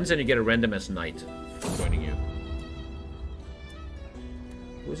these buttons and you get a random as Knight joining you.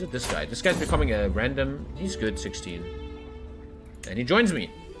 Who is it? This guy. This guy's becoming a random... He's good, 16. And he joins me.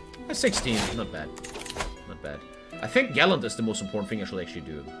 16. Not bad. Not bad. I think Gallant is the most important thing I should actually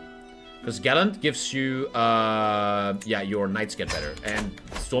do. Because Gallant gives you... yeah, your knights get better. And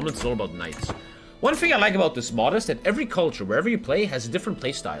Stormlands is all about knights. One thing I like about this mod is that every culture, wherever you play, has a different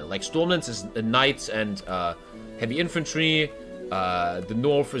playstyle. Like, Stormlands is knights and heavy infantry. The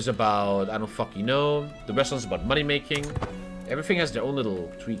North is about... I don't fucking know. The Westlands is about money making. Everything has their own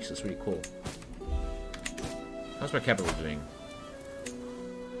little tweaks. It's really cool. How's my capital doing?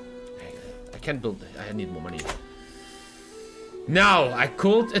 can't build it. I need more money. Now, I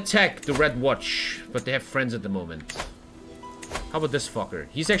could attack the Red Watch, but they have friends at the moment. How about this fucker?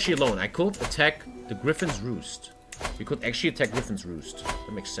 He's actually alone. I could attack the Griffin's Roost. We could actually attack Griffin's Roost.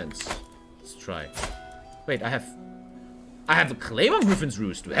 That makes sense. Let's try. Wait, I have a claim on Griffin's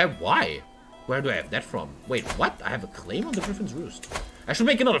Roost. Why? Where do I have that from? Wait, what? I have a claim on the Griffin's Roost. I should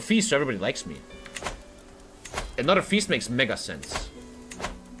make another feast so everybody likes me. Another feast makes mega sense.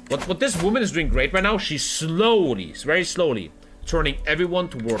 What this woman is doing great right now, she's slowly, very slowly, turning everyone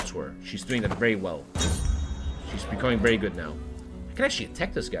towards her. She's doing that very well. She's becoming very good now. I can actually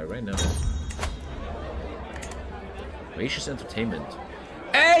attack this guy right now. Gracious entertainment.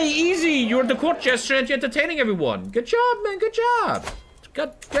 Hey, easy! You're the court jester and you're entertaining everyone. Good job, man. Good job.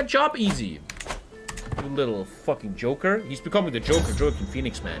 Good job, easy. You little fucking joker. He's becoming the Joker, Joaquin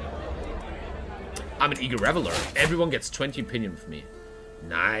Phoenix, man. I'm an eager reveler. Everyone gets 20 opinion with me.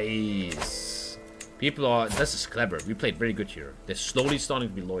 Nice. People are... This is clever. We played very good here. They're slowly starting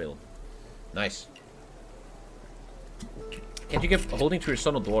to be loyal. Nice. Can't you give holding to your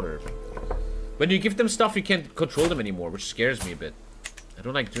son or daughter? When you give them stuff, you can't control them anymore, which scares me a bit. I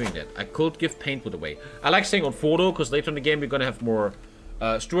don't like doing that. I could give Paintwood away. I like staying on Fordo, because later in the game we're gonna have more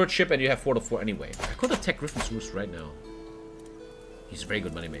stewardship, and you have 4-4 anyway. I could attack Griffin's Roost right now. He's a very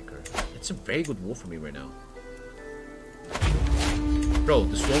good moneymaker. It's a very good war for me right now. Bro,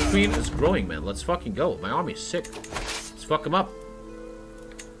 the Storm Queen is growing, man. Let's fucking go. My army is sick. Let's fuck him up.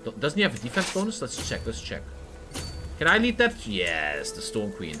 Doesn't he have a defense bonus? Let's check. Let's check. Can I lead that? Yes, the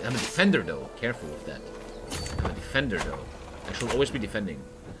Storm Queen. I'm a defender, though. Careful with that. I'm a defender, though. I should always be defending.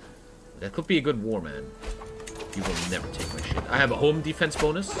 That could be a good war, man. You will never take my shit. I have a home defense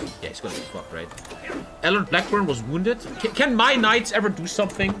bonus. Yeah, he's gonna be fucked, right? Ellard Blackburn was wounded. Can my knights ever do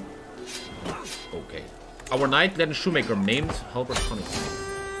something? Okay. Our knight, Len Shoemaker, named Halbert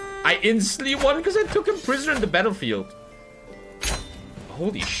Connington. I instantly won because I took him prisoner in the battlefield.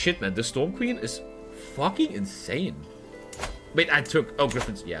 Holy shit, man. The Storm Queen is fucking insane. Wait, I took... Oh,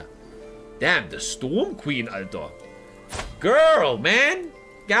 Griffin's... Yeah. Damn, the Storm Queen, Alter. Girl, man.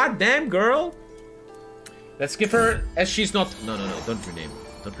 Goddamn, girl. Let's give her... As she's not... No. Don't rename.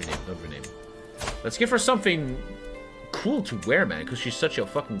 Don't rename. Let's give her something cool to wear, man. Because she's such a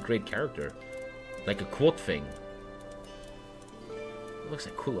fucking great character. Like a quote thing. It looks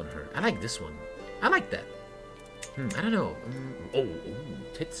like cool on her. I like this one. I like that. I don't know. Oh,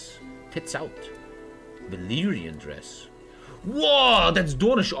 tits. Tits out. Valyrian dress. Whoa, that's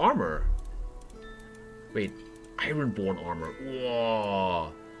Dornish armor. Wait, Ironborn armor.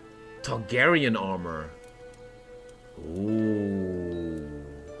 Whoa. Targaryen armor. Ooh.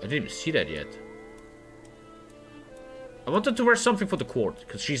 I didn't even see that yet. I wanted to wear something for the court,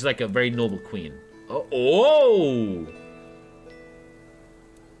 because she's like a very noble queen. Oh!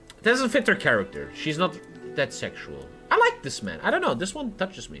 It doesn't fit her character. She's not that sexual. I like this, man. I don't know. This one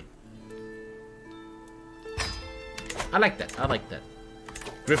touches me. I like that. I like that.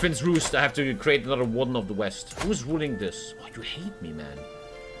 Griffin's Roost. I have to create another Warden of the West. Who's ruling this? Oh, you hate me, man.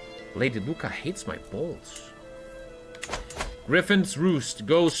 Lady Luca hates my balls. Griffin's Roost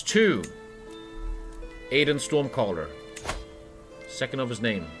goes to Aiden Stormcaller. Second of his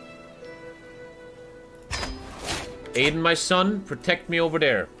name. Aiden, my son, protect me over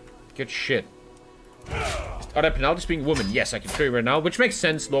there. Good shit. Are there penalties being women? Yes, I can show you right now, which makes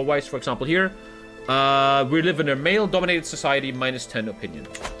sense law-wise. For example, here, we live in a male-dominated society, -10 opinion.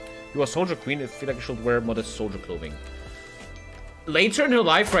 You are soldier queen. I feel like you should wear modest soldier clothing. Later in her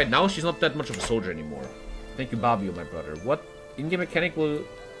life, right now, she's not that much of a soldier anymore. Thank you, Babio, my brother. What in-game mechanic will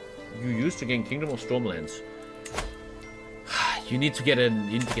you use to gain Kingdom of Stormlands? You need to get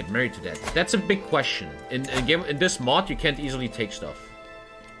married to that. That's a big question. In this mod, you can't easily take stuff.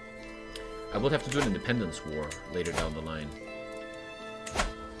 I will have to do an independence war later down the line.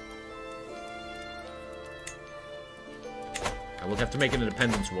 I will have to make an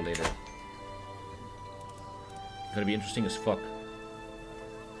independence war later. It's gonna be interesting as fuck.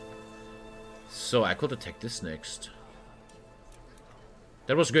 So I could attack this next.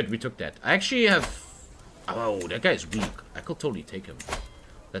 That was good. We took that. I actually have... Oh, that guy's weak. I could totally take him.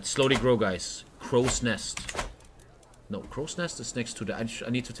 Let's slowly grow, guys. Crow's Nest. No, Crow's Nest is next to the... I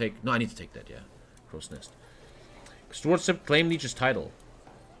need to take... No, I need to take that, yeah. Crow's Nest. Stewardship, claim Liege's title.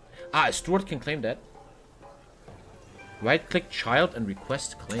 Ah, a steward can claim that. Right-click child and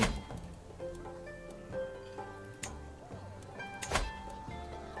request claim.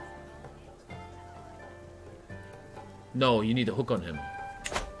 No, you need a hook on him.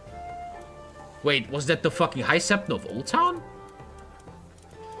 Wait, was that the fucking High Septon of Old Town?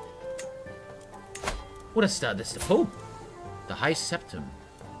 What is that? That's the Pope. The High Septon.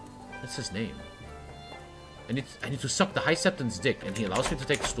 That's his name. I need to suck the High Septon's dick, and he allows me to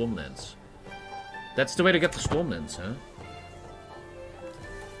take the Stormlands. That's the way to get the Stormlands, huh?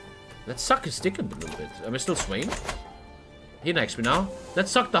 Let's suck his dick a little bit. Am I still Swain? He likes me now.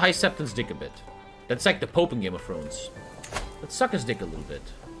 Let's suck the High Septon's dick a bit. That's like the Pope in Game of Thrones. Let's suck his dick a little bit.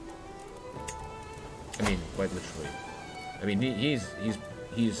 I mean, quite literally. I mean, he's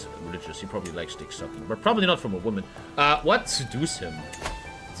religious. He probably likes dick sucking, but probably not from a woman. What? Seduce him?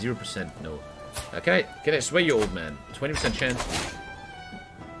 0% no. Can I sway you, old man? 20% chance.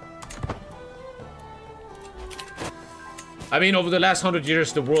 I mean, over the last 100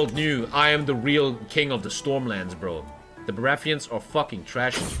 years, the world knew I am the real king of the Stormlands, bro. The Baratheons are fucking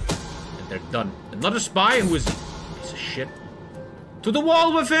trashy, and they're done. Another spy? Who is he? Piece of shit. To the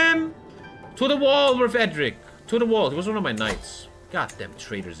wall with him! To the wall with Edric. To the wall. He was one of my knights. Goddamn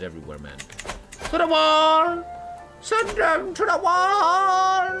traitors everywhere, man. To the wall! Send them to the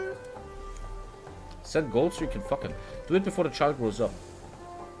wall! Send gold so you can fuck him. Do it before the child grows up.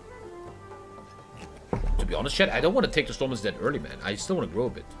 To be honest, chat, I don't want to take the Stormlands that early, man. I still want to grow a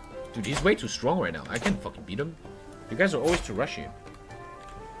bit. Dude, he's way too strong right now. I can't fucking beat him. You guys are always too rushy.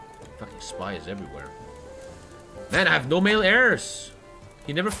 Fucking spies everywhere. Man, I have no male heirs.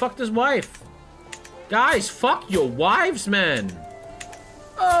 He never fucked his wife. Guys, fuck your wives, man.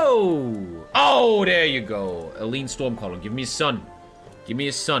 Oh. Oh, there you go. A lean Stormcaller. Give me his son. Give me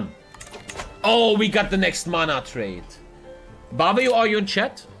his son. Oh, we got the next mana trade. Babio, are you in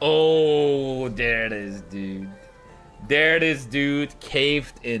chat? Oh, there it is, dude. There it is, dude.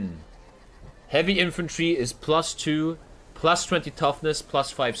 Caved in. Heavy infantry is +2, +20 toughness,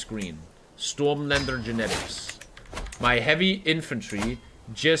 +5 screen. Stormlander genetics. My heavy infantry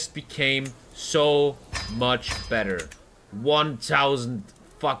just became so much better. 1,000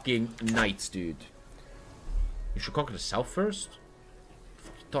 fucking knights, dude. You should conquer the south first?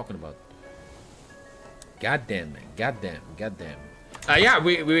 What are you talking about? Goddamn, man. Goddamn. Goddamn. Yeah,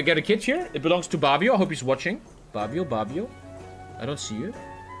 we got a kid here. It belongs to Babio. I hope he's watching. Babio. I don't see you.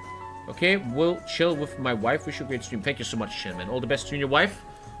 Okay, we'll chill with my wife. Wish you a great stream. Thank you so much, Shen, man. All the best to you and your wife.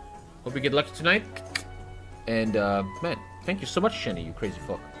 Hope you get lucky tonight. And, man, thank you so much, Shenny, you crazy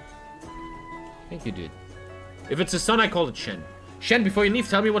fuck. Thank you, dude. If it's a son, I call it Shen. Shen, before you leave,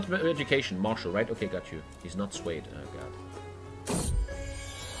 tell me what education. Marshall, right? Okay, got you. He's not swayed. Oh, God.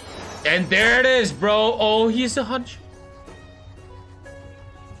 And there it is, bro. Oh, he's a hunch.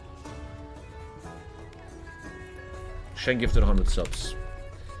 Shen gifted 100 subs.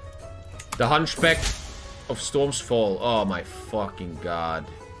 The Hunchback of Storm's Fall. Oh, my fucking God.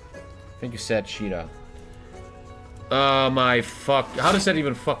 Thank you, Sad Cheetah. Oh, my fuck. How does that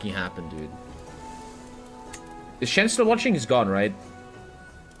even fucking happen, dude? Is Shen still watching? He's gone, right?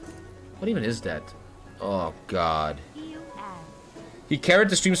 What even is that? Oh, God. He carried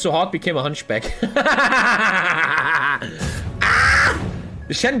the stream so hot, became a hunchback. Ah!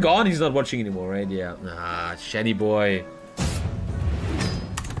 Is Shen gone? He's not watching anymore, right? Yeah. Ah, Shenny boy.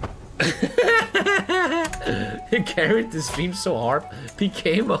 He carried the stream so hard,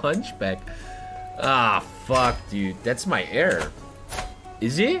 became a hunchback. Ah, fuck, dude. That's my heir.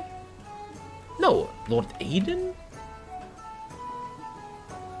 Is he? No, Lord Aiden?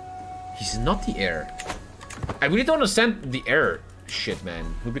 He's not the heir. I really don't understand the heir shit, man.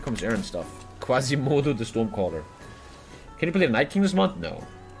 Who becomes heir and stuff? Quasimodo the Stormcaller. Can you play the Night King this month? No.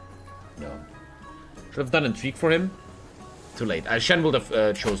 No. Should have done Intrigue for him. Too late. Shen would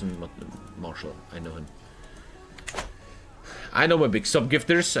have chosen Marshall. I know him. I know my big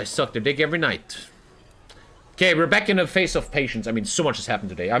sub-gifters. I suck their dick every night. Okay, we're back in a phase of patience. I mean, so much has happened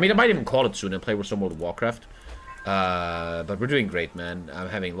today. I mean, I might even call it soon and play with some World of Warcraft. But we're doing great, man. I'm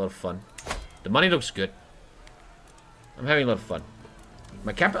having a lot of fun. The money looks good. I'm having a lot of fun.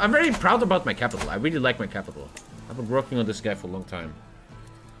 I'm very proud about my capital. I really like my capital. I've been working on this guy for a long time.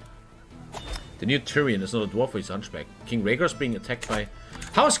 The new Tyrion is not a dwarf, he's a hunchback. King Rhaegar's being attacked by...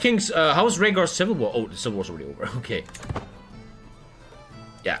 How is Rhaegar's civil war? Oh, the civil war's already over. Okay.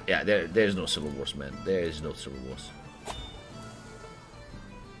 Yeah, there's no civil wars, man. There is no civil wars.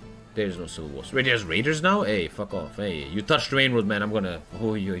 There's no civil wars. Wait, there's raiders now? Hey, fuck off. Hey, you touched Rain Road, man. I'm gonna...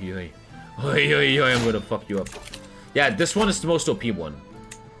 I'm gonna fuck you up. Yeah, this one is the most OP one.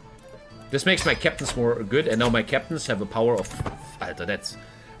 This makes my captains more good, and now my captains have a power of...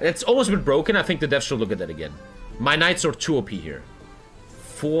 That's almost been broken. I think the devs should look at that again. My knights are too OP here.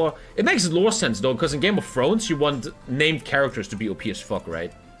 It makes lore sense, though, because in Game of Thrones, you want named characters to be OP as fuck,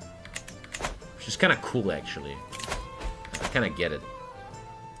 right? Which is kind of cool, actually. I kind of get it.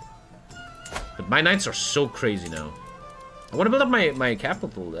 But my knights are so crazy now. I want to build up my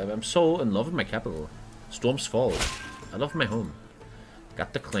capital. I'm so in love with my capital. Storm's Fall. I love my home.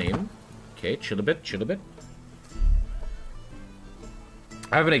 Got the claim. Okay, chill a bit, chill a bit.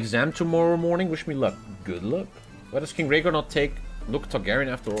 I have an exam tomorrow morning. Wish me luck. Good luck. Why does King Rhaegar not look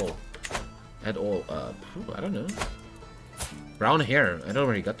Targaryen after all? At all? I don't know. Brown hair. I don't know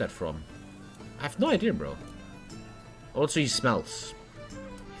where he got that from. I have no idea, bro. Also, he smells.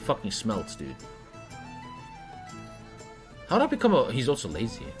 He fucking smells, dude. How did I become a... He's also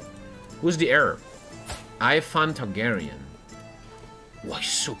lazy. Who's the heir? Ifan Targaryen. Wow,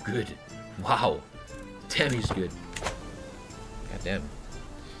 he's so good. Wow. Damn, he's good. God damn.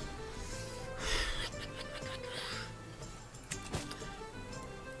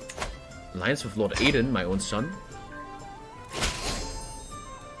 Alliance with Lord Aiden, my own son.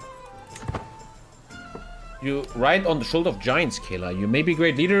 You ride on the shoulder of giants, Kayla. You may be a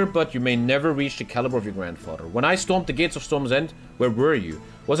great leader, but you may never reach the caliber of your grandfather. When I stormed the gates of Storm's End, where were you?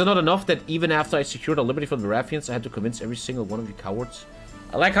 Was it not enough that even after I secured our liberty from the Rathians, I had to convince every single one of you cowards?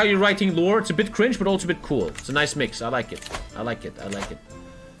 I like how you're writing lore. It's a bit cringe, but also a bit cool. It's a nice mix. I like it. I like it. I like it.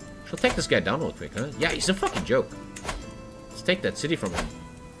 She'll take this guy down real quick, huh? Yeah, he's a fucking joke. Let's take that city from him.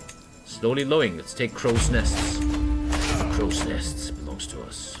 Slowly lowing. Let's take Crow's Nests. Crow's Nests belongs to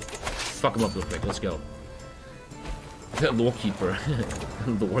us. Fuck him up real quick. Let's go. Lorekeeper.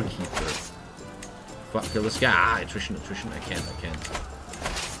 Lorekeeper. Fuck, kill this guy. Ah, attrition. I can't.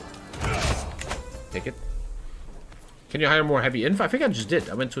 Take it. Can you hire more heavy info? I think I just did.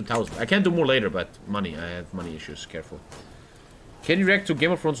 I went to 1,000. I can do more later, but money. I have money issues. Careful. Can you react to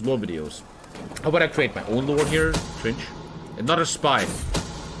Game of Thrones lore videos? How about I create my own lore here? Cringe. Another spy.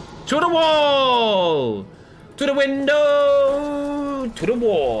 To the wall! To the window! To the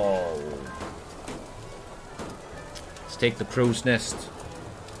wall! Let's take the Crow's Nest.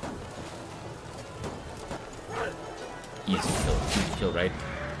 Easy kill, right?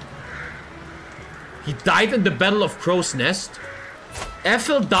 He died in the Battle of Crow's Nest?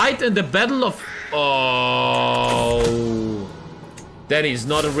 Ethel died in the Battle of... Oh... That is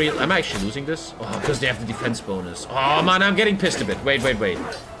not a real... Am I actually losing this? Oh, because they have the defense bonus. Oh, man, I'm getting pissed a bit. Wait.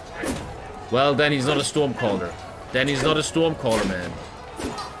 Well, then he's not a Stormcaller. Then he's not a Stormcaller,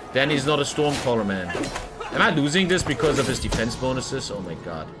 man. Am I losing this because of his defense bonuses? Oh, my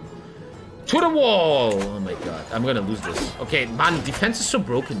God. To the wall! Oh, my God. I'm gonna lose this. Okay, man, defense is so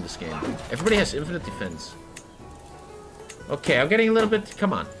broken in this game. Everybody has infinite defense. Okay, I'm getting a little bit...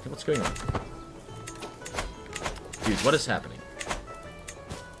 Come on. What's going on? Dude, what is happening?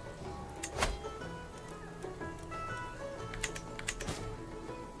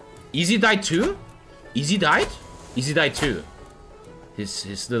 Easy died too? Easy died? Easy died too.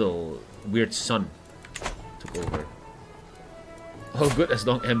 His little weird son took over. Oh good, as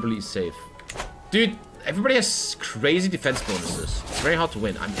long as Emberly is safe. Dude, everybody has crazy defense bonuses. It's very hard to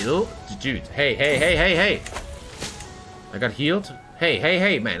win. I'm ill? Dude, hey. I got healed.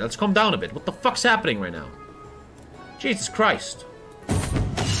 Hey, man, let's calm down a bit. What the fuck's happening right now? Jesus Christ.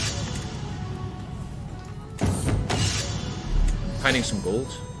 Finding some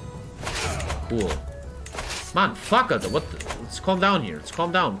gold. Cool. Man, fuck it. What the, let's calm down here. Let's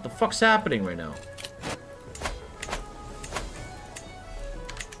calm down. What the fuck's happening right now?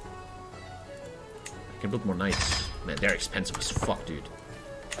 I can build more knights. Man, they're expensive as fuck, dude.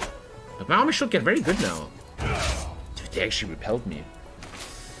 But my army should get very good now. Dude, they actually repelled me.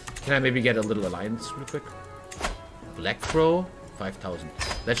 Can I maybe get a little alliance real quick? Black Crow, 5,000.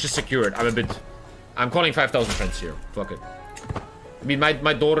 Let's just secure it. I'm calling 5,000 friends here. Fuck it. I mean,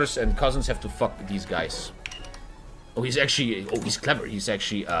 my daughters and cousins have to fuck these guys. Oh, he's actually... Oh, he's clever. He's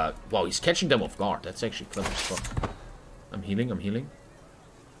actually... wow, he's catching them off guard. That's actually clever as fuck. I'm healing.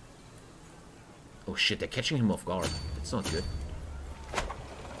 Oh, shit. They're catching him off guard. That's not good.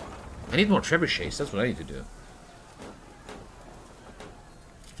 I need more trebuchets. That's what I need to do.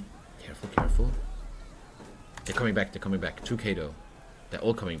 Careful. They're coming back. 2k, though. They're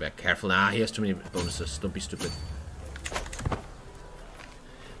all coming back. Careful. Nah, he has too many bonuses. Don't be stupid.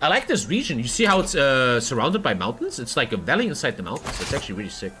 I like this region. You see how it's surrounded by mountains? It's like a valley inside the mountains. It's actually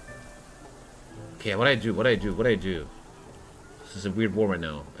really sick. Okay, what I do? This is a weird war right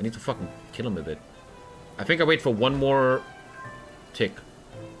now. I need to fucking kill him a bit. I think I wait for one more tick.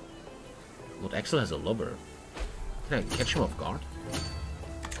 Lord Axel has a lubber. Can I catch him off guard?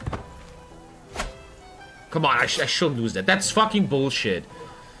 Come on, I shouldn't lose that. That's fucking bullshit.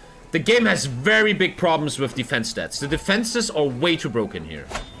 The game has very big problems with defense stats. The defenses are way too broken here.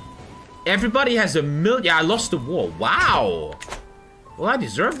 Everybody has a million... Yeah, I lost the war. Wow. Well, I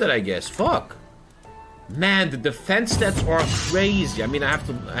deserve that, I guess. Fuck. Man, the defense stats are crazy. I mean, I have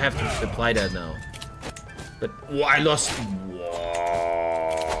to apply that now. But oh, I lost... Whoa.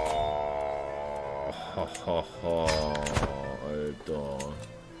 equipped. Oh.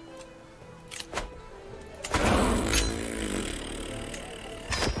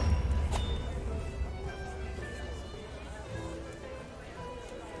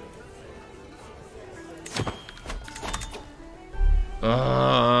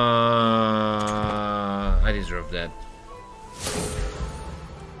 I deserve that.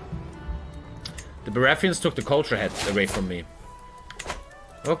 The Baratheons took the culture head away from me.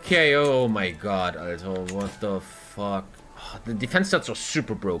 Okay, oh my god, Alto, what the fuck? Oh, the defense stats are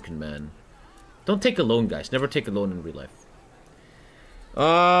super broken, man. Don't take a loan, guys. Never take a loan in real life.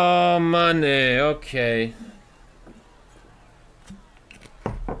 Oh, money. Okay.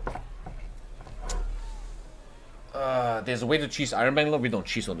 There's a way to cheese Iron Bangler. We don't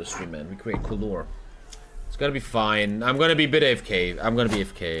cheese on the stream, man. We create cool lore. It's gonna be fine. I'm gonna be a bit AFK. I'm gonna be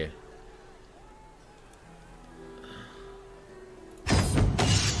AFK.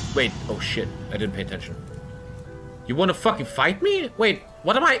 Wait. Oh shit. I didn't pay attention. You wanna fucking fight me? Wait.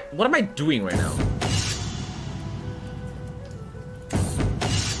 What am I doing right now?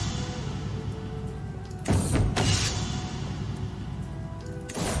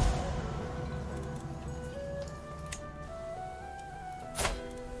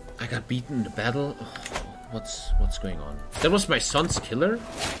 I got beaten in the battle. Oh, what's going on? That was my son's killer?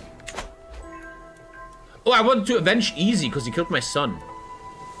 Oh, I wanted to avenge Easy because he killed my son.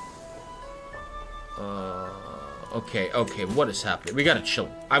 Okay, what is happening? We gotta chill.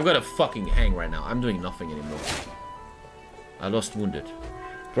 I'm gonna fucking hang right now. I'm doing nothing anymore. I lost wounded.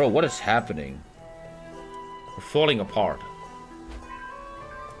 Bro, what is happening? We're falling apart.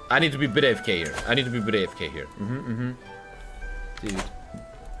 I need to be a bit AFK here. Dude.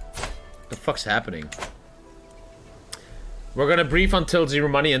 The fuck's happening? We're gonna brief until 0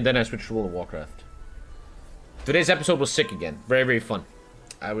 money and then I switch to World of Warcraft. Today's episode was sick again. Very, very fun.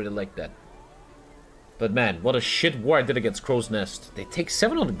 I really like that. But man, what a shit war I did against Crow's Nest. They take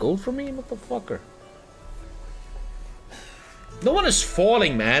 700 gold from me? Motherfucker. No one is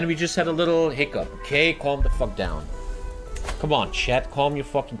falling, man. We just had a little hiccup. Okay, calm the fuck down. Come on, chat. Calm your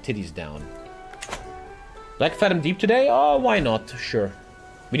fucking titties down. Black Fathom Deep today? Oh, why not? Sure.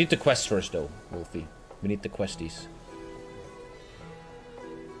 We need the quest first, though, Wolfie. We need the questies.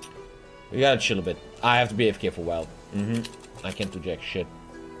 We gotta chill a bit. I have to be AFK for a while. I can't do jack shit.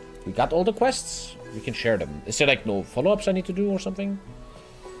 We got all the quests. We can share them. Is there, like, no follow-ups I need to do or something?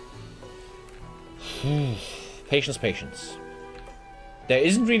 Patience, patience. There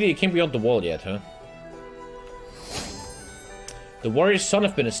isn't really a king beyond the wall yet, huh? The warrior's son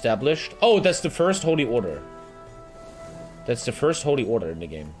have been established. Oh, that's the first holy order. That's the first holy order in the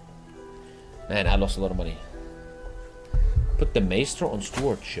game. Man, I lost a lot of money. Put the maester on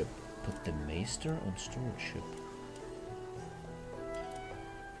stewardship. Put the maester on stewardship.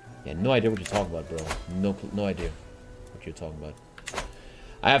 Yeah, no idea what you're talking about, bro. No idea what you're talking about.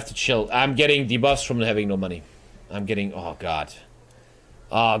 I have to chill. I'm getting debuffs from having no money. I'm getting... Oh, God.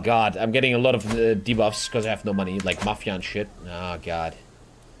 Oh, God. I'm getting a lot of debuffs because I have no money. Like Mafia and shit. Oh, God.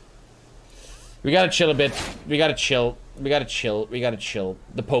 We gotta chill a bit. We gotta chill. We gotta chill. We gotta chill.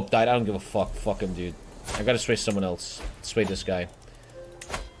 The Pope died. I don't give a fuck. Fuck him, dude. I gotta sway someone else. Sway this guy.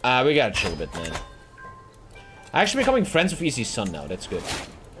 We gotta chill a bit, man. I'm actually becoming friends with Easy's son now. That's good.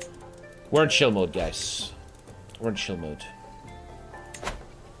 We're in chill mode, guys. We're in chill mode.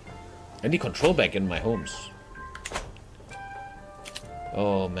 I need control back in my homes.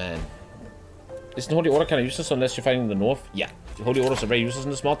 Oh, man. Isn't Holy Order kind of useless unless you're fighting in the north? Yeah. The Holy Orders are very useless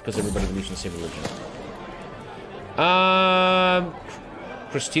in this mod because everybody believes in the same religion.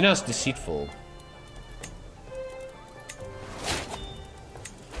 Christina's deceitful.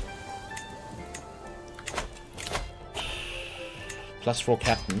 +4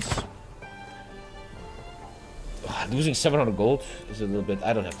 captains. Losing 700 gold is a little bit...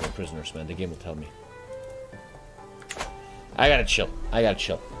 I don't have no prisoners, man. The game will tell me. I gotta chill. I gotta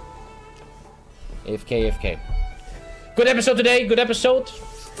chill. AFK, AFK. Good episode today. Good episode.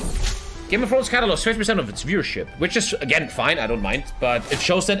 Game of Thrones kind of lost 50% of its viewership, which is, again, fine. I don't mind. But it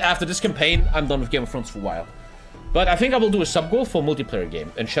shows that after this campaign, I'm done with Game of Thrones for a while. But I think I will do a sub-goal for a multiplayer game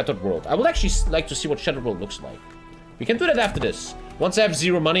in Shattered World. I would actually like to see what Shattered World looks like. We can do that after this. Once I have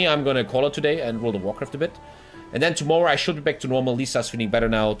 0 money, I'm gonna call it today and World of Warcraft a bit. And then tomorrow I should be back to normal. Lisa's feeling better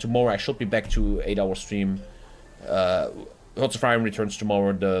now. Tomorrow I should be back to 8-hour stream. Hearts of Iron returns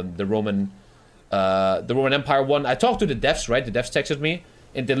tomorrow. The Roman Empire one. I talked to the devs, right? The devs texted me,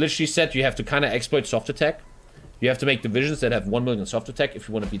 and they literally said you have to kind of exploit soft attack. You have to make divisions that have 1 million soft attack if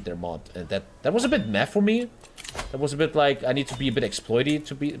you want to beat their mod. And that was a bit meh for me. That was a bit like I need to be a bit exploity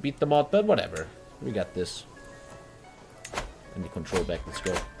to beat the mod, but whatever. We got this. And the control back. Let's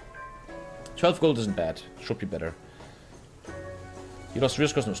go. 12 gold isn't bad. Should be better. You lost real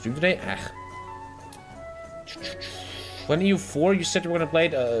scores no stream today? Ugh. When EU4, you said you were gonna play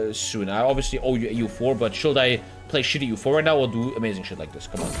it? Soon. I obviously owe you EU4, but should I play shitty EU4 right now or do amazing shit like this?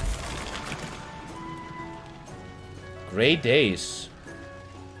 Come on. Great days.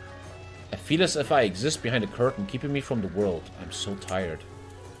 I feel as if I exist behind a curtain, keeping me from the world. I'm so tired.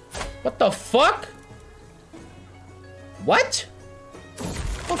 What the fuck? What?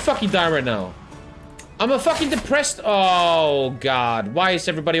 I'm fucking dying right now. I'm a fucking depressed. Oh, God. Why is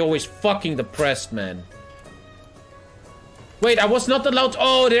everybody always fucking depressed, man? Wait, I was not allowed.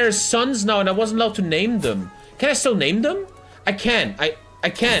 Oh, there's sons now, and I wasn't allowed to name them. Can I still name them? I can. I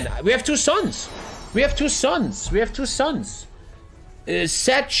can. We have 2 sons. We have 2 sons. We have 2 sons.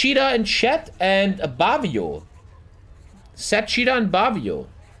 Sad Cheetah and Chet and Bavio. Sad Cheetah and Bavio.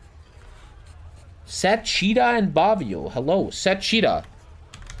 Sad Cheetah and Bavio. Hello, Sad Cheetah.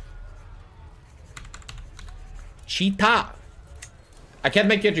 Cheetah. I can't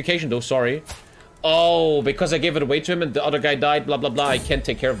make the education though, sorry. Oh, because I gave it away to him and the other guy died, blah, blah, blah. I can't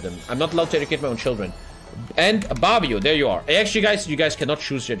take care of them. I'm not allowed to educate my own children. And Bavio, there you are. Actually, guys, you guys cannot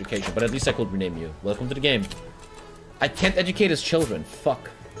choose your education, but at least I could rename you. Welcome to the game. I can't educate his children. Fuck.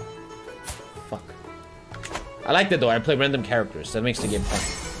 Fuck. I like that though. I play random characters. That makes the game fun.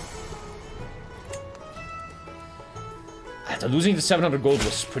 After losing the 700 gold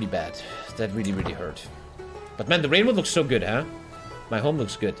was pretty bad. That really, really hurt. But man, the rainbow looks so good, huh? My home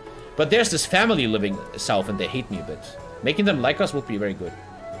looks good. But there's this family living south and they hate me a bit. Making them like us would be very good.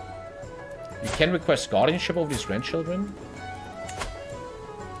 You can request guardianship over these grandchildren.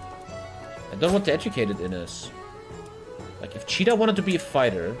 I don't want to educate it in us. Like, if Cheetah wanted to be a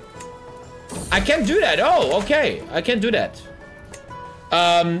fighter... I can do that! Oh, okay. I can do that.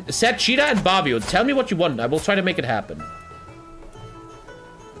 Set Cheetah and Bavio. Tell me what you want. I will try to make it happen.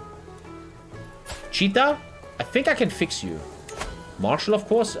 Cheetah? I think I can fix you. Marshall, of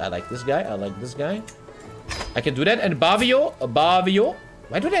course. I like this guy. I like this guy. I can do that. And Bavio? Bavio?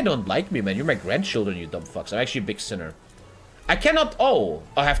 Why do they don't like me, man? You're my grandchildren, you dumb fucks. I'm actually a big sinner. I cannot... Oh,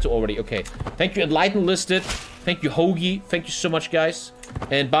 I have to already. Okay. Thank you, Enlighten Listed. Thank you, Hoagie. Thank you so much, guys.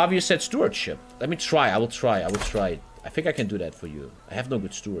 And Bavio said stewardship. Let me try. I will try. I will try. I think I can do that for you. I have no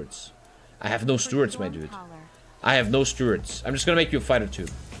good stewards. I have no stewards, my dude. I have no stewards. I'm just gonna make you a fighter, too.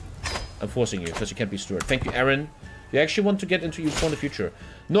 I'm forcing you, because you can't be steward. Thank you, Aaron. You actually want to get into U4 in the future?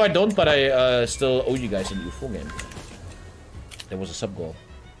 No, I don't, but I still owe you guys in the U4 game. There was a sub-goal.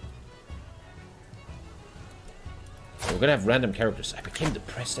 We're gonna have random characters. I became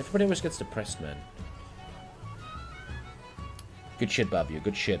depressed. Everybody always gets depressed, man. Good shit, Babio.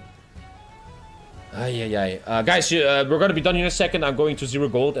 Good shit. Guys, we're gonna be done in a second. I'm going to 0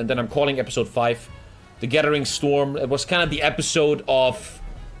 gold, and then I'm calling episode 5. The Gathering Storm. It was kind of the episode of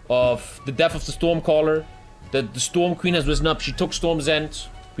the death of the Stormcaller. The Storm Queen has risen up. She took Storm's End.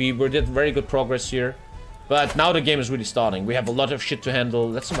 We did very good progress here. But now the game is really starting. We have a lot of shit to handle.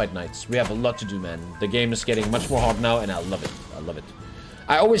 Let's invite knights. We have a lot to do, man. The game is getting much more hard now, and I love it. I love it.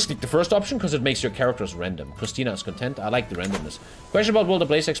 I always click the first option because it makes your characters random. Christina is content. I like the randomness. Question about World of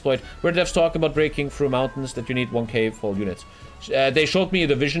Blaze exploit. Where devs talk about breaking through mountains that you need 1k for all units. They showed me a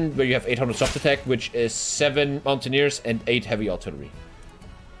division where you have 800 soft attack, which is 7 mountaineers and 8 heavy artillery.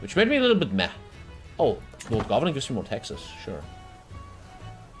 Which made me a little bit meh. Oh, Lord Governing gives me more taxes. Sure.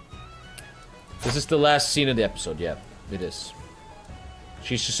 This is the last scene of the episode. Yeah, it is.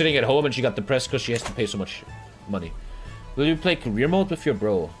 She's just sitting at home and she got depressed because she has to pay so much money. Will you play career mode with your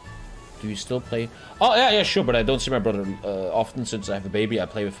bro? Do you still play? Oh, yeah, sure, but I don't see my brother often since I have a baby. I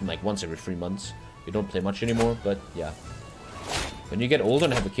play with him like once every 3 months. We don't play much anymore, but yeah. When you get older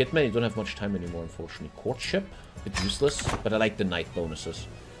and have a kid, man, you don't have much time anymore, unfortunately. Courtship? A bit useless, but I like the knight bonuses.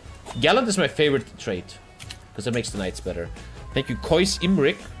 Gallant is my favorite trait, because it makes the knights better. Thank you, Kois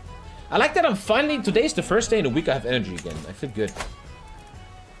Imrik. I like that I'm finally... Today's the first day in a week I have energy again. I feel good.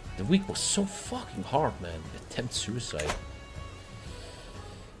 The week was so fucking hard, man. Attempt suicide.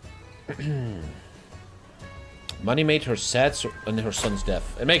 Money made her sad and her son's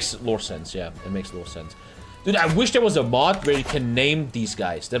death. It makes lore sense, yeah. It makes lore sense. Dude, I wish there was a mod where you can name these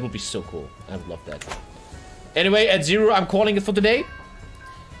guys. That would be so cool. I would love that. Anyway, at 0, I'm calling it for today.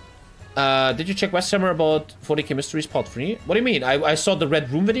 Did you check West Summer about 40k Mysteries Part 3? What do you mean? I saw the Red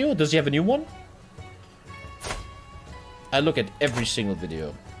Room video. Does he have a new one? I look at every single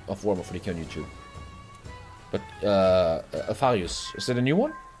video of Warhammer 40k on YouTube. But, Afarius, is that a new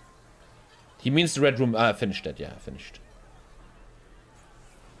one? He means the Red Room. I finished that, yeah, I finished.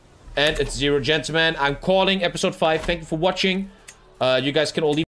 And it's 0, gentlemen. I'm calling episode 5. Thank you for watching. You guys can all leave.